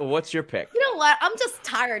 Denise, what's your pick? You know what? I'm just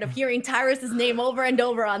tired of hearing Tyrus's name over and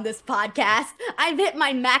over on this podcast. I've hit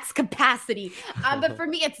my max capacity. But for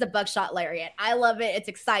me, it's the Buckshot Lariat. I love it. It's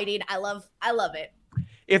exciting. I love it.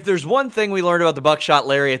 If there's one thing we learned about the Buckshot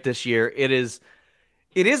Lariat this year, it is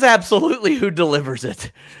absolutely who delivers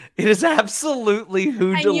it. It is absolutely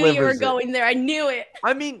who delivers it. I knew you were going there. I knew it.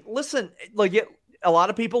 I mean, listen, a lot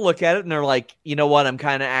of people look at it and they're like, you know what? I'm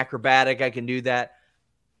kind of acrobatic. I can do that.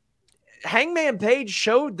 Hangman Page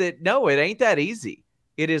showed that, no, it ain't that easy.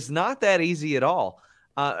 It is not that easy at all.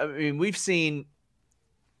 I mean, we've seen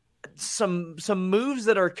some moves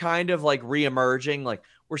that are kind of like reemerging. Like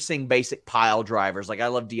we're seeing basic pile drivers. Like I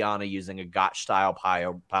love Deanna using a Gotch style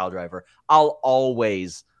pile driver. I'll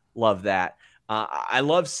always love that. I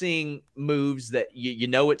love seeing moves that you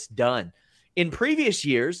know it's done. In previous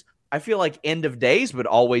years, I feel like End of Days would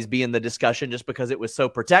always be in the discussion just because it was so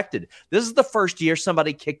protected. This is the first year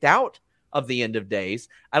somebody kicked out of the End of Days.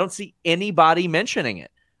 I don't see anybody mentioning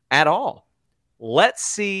it at all. Let's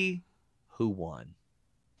see who won.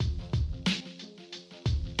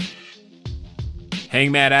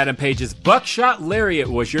 Hangman Adam Page's Buckshot Lariat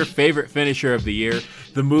was your favorite finisher of the year.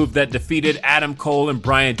 The move that defeated Adam Cole and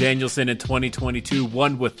Bryan Danielson in 2022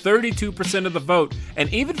 won with 32% of the vote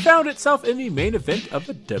and even found itself in the main event of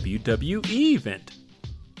a WWE event.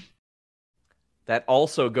 That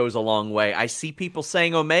also goes a long way. I see people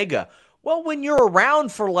saying Omega. Well, when you're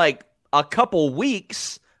around for like a couple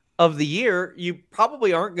weeks of the year, you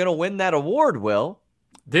probably aren't going to win that award, Will.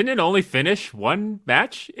 Didn't it only finish one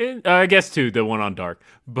match? I guess two, the one on Dark.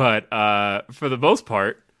 But for the most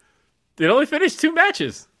part, it only finished 2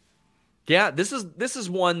 matches. Yeah, this is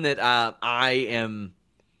one that I'm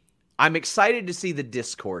excited to see the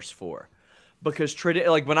discourse for. Because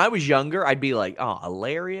like when I was younger, I'd be like, oh, a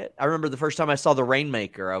lariat? I remember the first time I saw the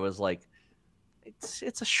Rainmaker, I was like,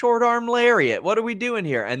 it's a short arm lariat. What are we doing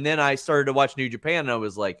here? And then I started to watch New Japan, and I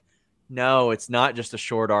was like, no, it's not just a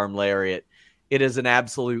short arm lariat. It is an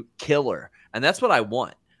absolute killer. And that's what I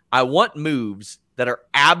want. I want moves that are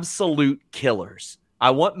absolute killers.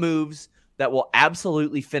 I want moves that will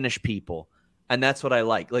absolutely finish people. And that's what I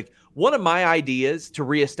like. Like, one of my ideas to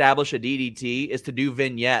reestablish a DDT is to do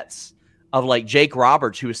vignettes of like Jake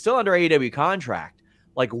Roberts, who is still under AEW contract,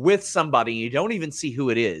 like with somebody, you don't even see who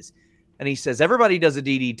it is. And he says, everybody does a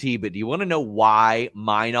DDT, but do you want to know why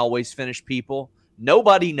mine always finish people?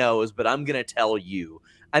 Nobody knows, but I'm going to tell you.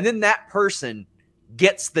 And then that person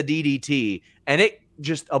gets the DDT, and it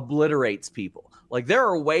just obliterates people. Like, there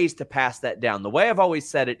are ways to pass that down. The way I've always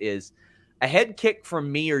said it is a head kick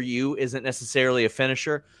from me or you isn't necessarily a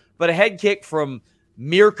finisher, but a head kick from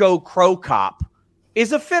Mirko Krokop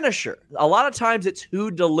is a finisher. A lot of times it's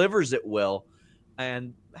who delivers it, Will.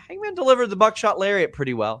 And Hangman delivered the Buckshot Lariat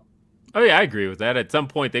pretty well. Oh, yeah, I agree with that. At some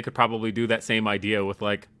point, they could probably do that same idea with,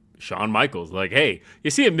 like, Shawn Michaels. Like, hey,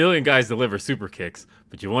 you see a million guys deliver super kicks,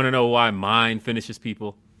 but you want to know why mine finishes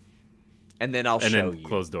people? And then I'll show you.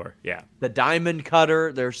 Closed door, yeah. The Diamond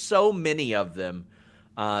Cutter. There's so many of them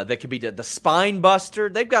that could be done. The Spine Buster.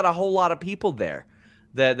 They've got a whole lot of people there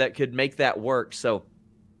that could make that work. So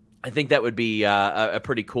I think that would be a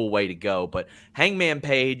pretty cool way to go. But Hangman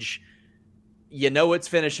Page, you know it's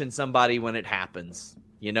finishing somebody when it happens.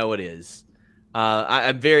 You know it is.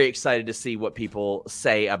 I'm very excited to see what people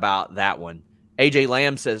say about that one. AJ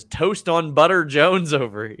Lamb says, toast on Butter Jones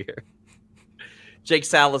over here. Jake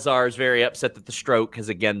Salazar is very upset that the stroke has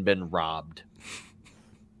again been robbed.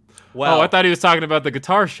 Well, I thought he was talking about the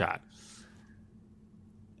guitar shot.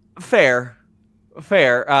 Fair.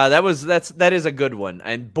 That is a good one.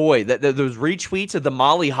 And boy, those retweets of the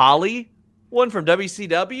Molly Holly one from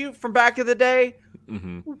WCW from back in the day.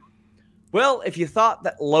 Mm-hmm. Well, if you thought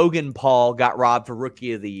that Logan Paul got robbed for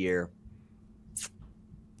Rookie of the Year,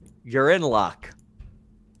 you're in luck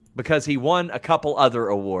because he won a couple other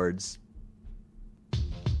awards.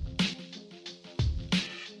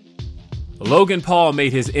 Logan Paul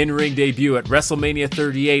made his in-ring debut at WrestleMania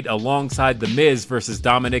 38 alongside The Miz versus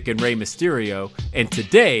Dominic and Rey Mysterio, and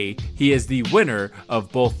today he is the winner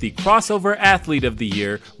of both the Crossover Athlete of the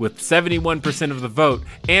Year with 71% of the vote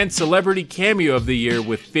and Celebrity Cameo of the Year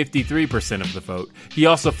with 53% of the vote. He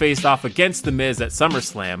also faced off against The Miz at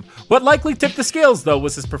SummerSlam. What likely tipped the scales, though,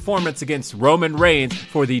 was his performance against Roman Reigns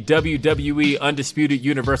for the WWE Undisputed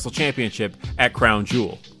Universal Championship at Crown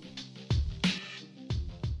Jewel.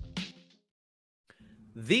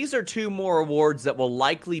 These are two more awards that will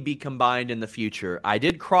likely be combined in the future. I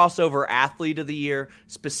did Crossover Athlete of the Year.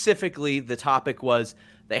 Specifically, the topic was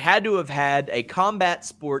they had to have had a combat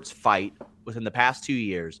sports fight within the past 2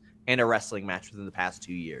 years and a wrestling match within the past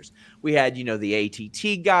 2 years. We had, the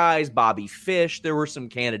ATT guys, Bobby Fish. There were some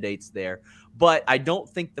candidates there, but I don't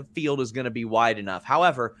think the field is going to be wide enough.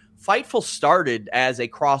 However, Fightful started as a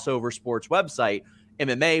crossover sports website,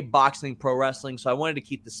 MMA, boxing, pro wrestling, so I wanted to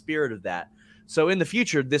keep the spirit of that. So in the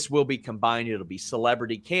future, this will be combined. It'll be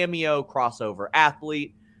Celebrity Cameo, Crossover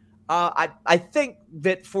Athlete. I think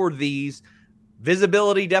that for these,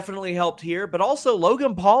 visibility definitely helped here, but also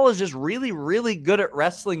Logan Paul is just really, really good at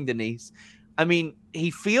wrestling, Denise. I mean, he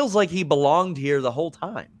feels like he belonged here the whole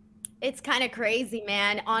time. It's kind of crazy,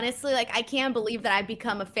 man. Honestly, I can't believe that I've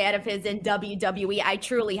become a fan of his in WWE. I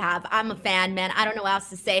truly have. I'm a fan, man. I don't know what else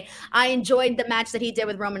to say. I enjoyed the match that he did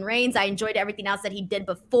with Roman Reigns. I enjoyed everything else that he did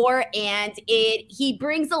before, and he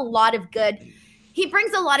brings a lot of good. He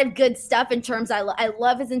brings a lot of good stuff in terms. I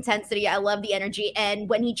love his intensity. I love the energy, and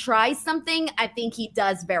when he tries something, I think he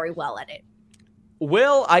does very well at it.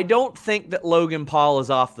 Will, I don't think that Logan Paul is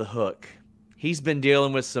off the hook. He's been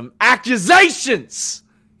dealing with some accusations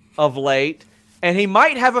of late, and he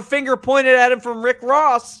might have a finger pointed at him from Rick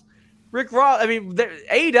Ross.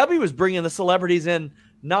 AEW was bringing the celebrities in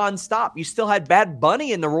nonstop. You still had Bad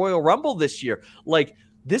Bunny in the Royal Rumble this year.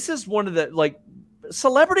 This is one of the,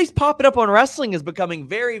 celebrities popping up on wrestling is becoming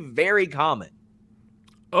very, very common.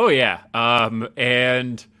 Oh, yeah.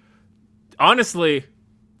 And honestly,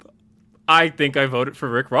 I think I voted for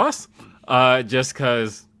Rick Ross just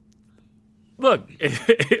because, look,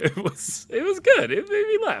 it was good. It made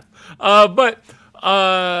me laugh. But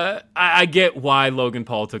I get why Logan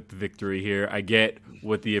Paul took the victory here. I get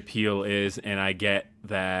what the appeal is, and I get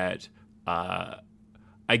that I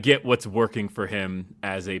get what's working for him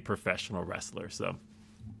as a professional wrestler. So,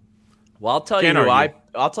 well, I'll tell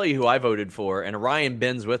you who I voted for, and Ryan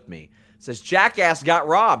Ben's with me. Says Jackass got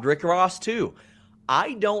robbed. Rick Ross too.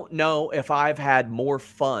 I don't know if I've had more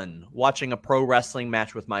fun watching a pro wrestling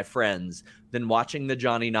match with my friends than watching the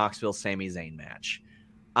Johnny Knoxville Sami Zayn match.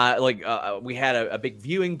 We had a big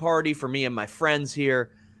viewing party for me and my friends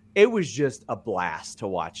here. It was just a blast to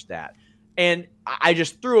watch that. And I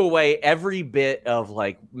just threw away every bit of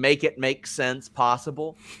make it make sense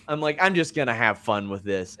possible. I'm just going to have fun with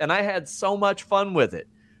this. And I had so much fun with it.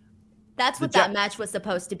 That's what that match was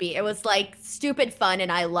supposed to be. It was stupid fun,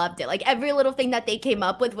 and I loved it. Every little thing that they came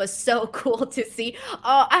up with was so cool to see.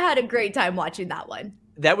 Oh, I had a great time watching that one.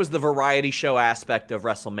 That was the variety show aspect of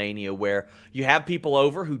WrestleMania, where you have people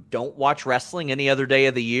over who don't watch wrestling any other day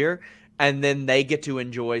of the year, and then they get to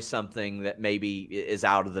enjoy something that maybe is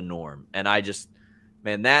out of the norm. And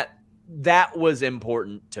that was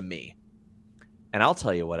important to me. And I'll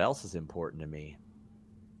tell you what else is important to me.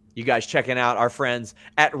 You guys checking out our friends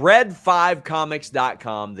at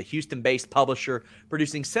Red5Comics.com, the Houston-based publisher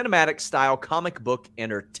producing cinematic-style comic book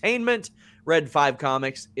entertainment. Red 5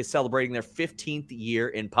 Comics is celebrating their 15th year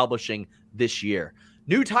in publishing this year.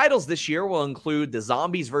 New titles this year will include the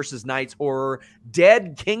Zombies vs. Knights horror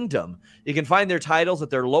Dead Kingdom. You can find their titles at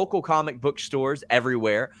their local comic book stores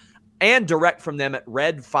everywhere and direct from them at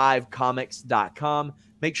Red5Comics.com.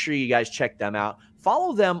 Make sure you guys check them out.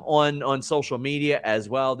 Follow them on social media as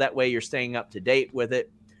well. That way you're staying up to date with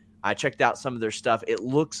it. I checked out some of their stuff. It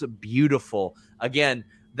looks beautiful. Again,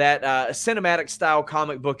 that cinematic style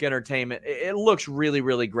comic book entertainment, it looks really,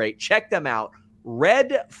 really great. Check them out.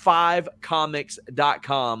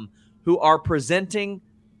 Red5Comics.com, who are presenting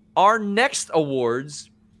our next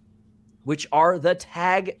awards, which are the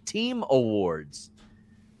Tag Team Awards.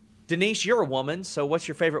 Denise, you're a woman, so what's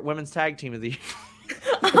your favorite women's tag team of the year?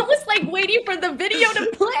 I was waiting for the video to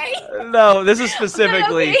play. No, this is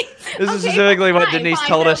specifically what Denise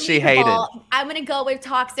told us she hated. I'm going to go with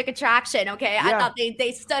Toxic Attraction, okay? Yeah. I thought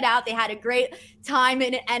they stood out. They had a great time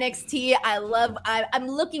in NXT. I'm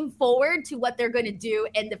looking forward to what they're going to do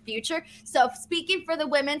in the future. So speaking for the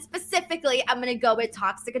women specifically, I'm going to go with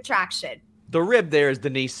Toxic Attraction. The rib there is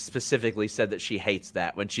Denise specifically said that she hates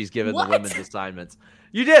that when she's given the women's assignments.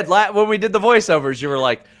 You did. When we did the voiceovers, you were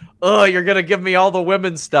like, oh, you're going to give me all the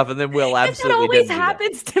women's stuff. And then Will absolutely That always didn't do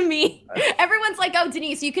happens to me. Everyone's like, oh,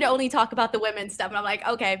 Denise, you could only talk about the women's stuff. And I'm like,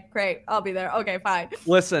 okay, great. I'll be there. Okay, fine.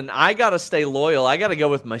 Listen, I got to stay loyal. I got to go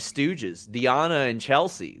with my stooges, Deanna and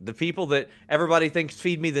Chelsea, the people that everybody thinks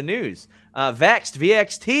feed me the news. Vexed,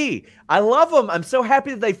 VXT. I love them. I'm so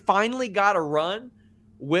happy that they finally got a run.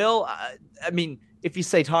 Will, I mean, if you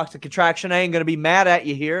say Toxic Attraction, I ain't going to be mad at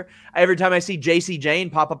you here. Every time I see JC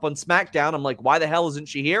Jane pop up on SmackDown, I'm like, why the hell isn't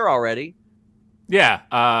she here already? Yeah.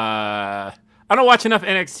 I don't watch enough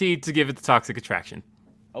NXT to give it the Toxic Attraction.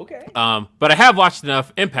 Okay. But I have watched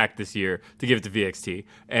enough Impact this year to give it to VXT.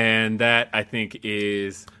 And that, I think,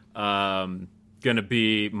 is going to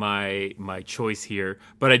be my choice here.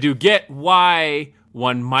 But I do get why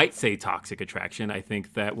one might say Toxic Attraction. I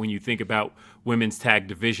think that when you think about women's tag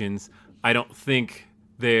divisions, I don't think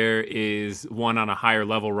there is one on a higher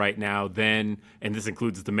level right now than, and this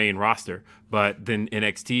includes the main roster, but than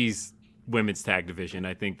NXT's women's tag division.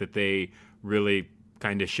 I think that they really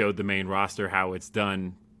kind of showed the main roster how it's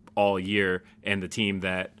done all year, and the team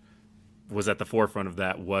that was at the forefront of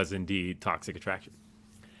that was indeed Toxic Attraction.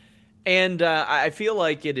 And I feel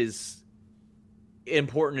like it is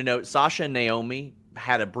important to note Sasha and Naomi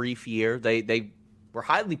had a brief year. They were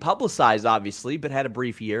highly publicized, obviously, but had a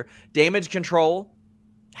brief year. Damage Control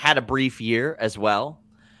had a brief year as well.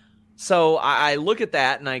 So I look at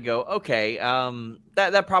that and I go, okay,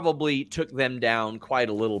 that probably took them down quite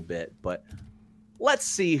a little bit. But let's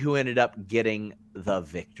see who ended up getting the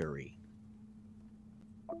victory.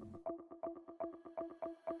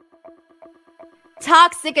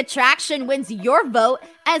 Toxic Attraction wins your vote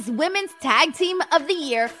as Women's Tag Team of the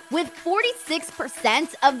Year with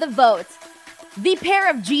 46% of the votes. The pair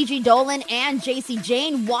of Gigi Dolan and JC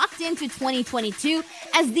Jane walked into 2022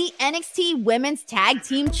 as the NXT Women's Tag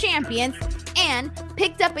Team Champions and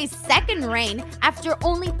picked up a second reign after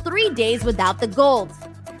only 3 days without the gold,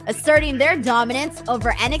 asserting their dominance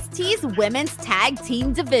over NXT's Women's Tag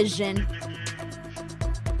Team division.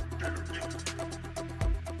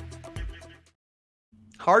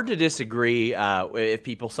 Hard to disagree if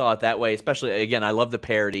people saw it that way, especially, again, I love the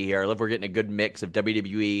parody here. I love we're getting a good mix of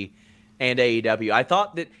WWE and AEW. I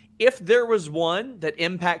thought that if there was one that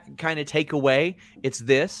Impact could kind of take away, it's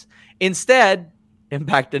this. Instead,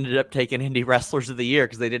 Impact ended up taking Indie Wrestlers of the Year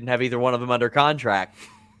because they didn't have either one of them under contract.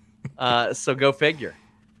 So go figure.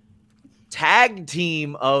 Tag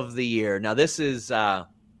Team of the Year. Now, this is a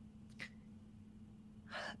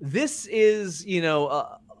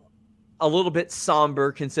little bit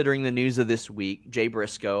somber considering the news of this week. Jay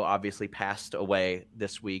Briscoe obviously passed away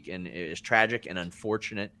this week, and it is tragic and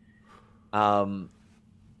unfortunate. I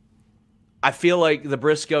feel like the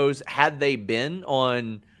Briscoes, had they been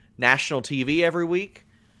on national TV every week,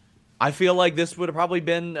 I feel like this would have probably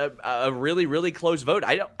been a really, really close vote.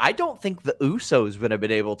 I don't think the Usos would have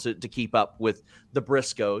been able to keep up with the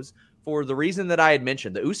Briscoes for the reason that I had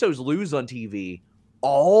mentioned. The Usos lose on TV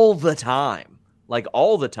all the time, like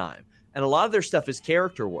all the time. And a lot of their stuff is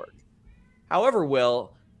character work. However,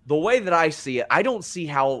 Will, the way that I see it, I don't see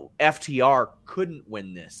how FTR couldn't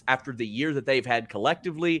win this after the year that they've had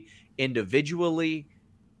collectively, individually.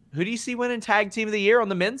 Who do you see winning Tag Team of the Year on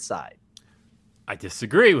the men's side? I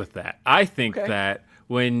disagree with that. I think that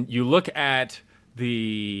when you look at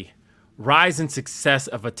the rise and success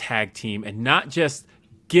of a tag team and not just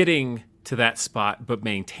getting to that spot, but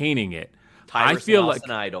maintaining it, I feel like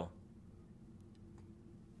an idol.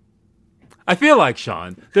 I feel like,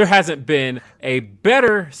 Sean, there hasn't been a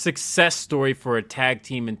better success story for a tag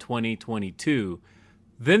team in 2022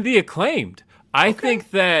 than the Acclaimed. I think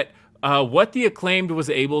that what the Acclaimed was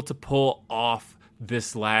able to pull off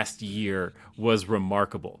this last year was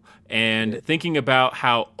remarkable. And thinking about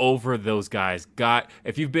how over those guys got,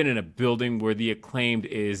 if you've been in a building where the Acclaimed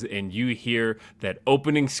is and you hear that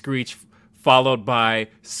opening screech followed by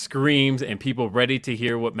screams and people ready to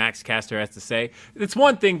hear what Max Caster has to say, it's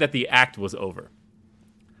one thing that the act was over.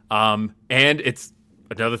 And it's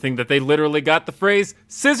another thing that they literally got the phrase,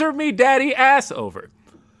 "scissor me daddy ass" over.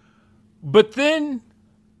 But then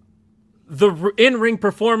the in-ring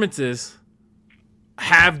performances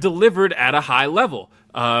have delivered at a high level.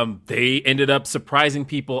 They ended up surprising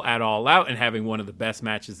people at All Out and having one of the best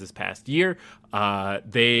matches this past year.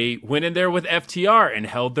 They went in there with FTR and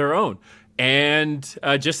held their own. And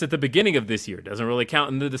just at the beginning of this year, doesn't really count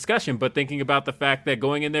in the discussion, but thinking about the fact that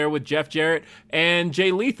going in there with Jeff Jarrett and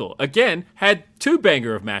Jay Lethal, again, had two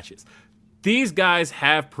banger of matches. These guys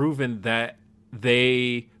have proven that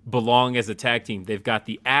they belong as a tag team. They've got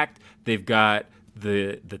the act, they've got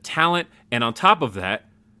the talent, and on top of that,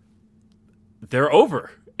 they're over.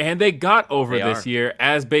 And they got over this year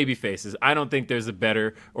as babyfaces. I don't think there's a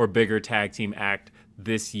better or bigger tag team act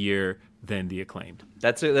this year than the Acclaimed.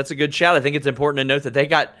 That's a good shout. I think it's important to note that they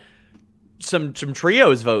got some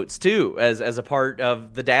trios votes too, as a part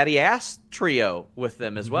of the Daddy Ass trio with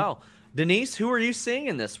them as well. Denise, who are you seeing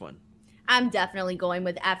in this one? I'm definitely going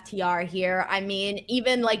with FTR here. I mean,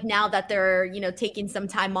 even like now that they're, taking some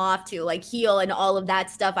time off to like heal and all of that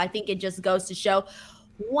stuff, I think it just goes to show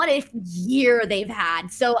what a year they've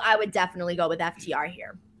had. So I would definitely go with FTR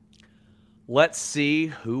here. Let's see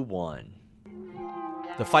who won.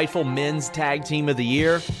 The Fightful Men's Tag Team of the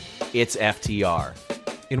Year, it's FTR.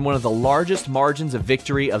 In one of the largest margins of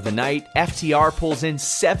victory of the night, FTR pulls in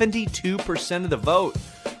 72% of the vote.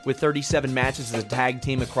 With 37 matches as a tag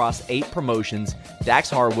team across 8 promotions, Dax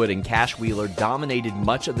Harwood and Cash Wheeler dominated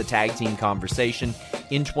much of the tag team conversation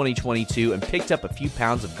in 2022 and picked up a few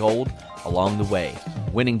pounds of gold along the way,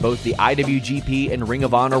 winning both the IWGP and Ring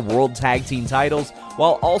of Honor World Tag Team titles,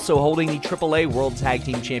 while also holding the AAA World Tag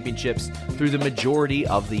Team Championships through the majority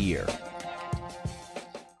of the year.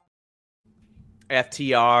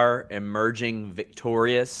 FTR emerging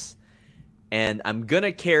victorious. And I'm going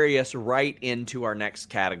to carry us right into our next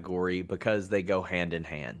category because they go hand in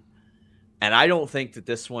hand. And I don't think that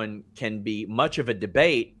this one can be much of a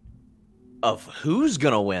debate of who's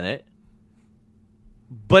going to win it.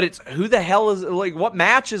 But it's who the hell is, like, what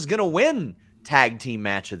match is going to win Tag Team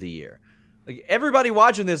Match of the Year? Like, everybody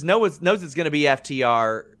watching this knows it's going to be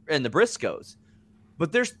FTR and the Briscoes.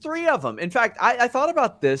 But there's 3 of them. In fact, I thought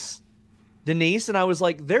about this, Denise, and I was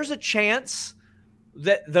like, there's a chance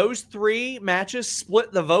that those 3 matches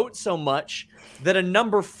split the vote so much that a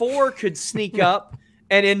number 4 could sneak up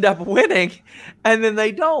and end up winning, and then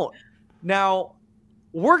they don't. Now,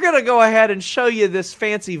 we're going to go ahead and show you this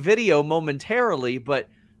fancy video momentarily, but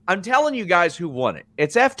I'm telling you guys who won it.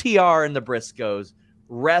 It's FTR and the Briscoes.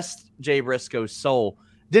 Rest Jay Briscoe's soul.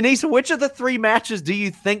 Denise, which of the 3 matches do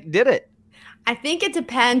you think did it? I think it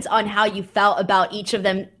depends on how you felt about each of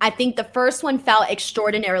them. I think the first one felt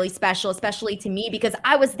extraordinarily special, especially to me, because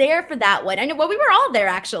I was there for that one. I know, well, we were all there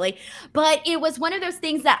actually, but it was one of those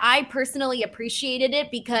things that I personally appreciated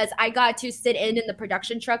it because I got to sit in the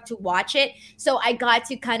production truck to watch it. So I got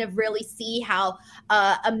to kind of really see how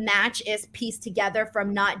a match is pieced together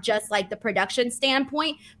from not just like the production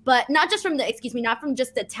standpoint, but not from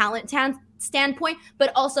just the talent standpoint,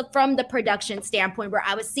 but also from the production standpoint, where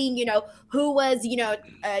I was seeing, who was,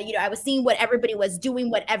 I was seeing what everybody was doing,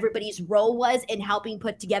 what everybody's role was in helping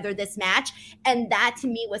put together this match. And that to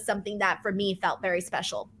me was something that for me felt very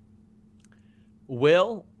special.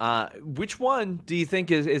 Will, which one do you think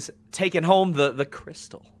is taking home the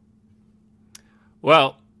crystal?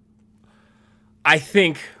 Well, I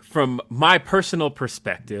think from my personal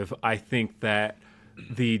perspective, I think that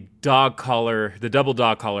the double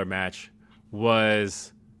dog collar match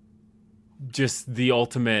was just the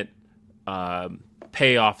ultimate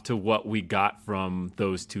payoff to what we got from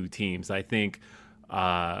those 2 teams. I think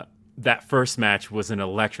that first match was an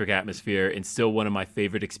electric atmosphere and still one of my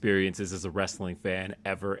favorite experiences as a wrestling fan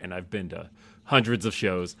ever. And I've been to hundreds of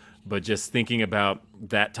shows, but just thinking about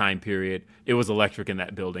that time period, it was electric in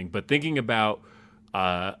that building. But thinking about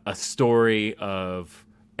a story of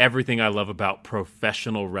everything I love about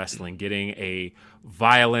professional wrestling, getting a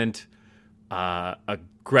violent,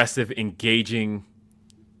 aggressive, engaging,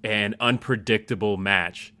 and unpredictable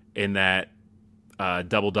match in that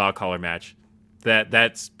double dog collar match.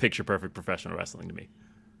 That's picture perfect professional wrestling to me.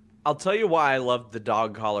 I'll tell you why I loved the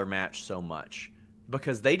dog collar match so much.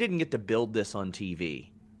 Because they didn't get to build this on TV.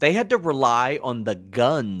 They had to rely on the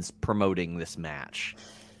Guns promoting this match.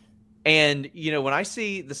 And, when I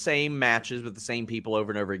see the same matches with the same people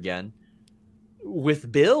over and over again,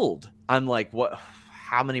 with build, I'm like, what?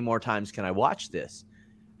 How many more times can I watch this?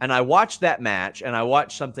 And I watched that match, and I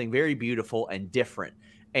watched something very beautiful and different.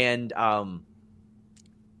 And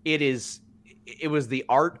it was the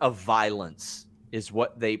art of violence is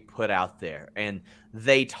what they put out there. And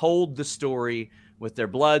they told the story with their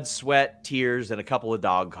blood, sweat, tears, and a couple of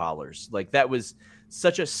dog collars. Like, that was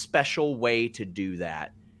such a special way to do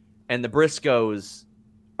that. And the Briscoes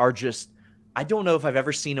are just, I don't know if I've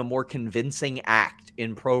ever seen a more convincing act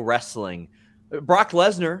in pro wrestling. Brock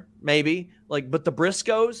Lesnar, maybe, but the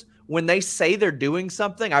Briscoes, when they say they're doing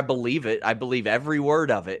something, I believe it. I believe every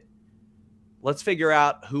word of it. Let's figure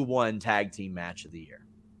out who won Tag Team Match of the Year.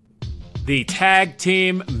 The Tag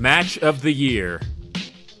Team Match of the Year.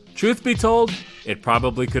 Truth be told, it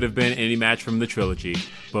probably could have been any match from the trilogy,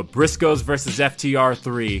 but Briscoes vs. FTR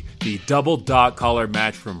 3, the double dog collar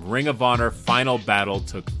match from Ring of Honor Final Battle,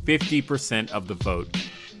 took 50% of the vote.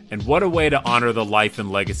 And what a way to honor the life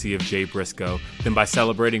and legacy of Jay Briscoe than by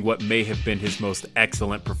celebrating what may have been his most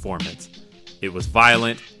excellent performance. It was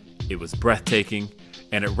violent, it was breathtaking,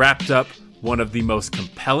 and it wrapped up one of the most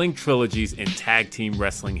compelling trilogies in tag team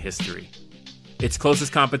wrestling history. Its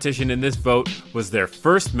closest competition in this vote was their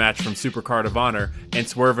first match from Supercard of Honor and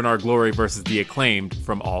Swerve in Our Glory versus The Acclaimed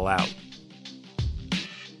from All Out.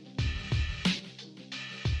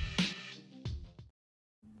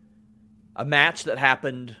 A match that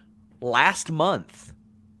happened last month.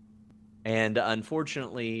 And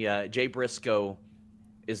unfortunately, Jay Briscoe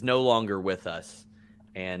is no longer with us.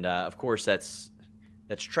 And of course, that's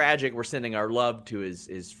tragic. We're sending our love to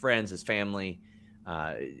his friends, his family,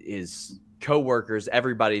 his co-workers,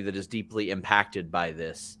 everybody that is deeply impacted by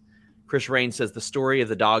this. Chris Rain says the story of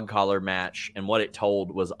the dog collar match and what it told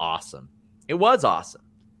was awesome. It was awesome.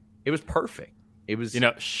 It was perfect. It was,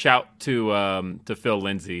 shout to Phil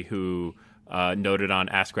Lindsay, who noted on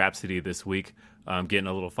Ask Rhapsody this week, getting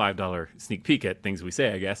a little $5 sneak peek at things we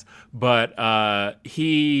say, I guess. But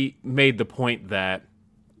he made the point that,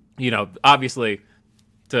 obviously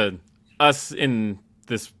to us in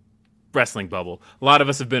this wrestling bubble, a lot of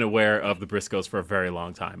us have been aware of the Briscoes for a very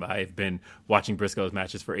long time. I've been watching Briscoes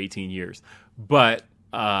matches for 18 years. But,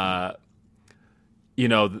 a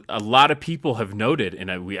lot of people have noted,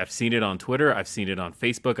 and I've seen it on Twitter, I've seen it on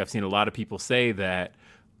Facebook, I've seen a lot of people say that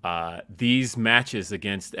these matches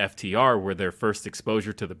against FTR were their first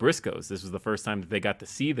exposure to the Briscoes. This was the first time that they got to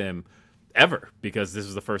see them ever, because this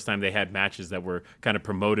was the first time they had matches that were kind of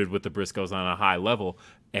promoted with the Briscoes on a high level.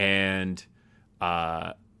 And,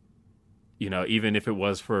 even if it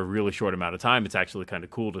was for a really short amount of time, it's actually kind of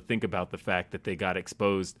cool to think about the fact that they got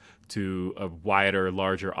exposed to a wider,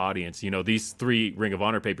 larger audience. These 3 Ring of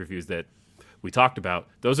Honor pay-per-views that we talked about,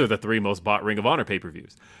 those are the 3 most bought Ring of Honor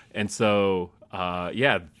pay-per-views. And so,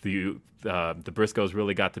 the Briscoes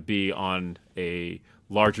really got to be on a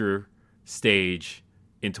larger stage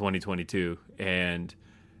in 2022, and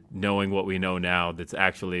knowing what we know now, that's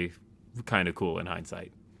actually kind of cool in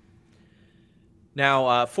hindsight.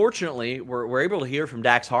 Now, fortunately, we're able to hear from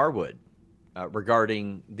Dax Harwood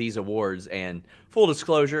regarding these awards. And full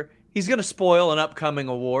disclosure, he's going to spoil an upcoming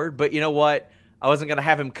award. But you know what? I wasn't going to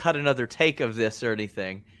have him cut another take of this or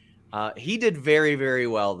anything. He did very, very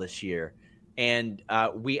well this year. And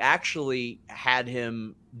we actually had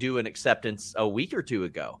him do an acceptance a week or 2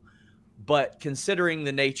 ago. But considering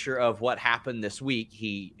the nature of what happened this week,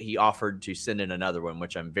 he offered to send in another one,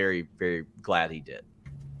 which I'm very, very glad he did.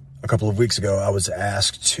 A couple of weeks ago, I was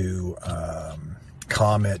asked to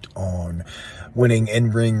comment on winning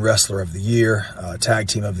in-ring wrestler of the year, tag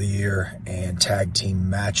team of the year, and tag team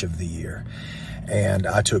match of the year. And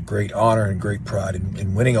I took great honor and great pride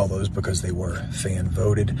in winning all those because they were fan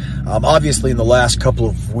voted. Obviously, in the last couple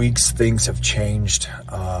of weeks, things have changed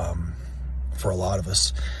for a lot of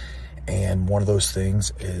us. And one of those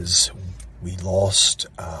things is we lost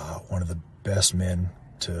one of the best men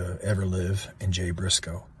to ever live in Jay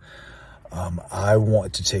Briscoe. I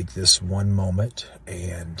want to take this one moment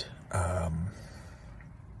and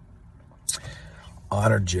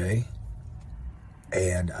honor Jay.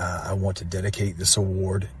 And I want to dedicate this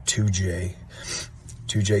award to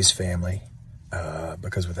Jay's family,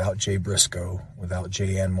 because without Jay Briscoe, without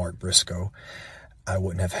Jay and Mark Briscoe, I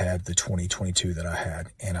wouldn't have had the 2022 that I had,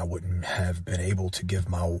 and I wouldn't have been able to give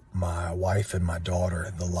my wife and my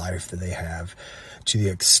daughter the life that they have to the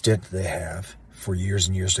extent they have for years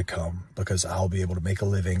and years to come, because I'll be able to make a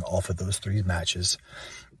living off of those 3 matches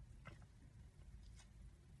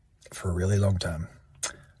for a really long time.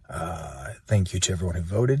 Thank you to everyone who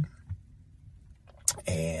voted,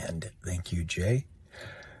 and thank you, Jay,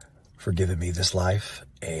 for giving me this life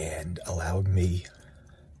and allowing me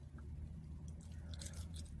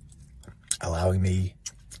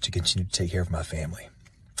to continue to take care of my family.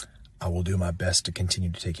 I will do my best to continue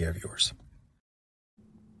to take care of yours.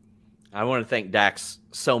 I want to thank Dax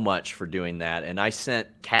so much for doing that. And I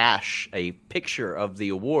sent Cash a picture of the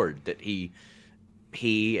award that he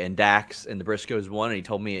and Dax and the Briscoes won, and he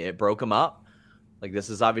told me it broke them up. Like, this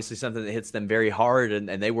is obviously something that hits them very hard,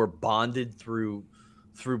 and they were bonded through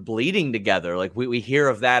bleeding together. Like, we hear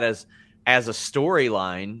of that as a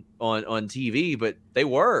storyline on TV, but they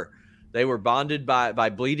were bonded by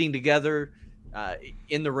bleeding together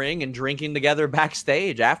in the ring and drinking together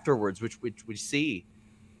backstage afterwards, which we see.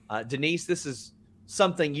 Denise, this is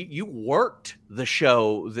something you worked the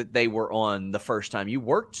show that they were on the first time. You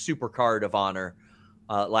worked Supercard of Honor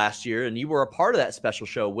last year, and you were a part of that special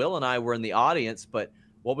show. Will and I were in the audience, but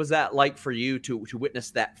what was that like for you to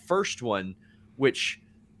witness that first one, which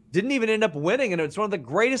didn't even end up winning, and it's one of the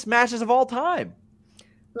greatest matches of all time?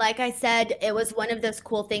 Like I said, it was one of those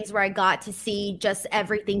cool things where I got to see just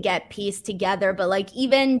everything get pieced together. But like,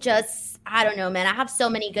 even just, I don't know, man, I have so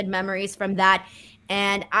many good memories from that.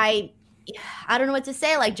 And I don't know what to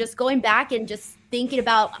say. Like, just going back and just thinking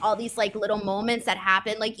about all these like little moments that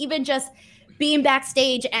happened, like even just being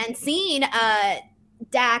backstage and seeing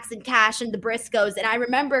Dax and Cash and the Briscoes. And I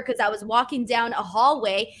remember because I was walking down a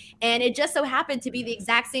hallway, and it just so happened to be the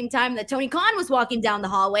exact same time that Tony Khan was walking down the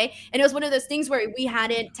hallway. And it was one of those things where we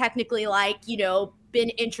hadn't technically, like, been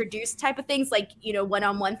introduced type of things, like,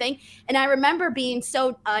 one-on-one thing. And I remember being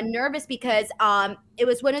so nervous because it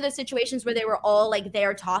was one of those situations where they were all like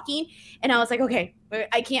there talking, and I was like, okay,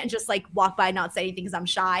 I can't just like walk by and not say anything because I'm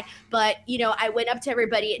shy. But I went up to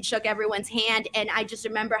everybody and shook everyone's hand, and I just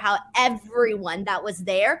remember how everyone that was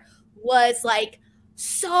there was like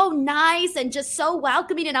so nice and just so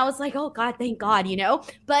welcoming. And I was like, oh God, thank God,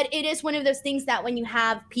 But it is one of those things that when you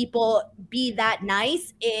have people be that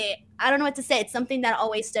nice, I don't know what to say. It's something that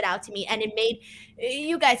always stood out to me. And it made,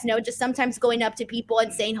 you guys know, just sometimes going up to people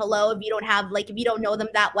and saying hello, if you don't know them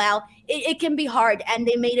that well, it can be hard. And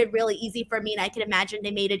they made it really easy for me. And I can imagine they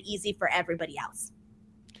made it easy for everybody else.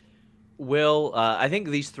 Will, I think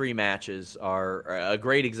these three matches are a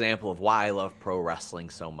great example of why I love pro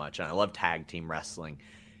wrestling so much, and I love tag team wrestling.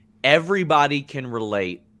 Everybody can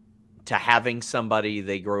relate to having somebody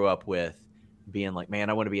they grew up with being like,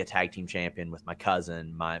 man, I want to be a tag team champion with my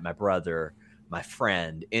cousin, my brother, my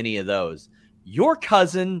friend, any of those. Your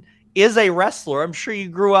cousin is a wrestler. I'm sure you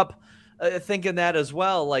grew up thinking that as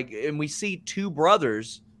well. Like, and we see two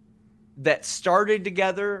brothers that started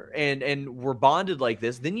together and were bonded like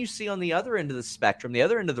this. Then you see on the other end of the spectrum, the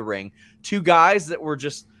other end of the ring, two guys that were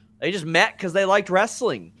they just met because they liked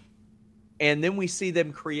wrestling. And then we see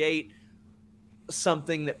them create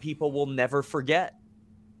something that people will never forget.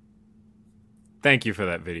 Thank you for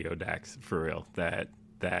that video, Dax, for real. That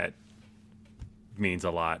means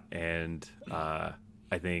a lot. And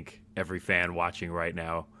I think every fan watching right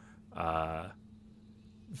now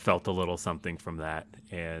felt a little something from that.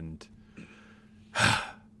 And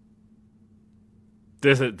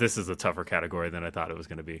this is a tougher category than I thought it was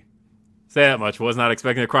going to be. Say that much. Was not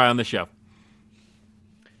expecting to cry on the show.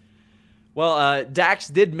 Well, Dax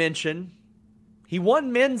did mention he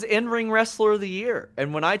won Men's In-Ring Wrestler of the Year.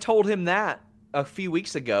 And when I told him that a few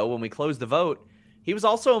weeks ago when we closed the vote, he was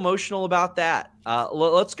also emotional about that.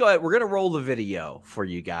 Let's go ahead. We're going to roll the video for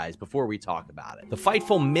you guys before we talk about it. The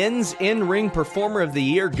Fightful Men's In-Ring Performer of the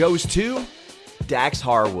Year goes to Dax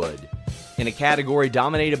Harwood. In a category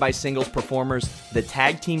dominated by singles performers, the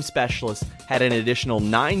tag team specialists had an additional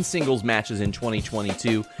 9 singles matches in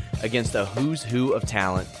 2022 against a who's who of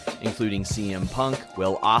talent, including CM Punk,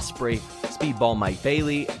 Will Ospreay, Speedball Mike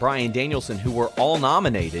Bailey, Bryan Danielson, who were all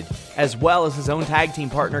nominated, as well as his own tag team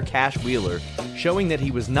partner Cash Wheeler, showing that he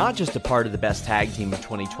was not just a part of the best tag team of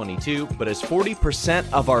 2022, but as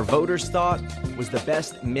 40% of our voters thought, was the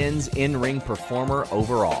best men's in-ring performer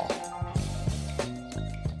overall.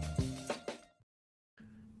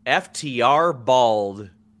 FTR Bald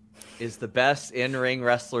is the best in-ring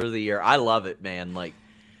wrestler of the year. I love it, man. Like,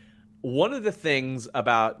 one of the things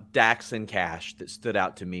about Dax and Cash that stood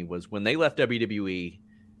out to me was when they left WWE,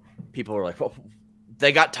 people were like, well,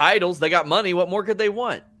 they got titles, they got money, what more could they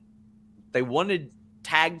want? They wanted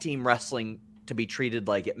tag team wrestling to be treated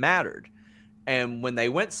like it mattered. And when they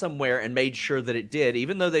went somewhere and made sure that it did,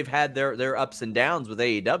 even though they've had their ups and downs with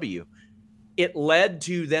AEW, it led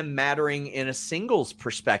to them mattering in a singles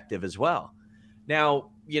perspective as well.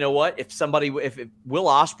 Now, you know what? If Will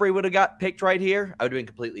Ospreay would have got picked right here, I would have been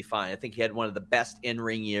completely fine. I think he had one of the best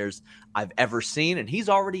in-ring years I've ever seen, and he's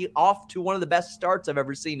already off to one of the best starts I've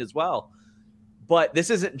ever seen as well. But this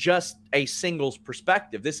isn't just a singles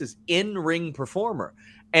perspective. This is in-ring performer.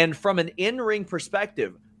 And from an in-ring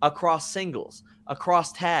perspective, across singles,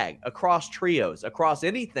 across tag, across trios, across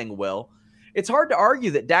anything, Will, it's hard to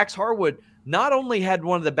argue that Dax Harwood not only had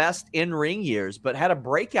one of the best in-ring years, but had a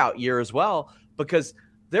breakout year as well, because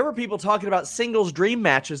there were people talking about singles dream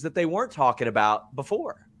matches that they weren't talking about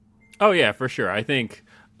before. Oh, yeah, for sure. I think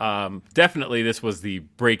definitely this was the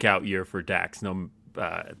breakout year for Dax.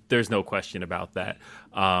 There's no question about that.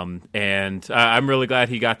 And I'm really glad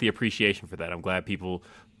he got the appreciation for that. I'm glad people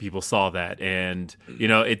saw that. And,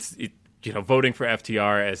 voting for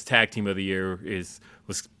FTR as Tag Team of the Year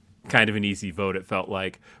was kind of an easy vote, it felt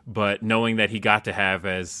like. But knowing that he got to have,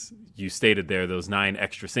 as you stated there, those 9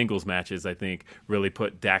 extra singles matches, I think really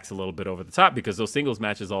put Dax a little bit over the top, because those singles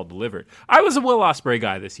matches all delivered. I was a Will Ospreay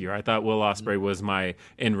guy this year. I thought Will Ospreay was my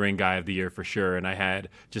in-ring guy of the year for sure, and I had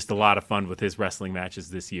just a lot of fun with his wrestling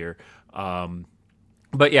matches this year.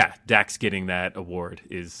 But yeah, Dax getting that award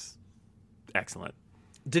is excellent.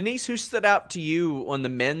 Denise, who stood out to you on the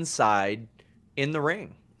men's side in the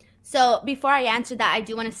ring? So before I answer that, I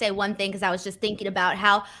do want to say one thing because I was just thinking about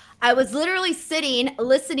how I was literally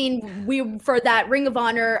listening for that Ring of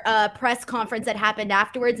Honor press conference that happened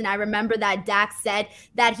afterwards. And I remember that Dax said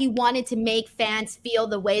that he wanted to make fans feel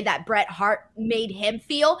the way that Bret Hart made him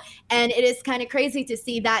feel. And it is kind of crazy to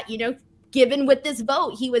see that, given with this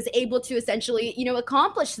vote, he was able to essentially,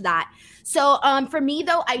 accomplish that. So for me,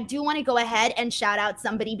 though, I do want to go ahead and shout out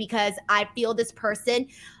somebody because I feel this person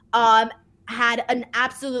had an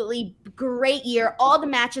absolutely great year. All the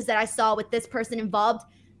matches that I saw with this person involved,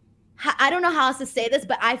 I don't know how else to say this,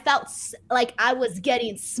 but I felt like I was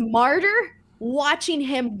getting smarter watching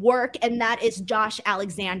him work, and that is Josh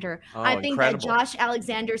Alexander. I think that Josh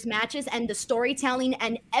Alexander's matches and the storytelling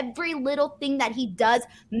and every little thing that he does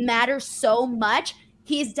matters so much.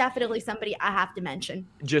 He's definitely somebody I have to mention.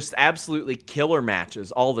 Just absolutely killer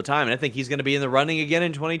matches all the time. And I think he's going to be in the running again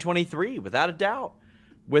in 2023, without a doubt.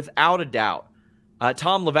 Without a doubt.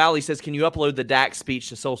 Tom LaValle says, can you upload the Dax speech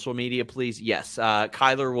to social media, please? Yes.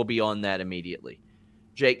 Kyler will be on that immediately.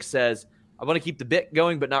 Jake says, I want to keep the bit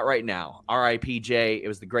going, but not right now. R.I.P. Jay. It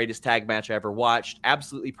was the greatest tag match I ever watched.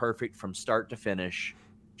 Absolutely perfect from start to finish.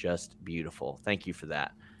 Just beautiful. Thank you for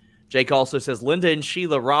that. Jake also says, Linda and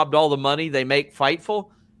Sheila robbed all the money they make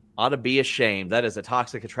Fightful. Ought to be ashamed. That is a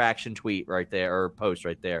Toxic Attraction tweet right there, or post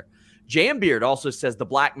right there. Jambeard also says the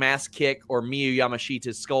Black Mass kick or Miyu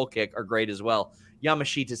Yamashita's skull kick are great as well.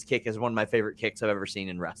 Yamashita's kick is one of my favorite kicks I've ever seen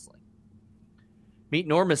in wrestling. Meet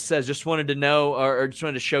Normus says, just wanted to know, or just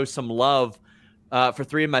wanted to show some love for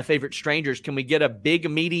three of my favorite strangers. Can we get a Big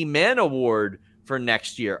Meaty Men award for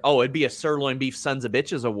next year? Oh, it'd be a Sirloin Beef Sons of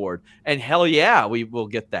Bitches award. And hell yeah, we will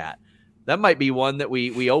get that. That might be one that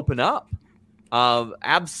we open up.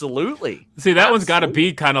 Absolutely. See, that one's got to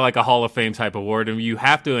be kind of like a Hall of Fame type award, and you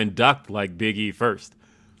have to induct like Big E first.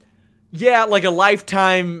 Yeah, like a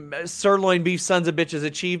lifetime Sirloin Beef Sons of Bitches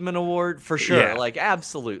Achievement Award for sure. Yeah. Like,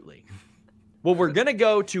 absolutely. Well, we're going to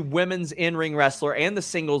go to Women's In-Ring Wrestler and the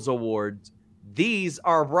Singles Awards. These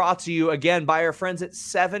are brought to you, again, by our friends at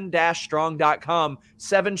 7-strong.com.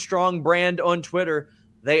 7 Strong brand on Twitter.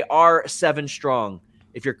 They are 7 Strong.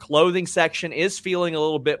 If your clothing section is feeling a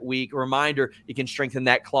little bit weak, reminder, you can strengthen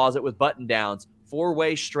that closet with button downs,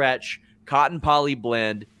 4-way stretch, cotton poly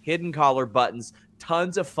blend, hidden collar buttons,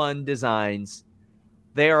 tons of fun designs.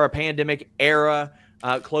 They are a pandemic era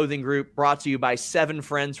clothing group brought to you by 7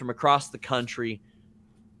 friends from across the country.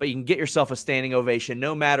 But you can get yourself a standing ovation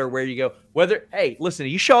no matter where you go. Whether, hey, listen,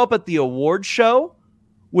 you show up at the award show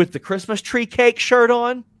with the Christmas tree cake shirt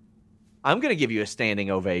on, I'm going to give you a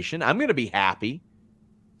standing ovation. I'm going to be happy.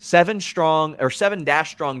 7-strong or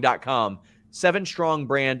 7-strong.com. 7 Strong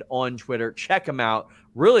brand on Twitter. Check them out.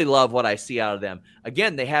 Really love what I see out of them.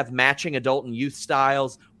 Again, they have matching adult and youth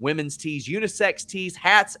styles, women's tees, unisex tees,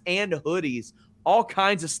 hats, and hoodies. All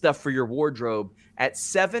kinds of stuff for your wardrobe at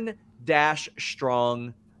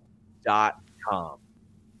 7-strong.com.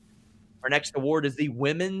 Our next award is the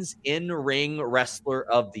Women's In-Ring Wrestler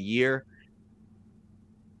of the Year.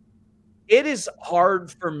 It is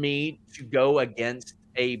hard for me to go against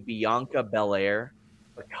a Bianca Belair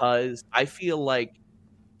because I feel like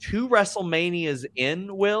 2 WrestleManias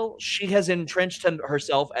in, Will, she has entrenched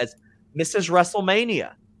herself as Mrs.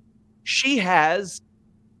 WrestleMania. She has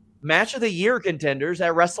Match of the Year contenders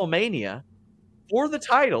at WrestleMania for the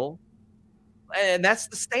title, and that's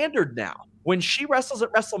the standard now. When she wrestles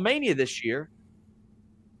at WrestleMania this year,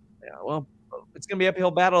 yeah, well, it's going to be an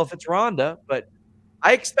uphill battle if it's Ronda, but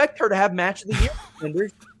I expect her to have Match of the Year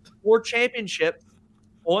contenders for championships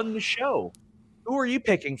on the show. Who are you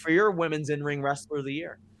picking for your Women's In-Ring Wrestler of the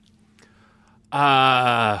Year?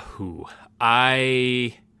 Who?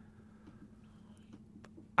 I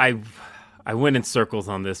went in circles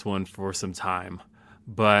on this one for some time,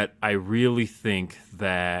 but I really think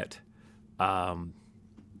that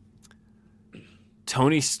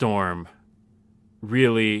Toni Storm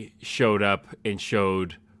really showed up and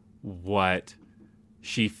showed what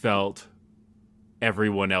she felt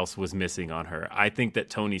everyone else was missing on her. I think that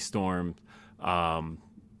Toni Storm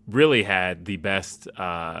really had the best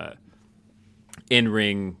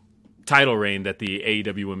in-ring title reign that the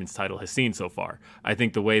AEW Women's title has seen so far. I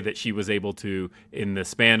think the way that she was able to, in the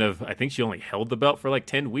span of, I think she only held the belt for like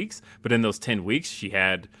 10 weeks, but in those 10 weeks, she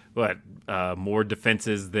had more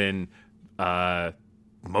defenses than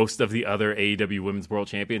most of the other AEW Women's World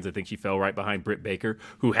Champions. I think she fell right behind Britt Baker,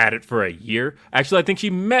 who had it for a year. Actually, I think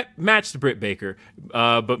she matched Britt Baker,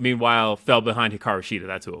 but meanwhile fell behind Hikaru Shida.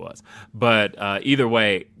 That's who it was. But either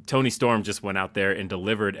way, Toni Storm just went out there and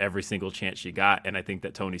delivered every single chance she got, and I think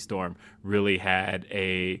that Toni Storm really had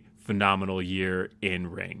a phenomenal year in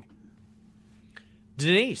ring.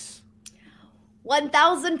 Denise.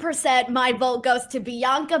 1000% my vote goes to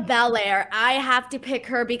Bianca Belair. I have to pick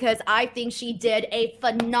her because I think she did a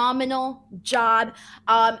phenomenal job.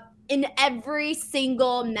 In every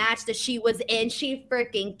single match that she was in, she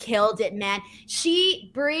freaking killed it, man.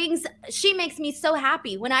 She makes me so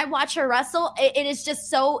happy. When I watch her wrestle, it is just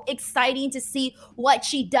so exciting to see what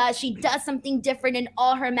she does. She does something different in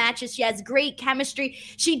all her matches. She has great chemistry.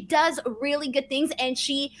 She does really good things. And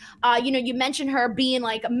she, you mentioned her being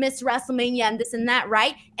like Miss WrestleMania and this and that,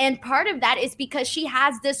 right? And part of that is because she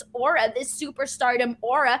has this aura, this superstardom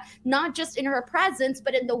aura, not just in her presence,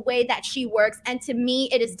 but in the way that she works. And to me,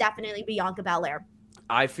 it is definitely Bianca Belair.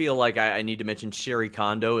 I feel like I need to mention Sherry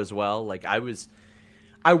Kondo as well. Like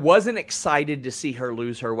I wasn't excited to see her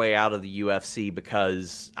lose her way out of the UFC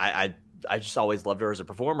because I just always loved her as a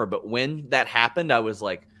performer. But when that happened, I was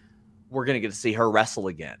like, we're going to get to see her wrestle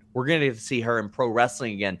again. We're going to get to see her in pro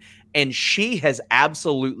wrestling again. And she has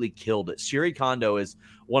absolutely killed it. Sherry Kondo is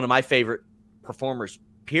one of my favorite performers,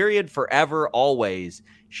 period, forever, always.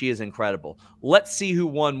 She is incredible. Let's see who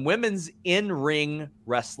won Women's In-Ring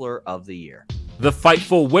Wrestler of the Year. The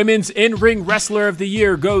Fightful Women's In-Ring Wrestler of the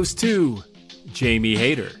Year goes to Jamie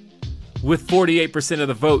Hayter. With 48% of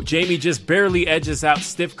the vote, Jamie just barely edges out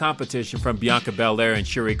stiff competition from Bianca Belair and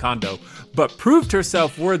Sherry Kondo, but proved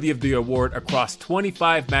herself worthy of the award across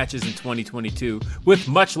 25 matches in 2022 with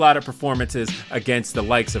much louder performances against the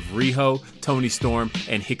likes of Riho, Toni Storm,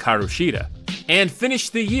 and Hikaru Shida, and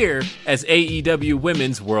finished the year as AEW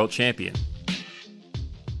Women's World Champion.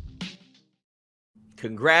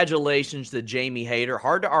 Congratulations to Jamie Hayter.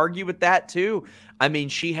 Hard to argue with that, too. I mean,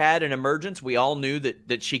 she had an emergence. We all knew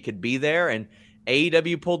that she could be there, and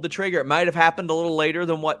AEW pulled the trigger. It might have happened a little later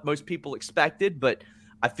than what most people expected, but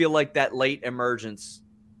I feel like that late emergence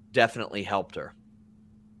definitely helped her.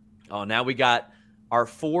 Oh, now we got our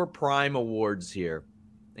 4 Prime Awards here,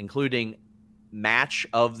 including Match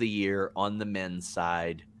of the Year on the men's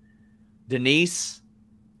side. Denise,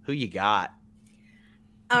 who you got?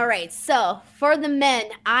 All right, so for the men,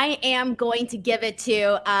 I am going to give it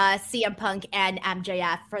to CM Punk and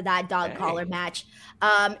MJF for that dog collar match.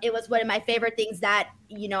 It was one of my favorite things that,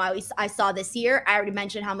 I saw this year. I already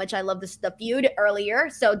mentioned how much I love the feud earlier,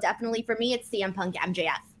 so definitely for me, it's CM Punk,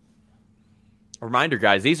 MJF. Reminder,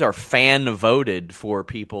 guys, these are fan-voted for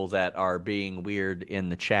people that are being weird in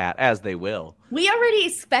the chat, as they will. We already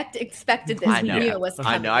expected this. I know. We knew it was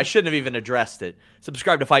coming. I know. I shouldn't have even addressed it.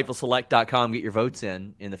 Subscribe to FightfulSelect.com. Get your votes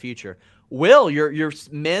in the future. Will, your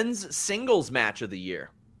men's singles match of the year.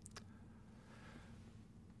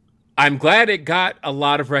 I'm glad it got a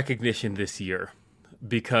lot of recognition this year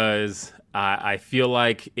because I feel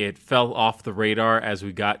like it fell off the radar as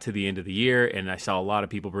we got to the end of the year, and I saw a lot of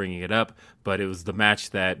people bringing it up, but it was the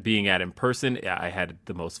match that, being at in person, I had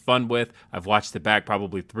the most fun with. I've watched it back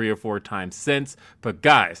probably 3 or 4 times since, but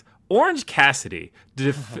guys, Orange Cassidy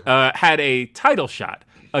had a title shot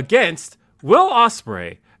against Will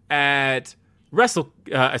Ospreay at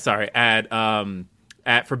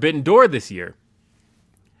Forbidden Door this year,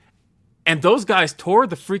 and those guys tore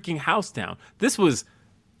the freaking house down. This was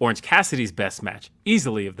Orange Cassidy's best match,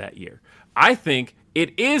 easily, of that year. I think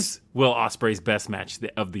it is Will Ospreay's best match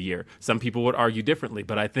of the year. Some people would argue differently,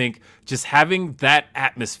 but I think just having that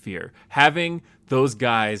atmosphere, having those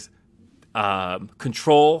guys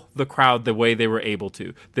control the crowd the way they were able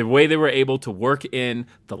to work in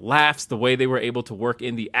the laughs, the way they were able to work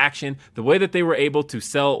in the action, the way that they were able to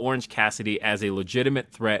sell Orange Cassidy as a legitimate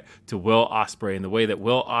threat to Will Ospreay, and the way that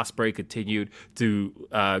Will Ospreay continued to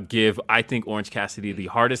give, I think, Orange Cassidy the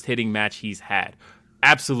hardest hitting match he's had.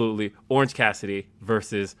 Absolutely, Orange Cassidy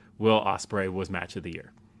versus Will Ospreay was match of the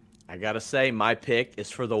year. I gotta say, my pick is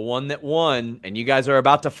for the one that won, and you guys are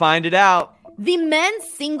about to find it out. The men's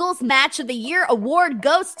singles match of the year award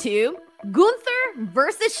goes to Gunther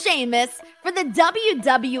versus Sheamus for the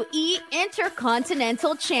WWE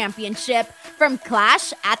Intercontinental Championship from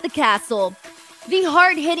Clash at the Castle. The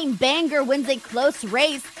hard-hitting banger wins a close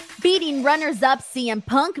race, beating runners-up CM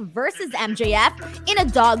Punk versus MJF in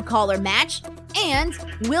a dog collar match, and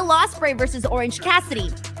Will Ospreay versus Orange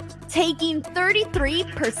Cassidy, taking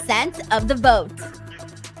 33% of the vote.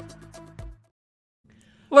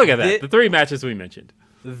 Look at that. The 3 matches we mentioned.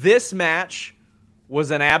 This match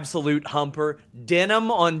was an absolute humper. Denim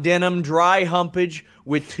on denim, dry humpage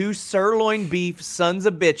with 2 sirloin beef sons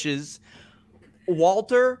of bitches.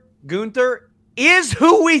 Gunther is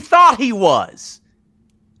who we thought he was.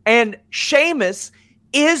 And Sheamus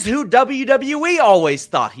is who WWE always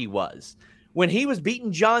thought he was. When he was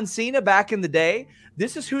beating John Cena back in the day,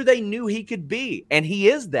 this is who they knew he could be. And he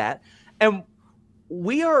is that. And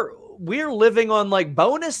we're living on like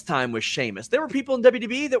bonus time with Sheamus. There were people in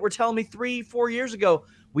WWE that were telling me 3-4 years ago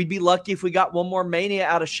we'd be lucky if we got one more Mania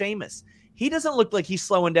out of Sheamus. He doesn't look like he's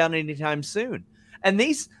slowing down anytime soon. And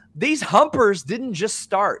these humpers didn't just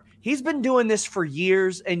start. He's been doing this for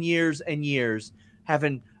years and years and years,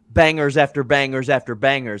 having bangers after bangers after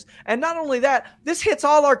bangers. And not only that, this hits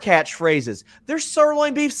all our catchphrases. There's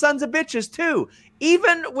sirloin beef sons of bitches too.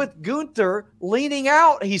 Even with Gunther leaning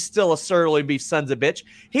out, he's still a sirloin beef sons of bitch.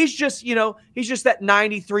 He's just that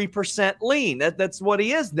 93% lean. That's what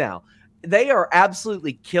he is now. They are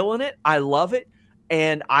absolutely killing it. I love it.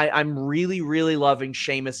 And I'm really, really loving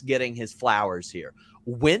Sheamus getting his flowers here.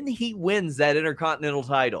 When he wins that Intercontinental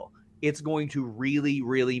title, it's going to really,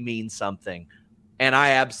 really mean something. And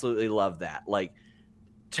I absolutely love that. Like,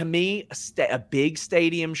 to me, a big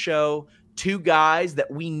stadium show, two guys that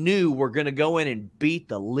we knew were going to go in and beat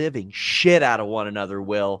the living shit out of one another,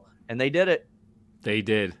 Will. And they did it. They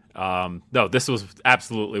did. No, this was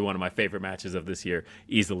absolutely one of my favorite matches of this year,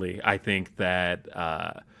 easily. I think that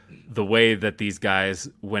the way that these guys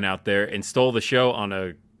went out there and stole the show on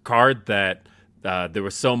a card that there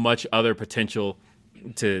was so much other potential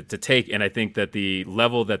to take, and I think that the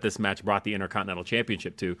level that this match brought the Intercontinental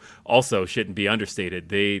Championship to also shouldn't be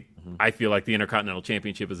understated. I feel like the Intercontinental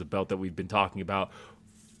Championship is a belt that we've been talking about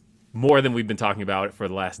more than we've been talking about it for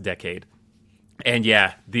the last decade. And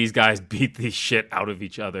yeah, these guys beat the shit out of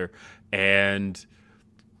each other, and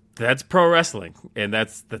that's pro wrestling, and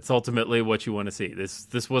that's ultimately what you want to see.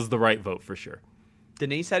 This was the right vote for sure.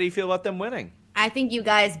 Denise, how do you feel about them winning? I think you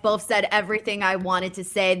guys both said everything I wanted to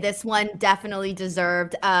say. This one definitely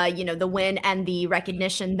deserved, the win and the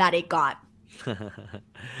recognition that it got.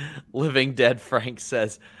 Living Dead Frank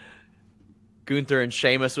says Gunther and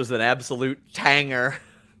Sheamus was an absolute tanger.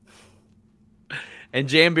 And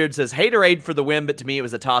Jambeard says, haterade for the win, but to me it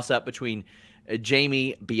was a toss-up between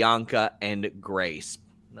Jamie, Bianca, and Grace.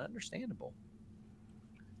 Understandable.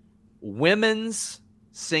 Women's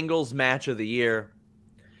singles match of the year.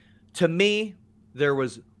 To me, there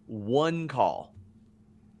was one call.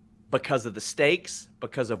 Because of the stakes,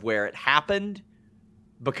 because of where it happened,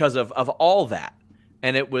 because of all that.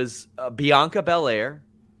 And it was Bianca Belair,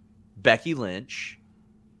 Becky Lynch,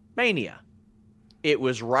 Mania. It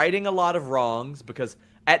was righting a lot of wrongs because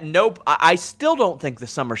I still don't think the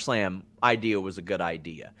SummerSlam idea was a good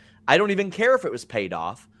idea. I don't even care if it was paid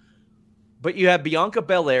off. But you have Bianca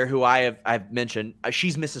Belair, who I've mentioned,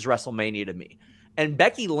 she's Mrs. WrestleMania to me. And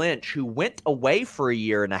Becky Lynch, who went away for a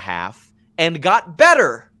year and a half and got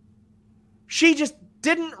better. She just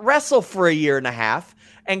didn't wrestle for a year and a half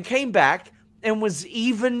and came back and was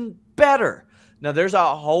even better. Now, there's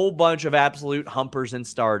a whole bunch of absolute humpers in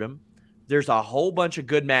Stardom. There's a whole bunch of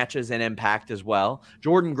good matches in Impact as well.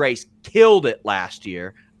 Jordynne Grace killed it last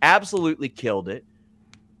year. Absolutely killed it.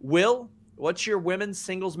 Will, what's your women's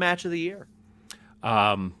singles match of the year?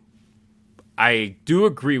 I do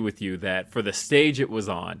agree with you that for the stage it was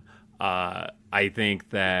on, I think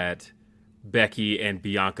that Becky and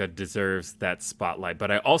Bianca deserves that spotlight.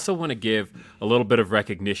 But I also want to give a little bit of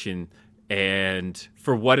recognition and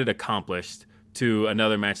for what it accomplished to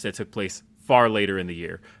another match that took place far later in the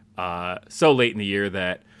year. So late in the year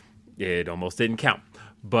that it almost didn't count.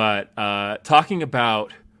 But talking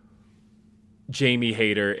about Jamie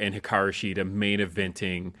Hayter and Hikaru Shida main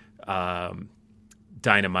eventing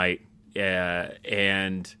Dynamite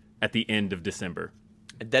and at the end of December.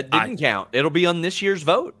 That didn't count. It'll be on this year's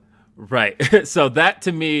vote. Right. So that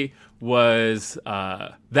to me was my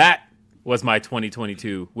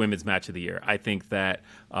 2022 women's match of the year. I think that,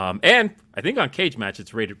 and I think on Cage Match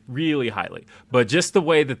it's rated really highly. But just the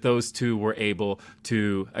way that those two were able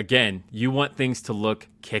to, again, you want things to look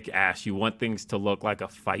kick-ass. You want things to look like a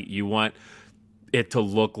fight. You want it to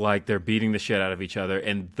look like they're beating the shit out of each other.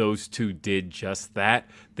 And those two did just that.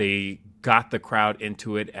 They got the crowd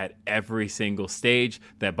into it at every single stage,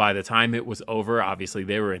 that by the time it was over, obviously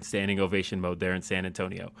they were in standing ovation mode there in San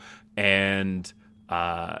Antonio. And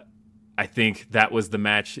I think that was the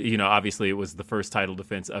match. Obviously it was the first title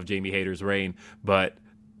defense of Jamie Hayter's reign. But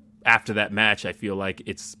after that match, I feel like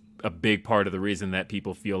it's a big part of the reason that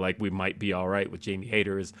people feel like we might be all right with Jamie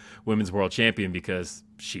Hayter as Women's World Champion, because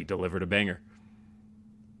she delivered a banger.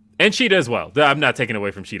 And Shida as well. I'm not taking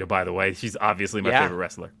away from Shida, by the way. She's obviously my favorite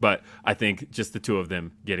wrestler. But I think just the two of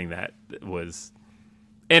them getting that was...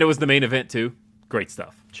 And it was the main event, too. Great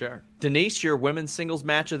stuff. Sure. Denise, your women's singles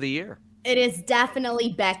match of the year. It is definitely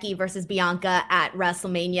Becky versus Bianca at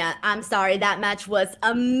WrestleMania. I'm sorry, that match was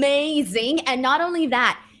amazing. And not only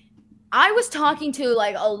that, I was talking to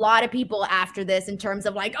like a lot of people after this in terms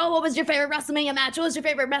of like, oh, what was your favorite WrestleMania match? What was your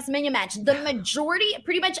favorite WrestleMania match? The majority,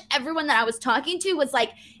 pretty much everyone that I was talking to was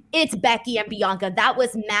like, it's Becky and Bianca. That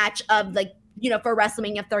was match of like, for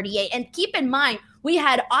WrestleMania 38. And keep in mind, we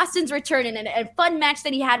had Austin's return in a fun match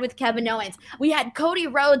that he had with Kevin Owens. We had Cody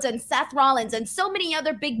Rhodes and Seth Rollins and so many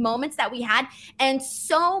other big moments that we had. And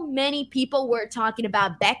so many people were talking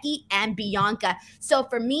about Becky and Bianca. So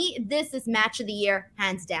for me, this is match of the year,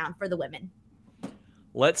 hands down, for the women.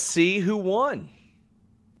 Let's see who won.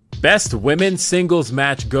 Best women's singles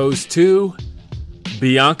match goes to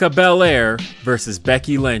Bianca Belair versus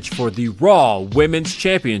Becky Lynch for the Raw Women's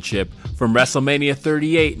Championship from WrestleMania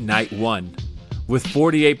 38 Night 1. With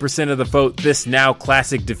 48% of the vote, this now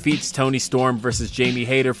classic defeats Toni Storm versus Jamie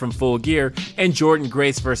Hayter from Full Gear and Jordynne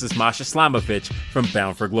Grace versus Masha Slamovich from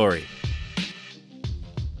Bound for Glory.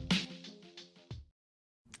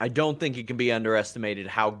 I don't think it can be underestimated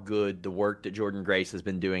how good the work that Jordynne Grace has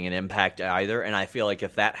been doing in Impact either, and I feel like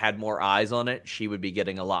if that had more eyes on it, she would be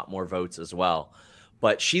getting a lot more votes as well.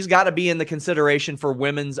 But she's got to be in the consideration for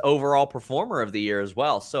Women's Overall Performer of the Year as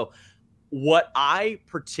well. So what I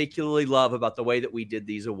particularly love about the way that we did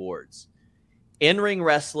these awards, in-ring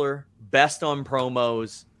wrestler, best on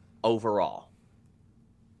promos, overall.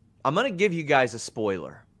 I'm going to give you guys a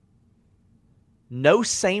spoiler. No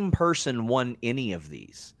same person won any of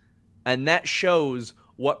these. And that shows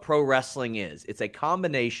what pro wrestling is. It's a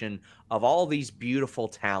combination of all these beautiful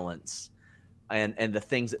talents and the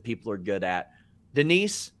things that people are good at.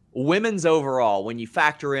 Denise, women's overall, when you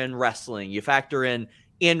factor in wrestling, you factor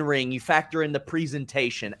in-ring, you factor in the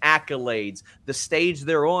presentation, accolades, the stage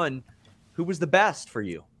they're on, who was the best for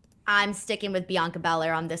you? I'm sticking with Bianca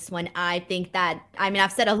Belair on this one. I think that,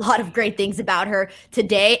 I've said a lot of great things about her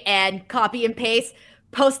today, and copy and paste,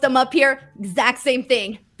 post them up here, exact same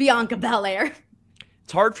thing, Bianca Belair.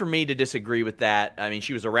 It's hard for me to disagree with that. I mean,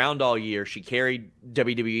 she was around all year. She carried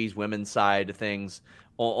WWE's women's side of things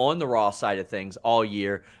on the Raw side of things all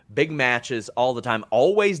year. Big matches all the time.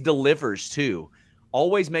 Always delivers, too.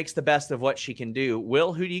 Always makes the best of what she can do.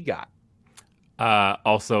 Will, who do you got?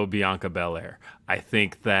 Also Bianca Belair. I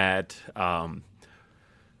think that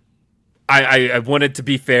I wanted to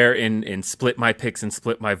be fair and split my picks and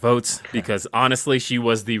split my votes because honestly, she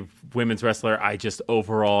was the women's wrestler I just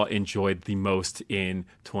overall enjoyed the most in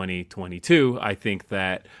 2022. I think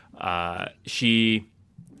that she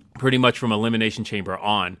pretty much from Elimination Chamber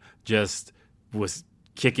on just was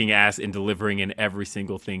kicking ass and delivering in every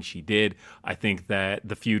single thing she did. I think that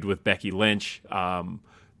the feud with Becky Lynch,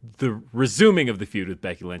 the resuming of the feud with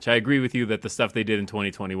Becky Lynch, I agree with you that the stuff they did in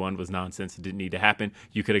 2021 was nonsense. It didn't need to happen.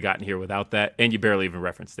 You could have gotten here without that, and you barely even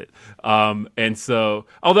referenced it. And so,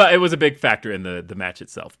 although it was a big factor in the match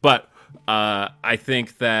itself. But I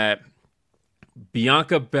think that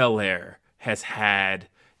Bianca Belair has had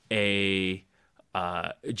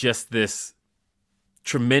just this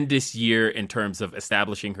tremendous year in terms of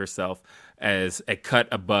establishing herself as a cut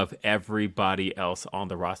above everybody else on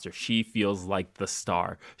the roster. She feels like the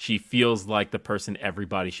star. She feels like the person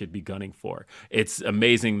everybody should be gunning for. It's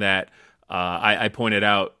amazing that I pointed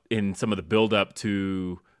out in some of the build-up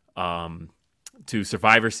to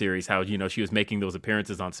Survivor Series how, she was making those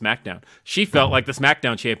appearances on SmackDown. She felt like the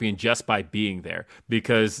SmackDown champion just by being there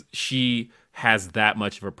because she has that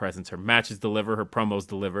much of a presence. Her matches deliver, her promos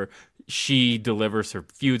deliver, she delivers, her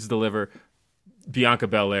feuds deliver. Bianca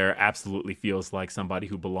Belair absolutely feels like somebody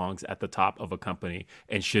who belongs at the top of a company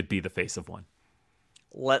and should be the face of one.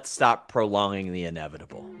 Let's stop prolonging the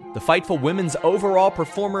inevitable. The Fightful Women's Overall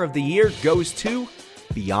Performer of the Year goes to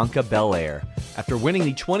Bianca Belair. After winning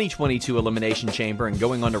the 2022 Elimination Chamber and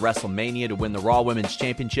going on to WrestleMania to win the Raw Women's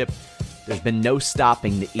Championship, there's been no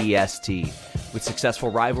stopping the EST. With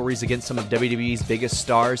successful rivalries against some of WWE's biggest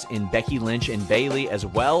stars in Becky Lynch and Bayley, as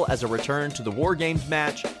well as a return to the War Games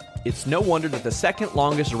match, it's no wonder that the second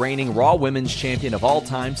longest reigning Raw Women's Champion of all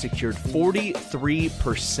time secured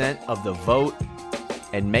 43% of the vote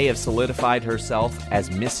and may have solidified herself as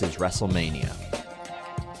Mrs. WrestleMania.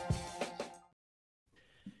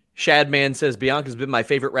 Shadman says, Bianca's been my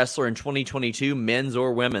favorite wrestler in 2022, men's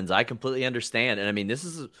or women's. I completely understand. And I mean, this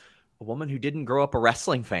is a woman who didn't grow up a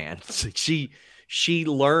wrestling fan. She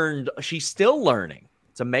learned, she's still learning.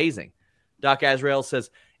 It's amazing. Doc Azrael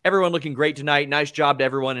says, everyone looking great tonight. Nice job to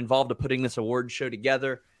everyone involved in putting this award show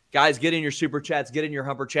together. Guys, get in your super chats, get in your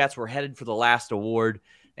humper chats. We're headed for the last award.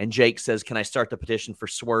 And Jake says, can I start the petition for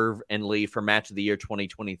Swerve and Lee for Match of the Year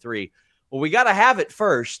 2023? Well, we got to have it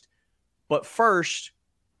first. But first,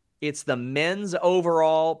 it's the Men's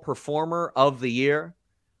Overall Performer of the Year.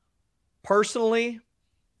 Personally,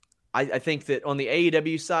 I think that on the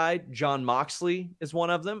AEW side, Jon Moxley is one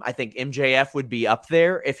of them. I think MJF would be up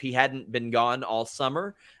there if he hadn't been gone all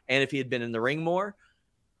summer and if he had been in the ring more.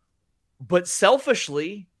 But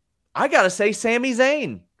selfishly, I got to say Sami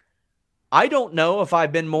Zayn. I don't know if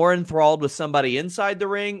I've been more enthralled with somebody inside the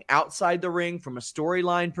ring, outside the ring, from a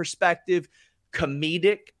storyline perspective,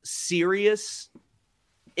 comedic, serious,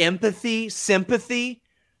 empathy, sympathy,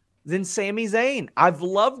 than Sami Zayn. I've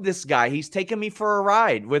loved this guy. He's taken me for a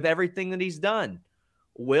ride with everything that he's done.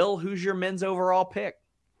 Will, who's your men's overall pick?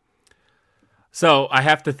 So I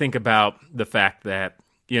have to think about the fact that,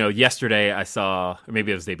 yesterday I saw, or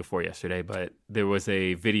maybe it was the day before yesterday, but there was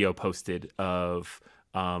a video posted of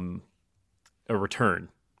a return.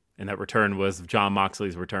 And that return was Jon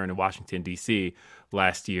Moxley's return in Washington, D.C.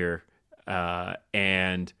 last year.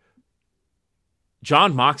 And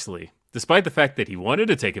Jon Moxley, despite the fact that he wanted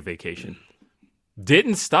to take a vacation,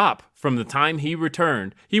 didn't stop from the time he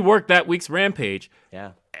returned. He worked that week's Rampage,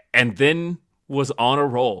 and then was on a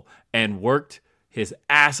roll and worked his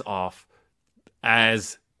ass off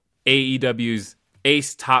as AEW's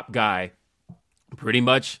ace top guy pretty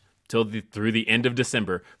much through the end of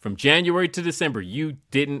December. From January to December, you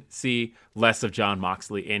didn't see less of Jon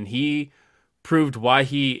Moxley, and he proved why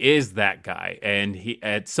he is that guy. And he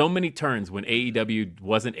had so many turns when AEW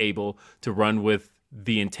wasn't able to run with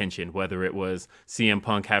the intention, whether it was CM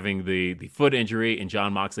Punk having the foot injury and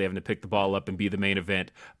Jon Moxley having to pick the ball up and be the main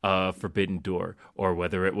event of Forbidden Door, or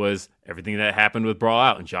whether it was everything that happened with Brawl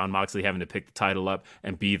Out and Jon Moxley having to pick the title up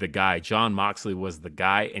and be the guy. Jon Moxley was the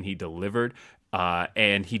guy, and he delivered.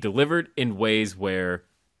 And he delivered in ways where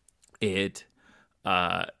it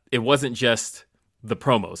wasn't just the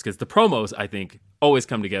promos, because the promos, I think, always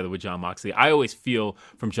come together with Jon Moxley. I always feel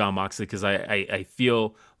from Jon Moxley because I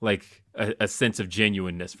feel like a sense of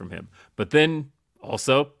genuineness from him. But then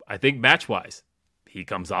also, I think match-wise, he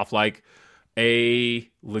comes off like a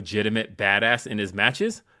legitimate badass in his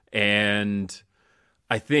matches. And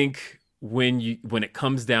I think when it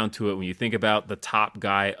comes down to it, when you think about the top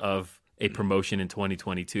guy of a promotion in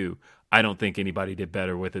 2022, I don't think anybody did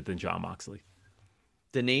better with it than Jon Moxley.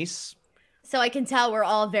 Denise? So I can tell we're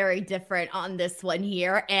all very different on this one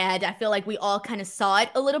here. And I feel like we all kind of saw it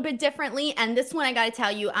a little bit differently. And this one, I got to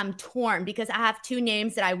tell you, I'm torn because I have two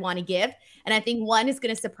names that I want to give. And I think one is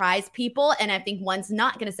going to surprise people. And I think one's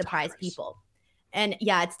not going to surprise people. And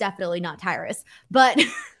yeah, it's definitely not Tyrus. But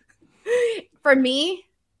for me,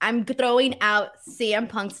 I'm throwing out CM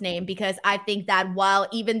Punk's name because I think that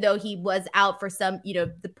even though he was out for some,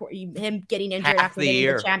 him getting injured after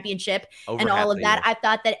winning the championship and all of that, I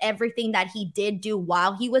thought that everything that he did do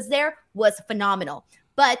while he was there was phenomenal.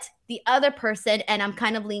 But the other person, and I'm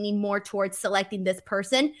kind of leaning more towards selecting this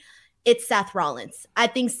person, it's Seth Rollins. I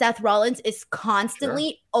think Seth Rollins is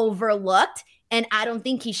constantly overlooked. And I don't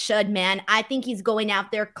think he should, man. I think he's going out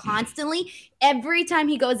there constantly. Every time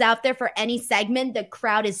he goes out there for any segment, the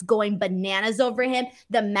crowd is going bananas over him.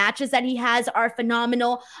 The matches that he has are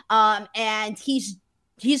phenomenal. And he's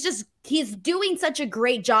doing such a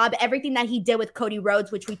great job. Everything that he did with Cody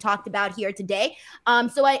Rhodes, which we talked about here today.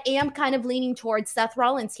 So I am kind of leaning towards Seth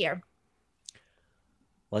Rollins here.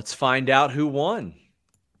 Let's find out who won.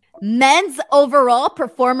 Men's overall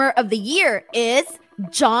performer of the year is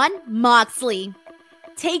Jon Moxley,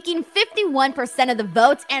 taking 51% of the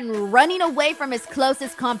votes and running away from his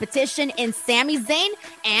closest competition in Sami Zayn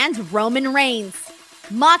and Roman Reigns.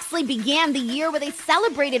 Moxley began the year with a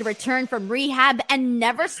celebrated return from rehab and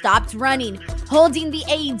never stopped running, holding the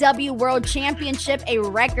AEW World Championship a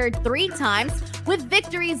record 3 times with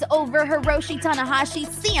victories over Hiroshi Tanahashi,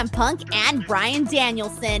 CM Punk, and Bryan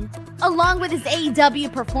Danielson. Along with his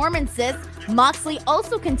AEW performances, Moxley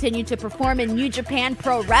also continued to perform in New Japan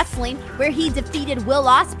Pro Wrestling, where he defeated Will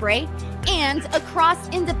Ospreay, and across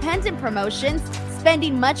independent promotions,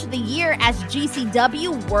 spending much of the year as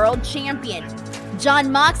GCW World Champion.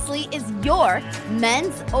 Jon Moxley is your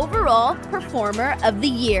men's overall performer of the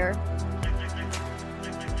year.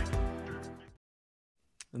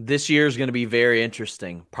 This year is going to be very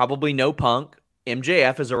interesting. Probably no Punk.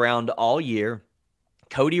 MJF is around all year.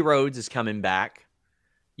 Cody Rhodes is coming back.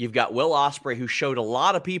 You've got Will Ospreay, who showed a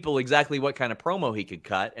lot of people exactly what kind of promo he could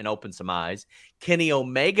cut and open some eyes. Kenny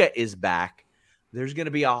Omega is back. There's going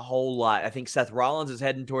to be a whole lot. I think Seth Rollins is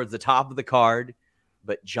heading towards the top of the card,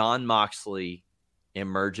 but Jon Moxley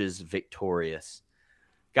emerges victorious.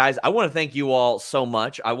 Guys, I want to thank you all so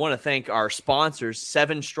much. I want to thank our sponsors,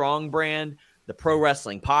 7 Strong Brand, the Pro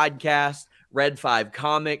Wrestling Podcast, Red 5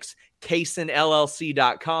 Comics,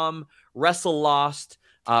 CasonLLC.com, Wrestle Lost,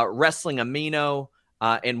 Wrestling Amino,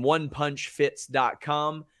 and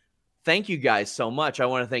OnePunchFits.com. thank you guys so much. I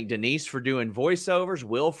want to thank Denise for doing voiceovers,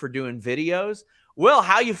 Will for doing videos. Will,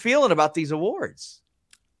 how you feeling about these awards?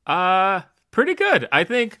 Pretty good. I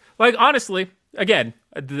think, like, honestly, again,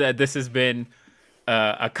 this has been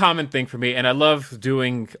a common thing for me, and I love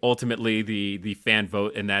doing ultimately the fan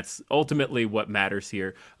vote, and that's ultimately what matters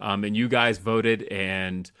here. And you guys voted,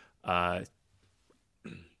 and I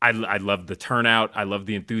love the turnout. I love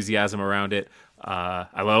the enthusiasm around it. I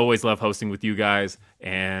always love hosting with you guys,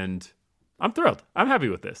 and I'm thrilled. I'm happy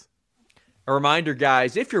with this. A reminder,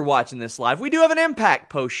 guys, if you're watching this live, we do have an Impact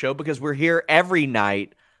post show because we're here every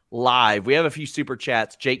night live. We have a few super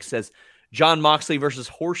chats. Jake says, John Moxley versus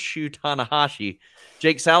Horseshoe Tanahashi.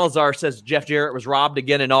 Jake Salazar says Jeff Jarrett was robbed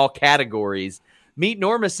again in all categories. Meet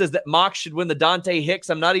Normus says that Mox should win the Dante Hicks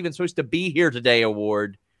I'm not even supposed to be here today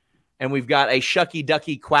award. And we've got a Shucky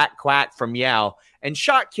Ducky Quack Quack from Yao. And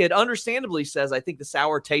Shot Kid understandably says, I think the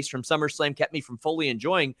sour taste from SummerSlam kept me from fully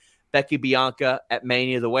enjoying Becky Bianca at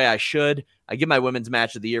Mania the way I should. I give my women's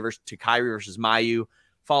match of the year to Kairi versus Mayu.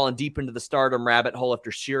 Falling deep into the stardom rabbit hole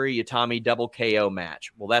after Shuri Utami double KO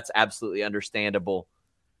match. Well, that's absolutely understandable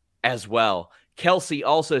as well. Kelsey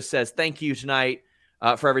also says, thank you tonight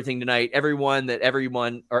for everything tonight. Everything that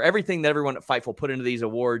everyone at Fightful put into these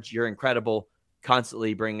awards, you're incredible.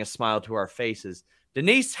 Constantly bringing a smile to our faces.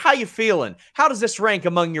 Denise, how you feeling? How does this rank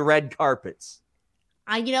among your red carpets?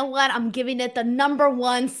 You know what? I'm giving it the number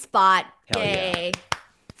 1 spot. Hell Yay. Yeah.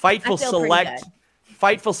 Fightful Select.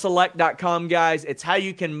 FightfulSelect.com, guys. It's how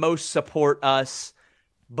you can most support us,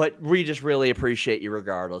 but we just really appreciate you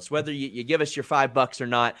regardless. Whether you give us your $5 or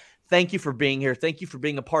not, thank you for being here. Thank you for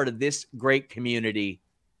being a part of this great community.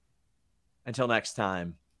 Until next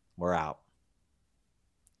time, we're out.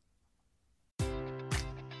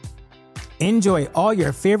 Enjoy all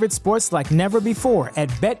your favorite sports like never before at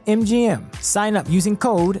BetMGM. Sign up using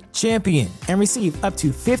code CHAMPION and receive up to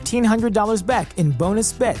 $1,500 back in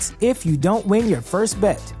bonus bets if you don't win your first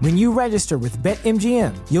bet. When you register with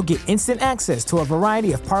BetMGM, you'll get instant access to a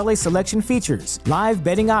variety of parlay selection features, live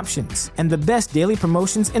betting options, and the best daily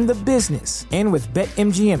promotions in the business. And with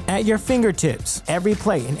BetMGM at your fingertips, every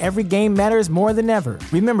play and every game matters more than ever.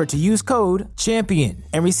 Remember to use code CHAMPION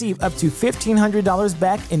and receive up to $1,500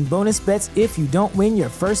 back in bonus bets if you don't win your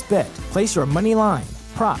first bet. Place your money line,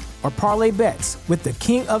 prop, or parlay bets with the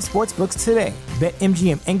king of sportsbooks today.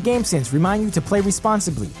 BetMGM and GameSense remind you to play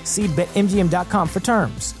responsibly. See BetMGM.com for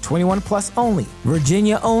terms. 21 plus only.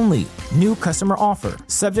 Virginia only. New customer offer.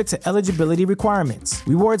 Subject to eligibility requirements.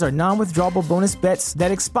 Rewards are non-withdrawable bonus bets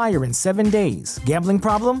that expire in 7 days. Gambling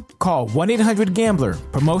problem? Call 1-800-GAMBLER.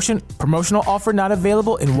 Promotional offer not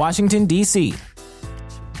available in Washington, D.C.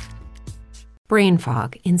 Brain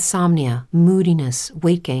fog, insomnia, moodiness,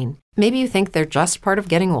 weight gain. Maybe you think they're just part of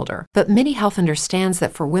getting older, but MIDI Health understands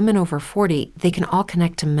that for women over 40, they can all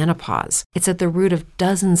connect to menopause. It's at the root of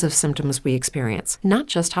dozens of symptoms we experience, not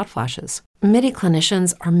just hot flashes. MIDI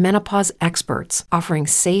clinicians are menopause experts, offering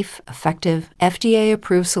safe, effective,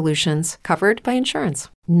 FDA-approved solutions covered by insurance.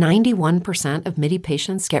 91% of MIDI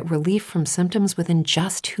patients get relief from symptoms within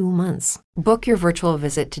just 2 months. Book your virtual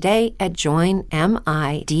visit today at joinmidi.com.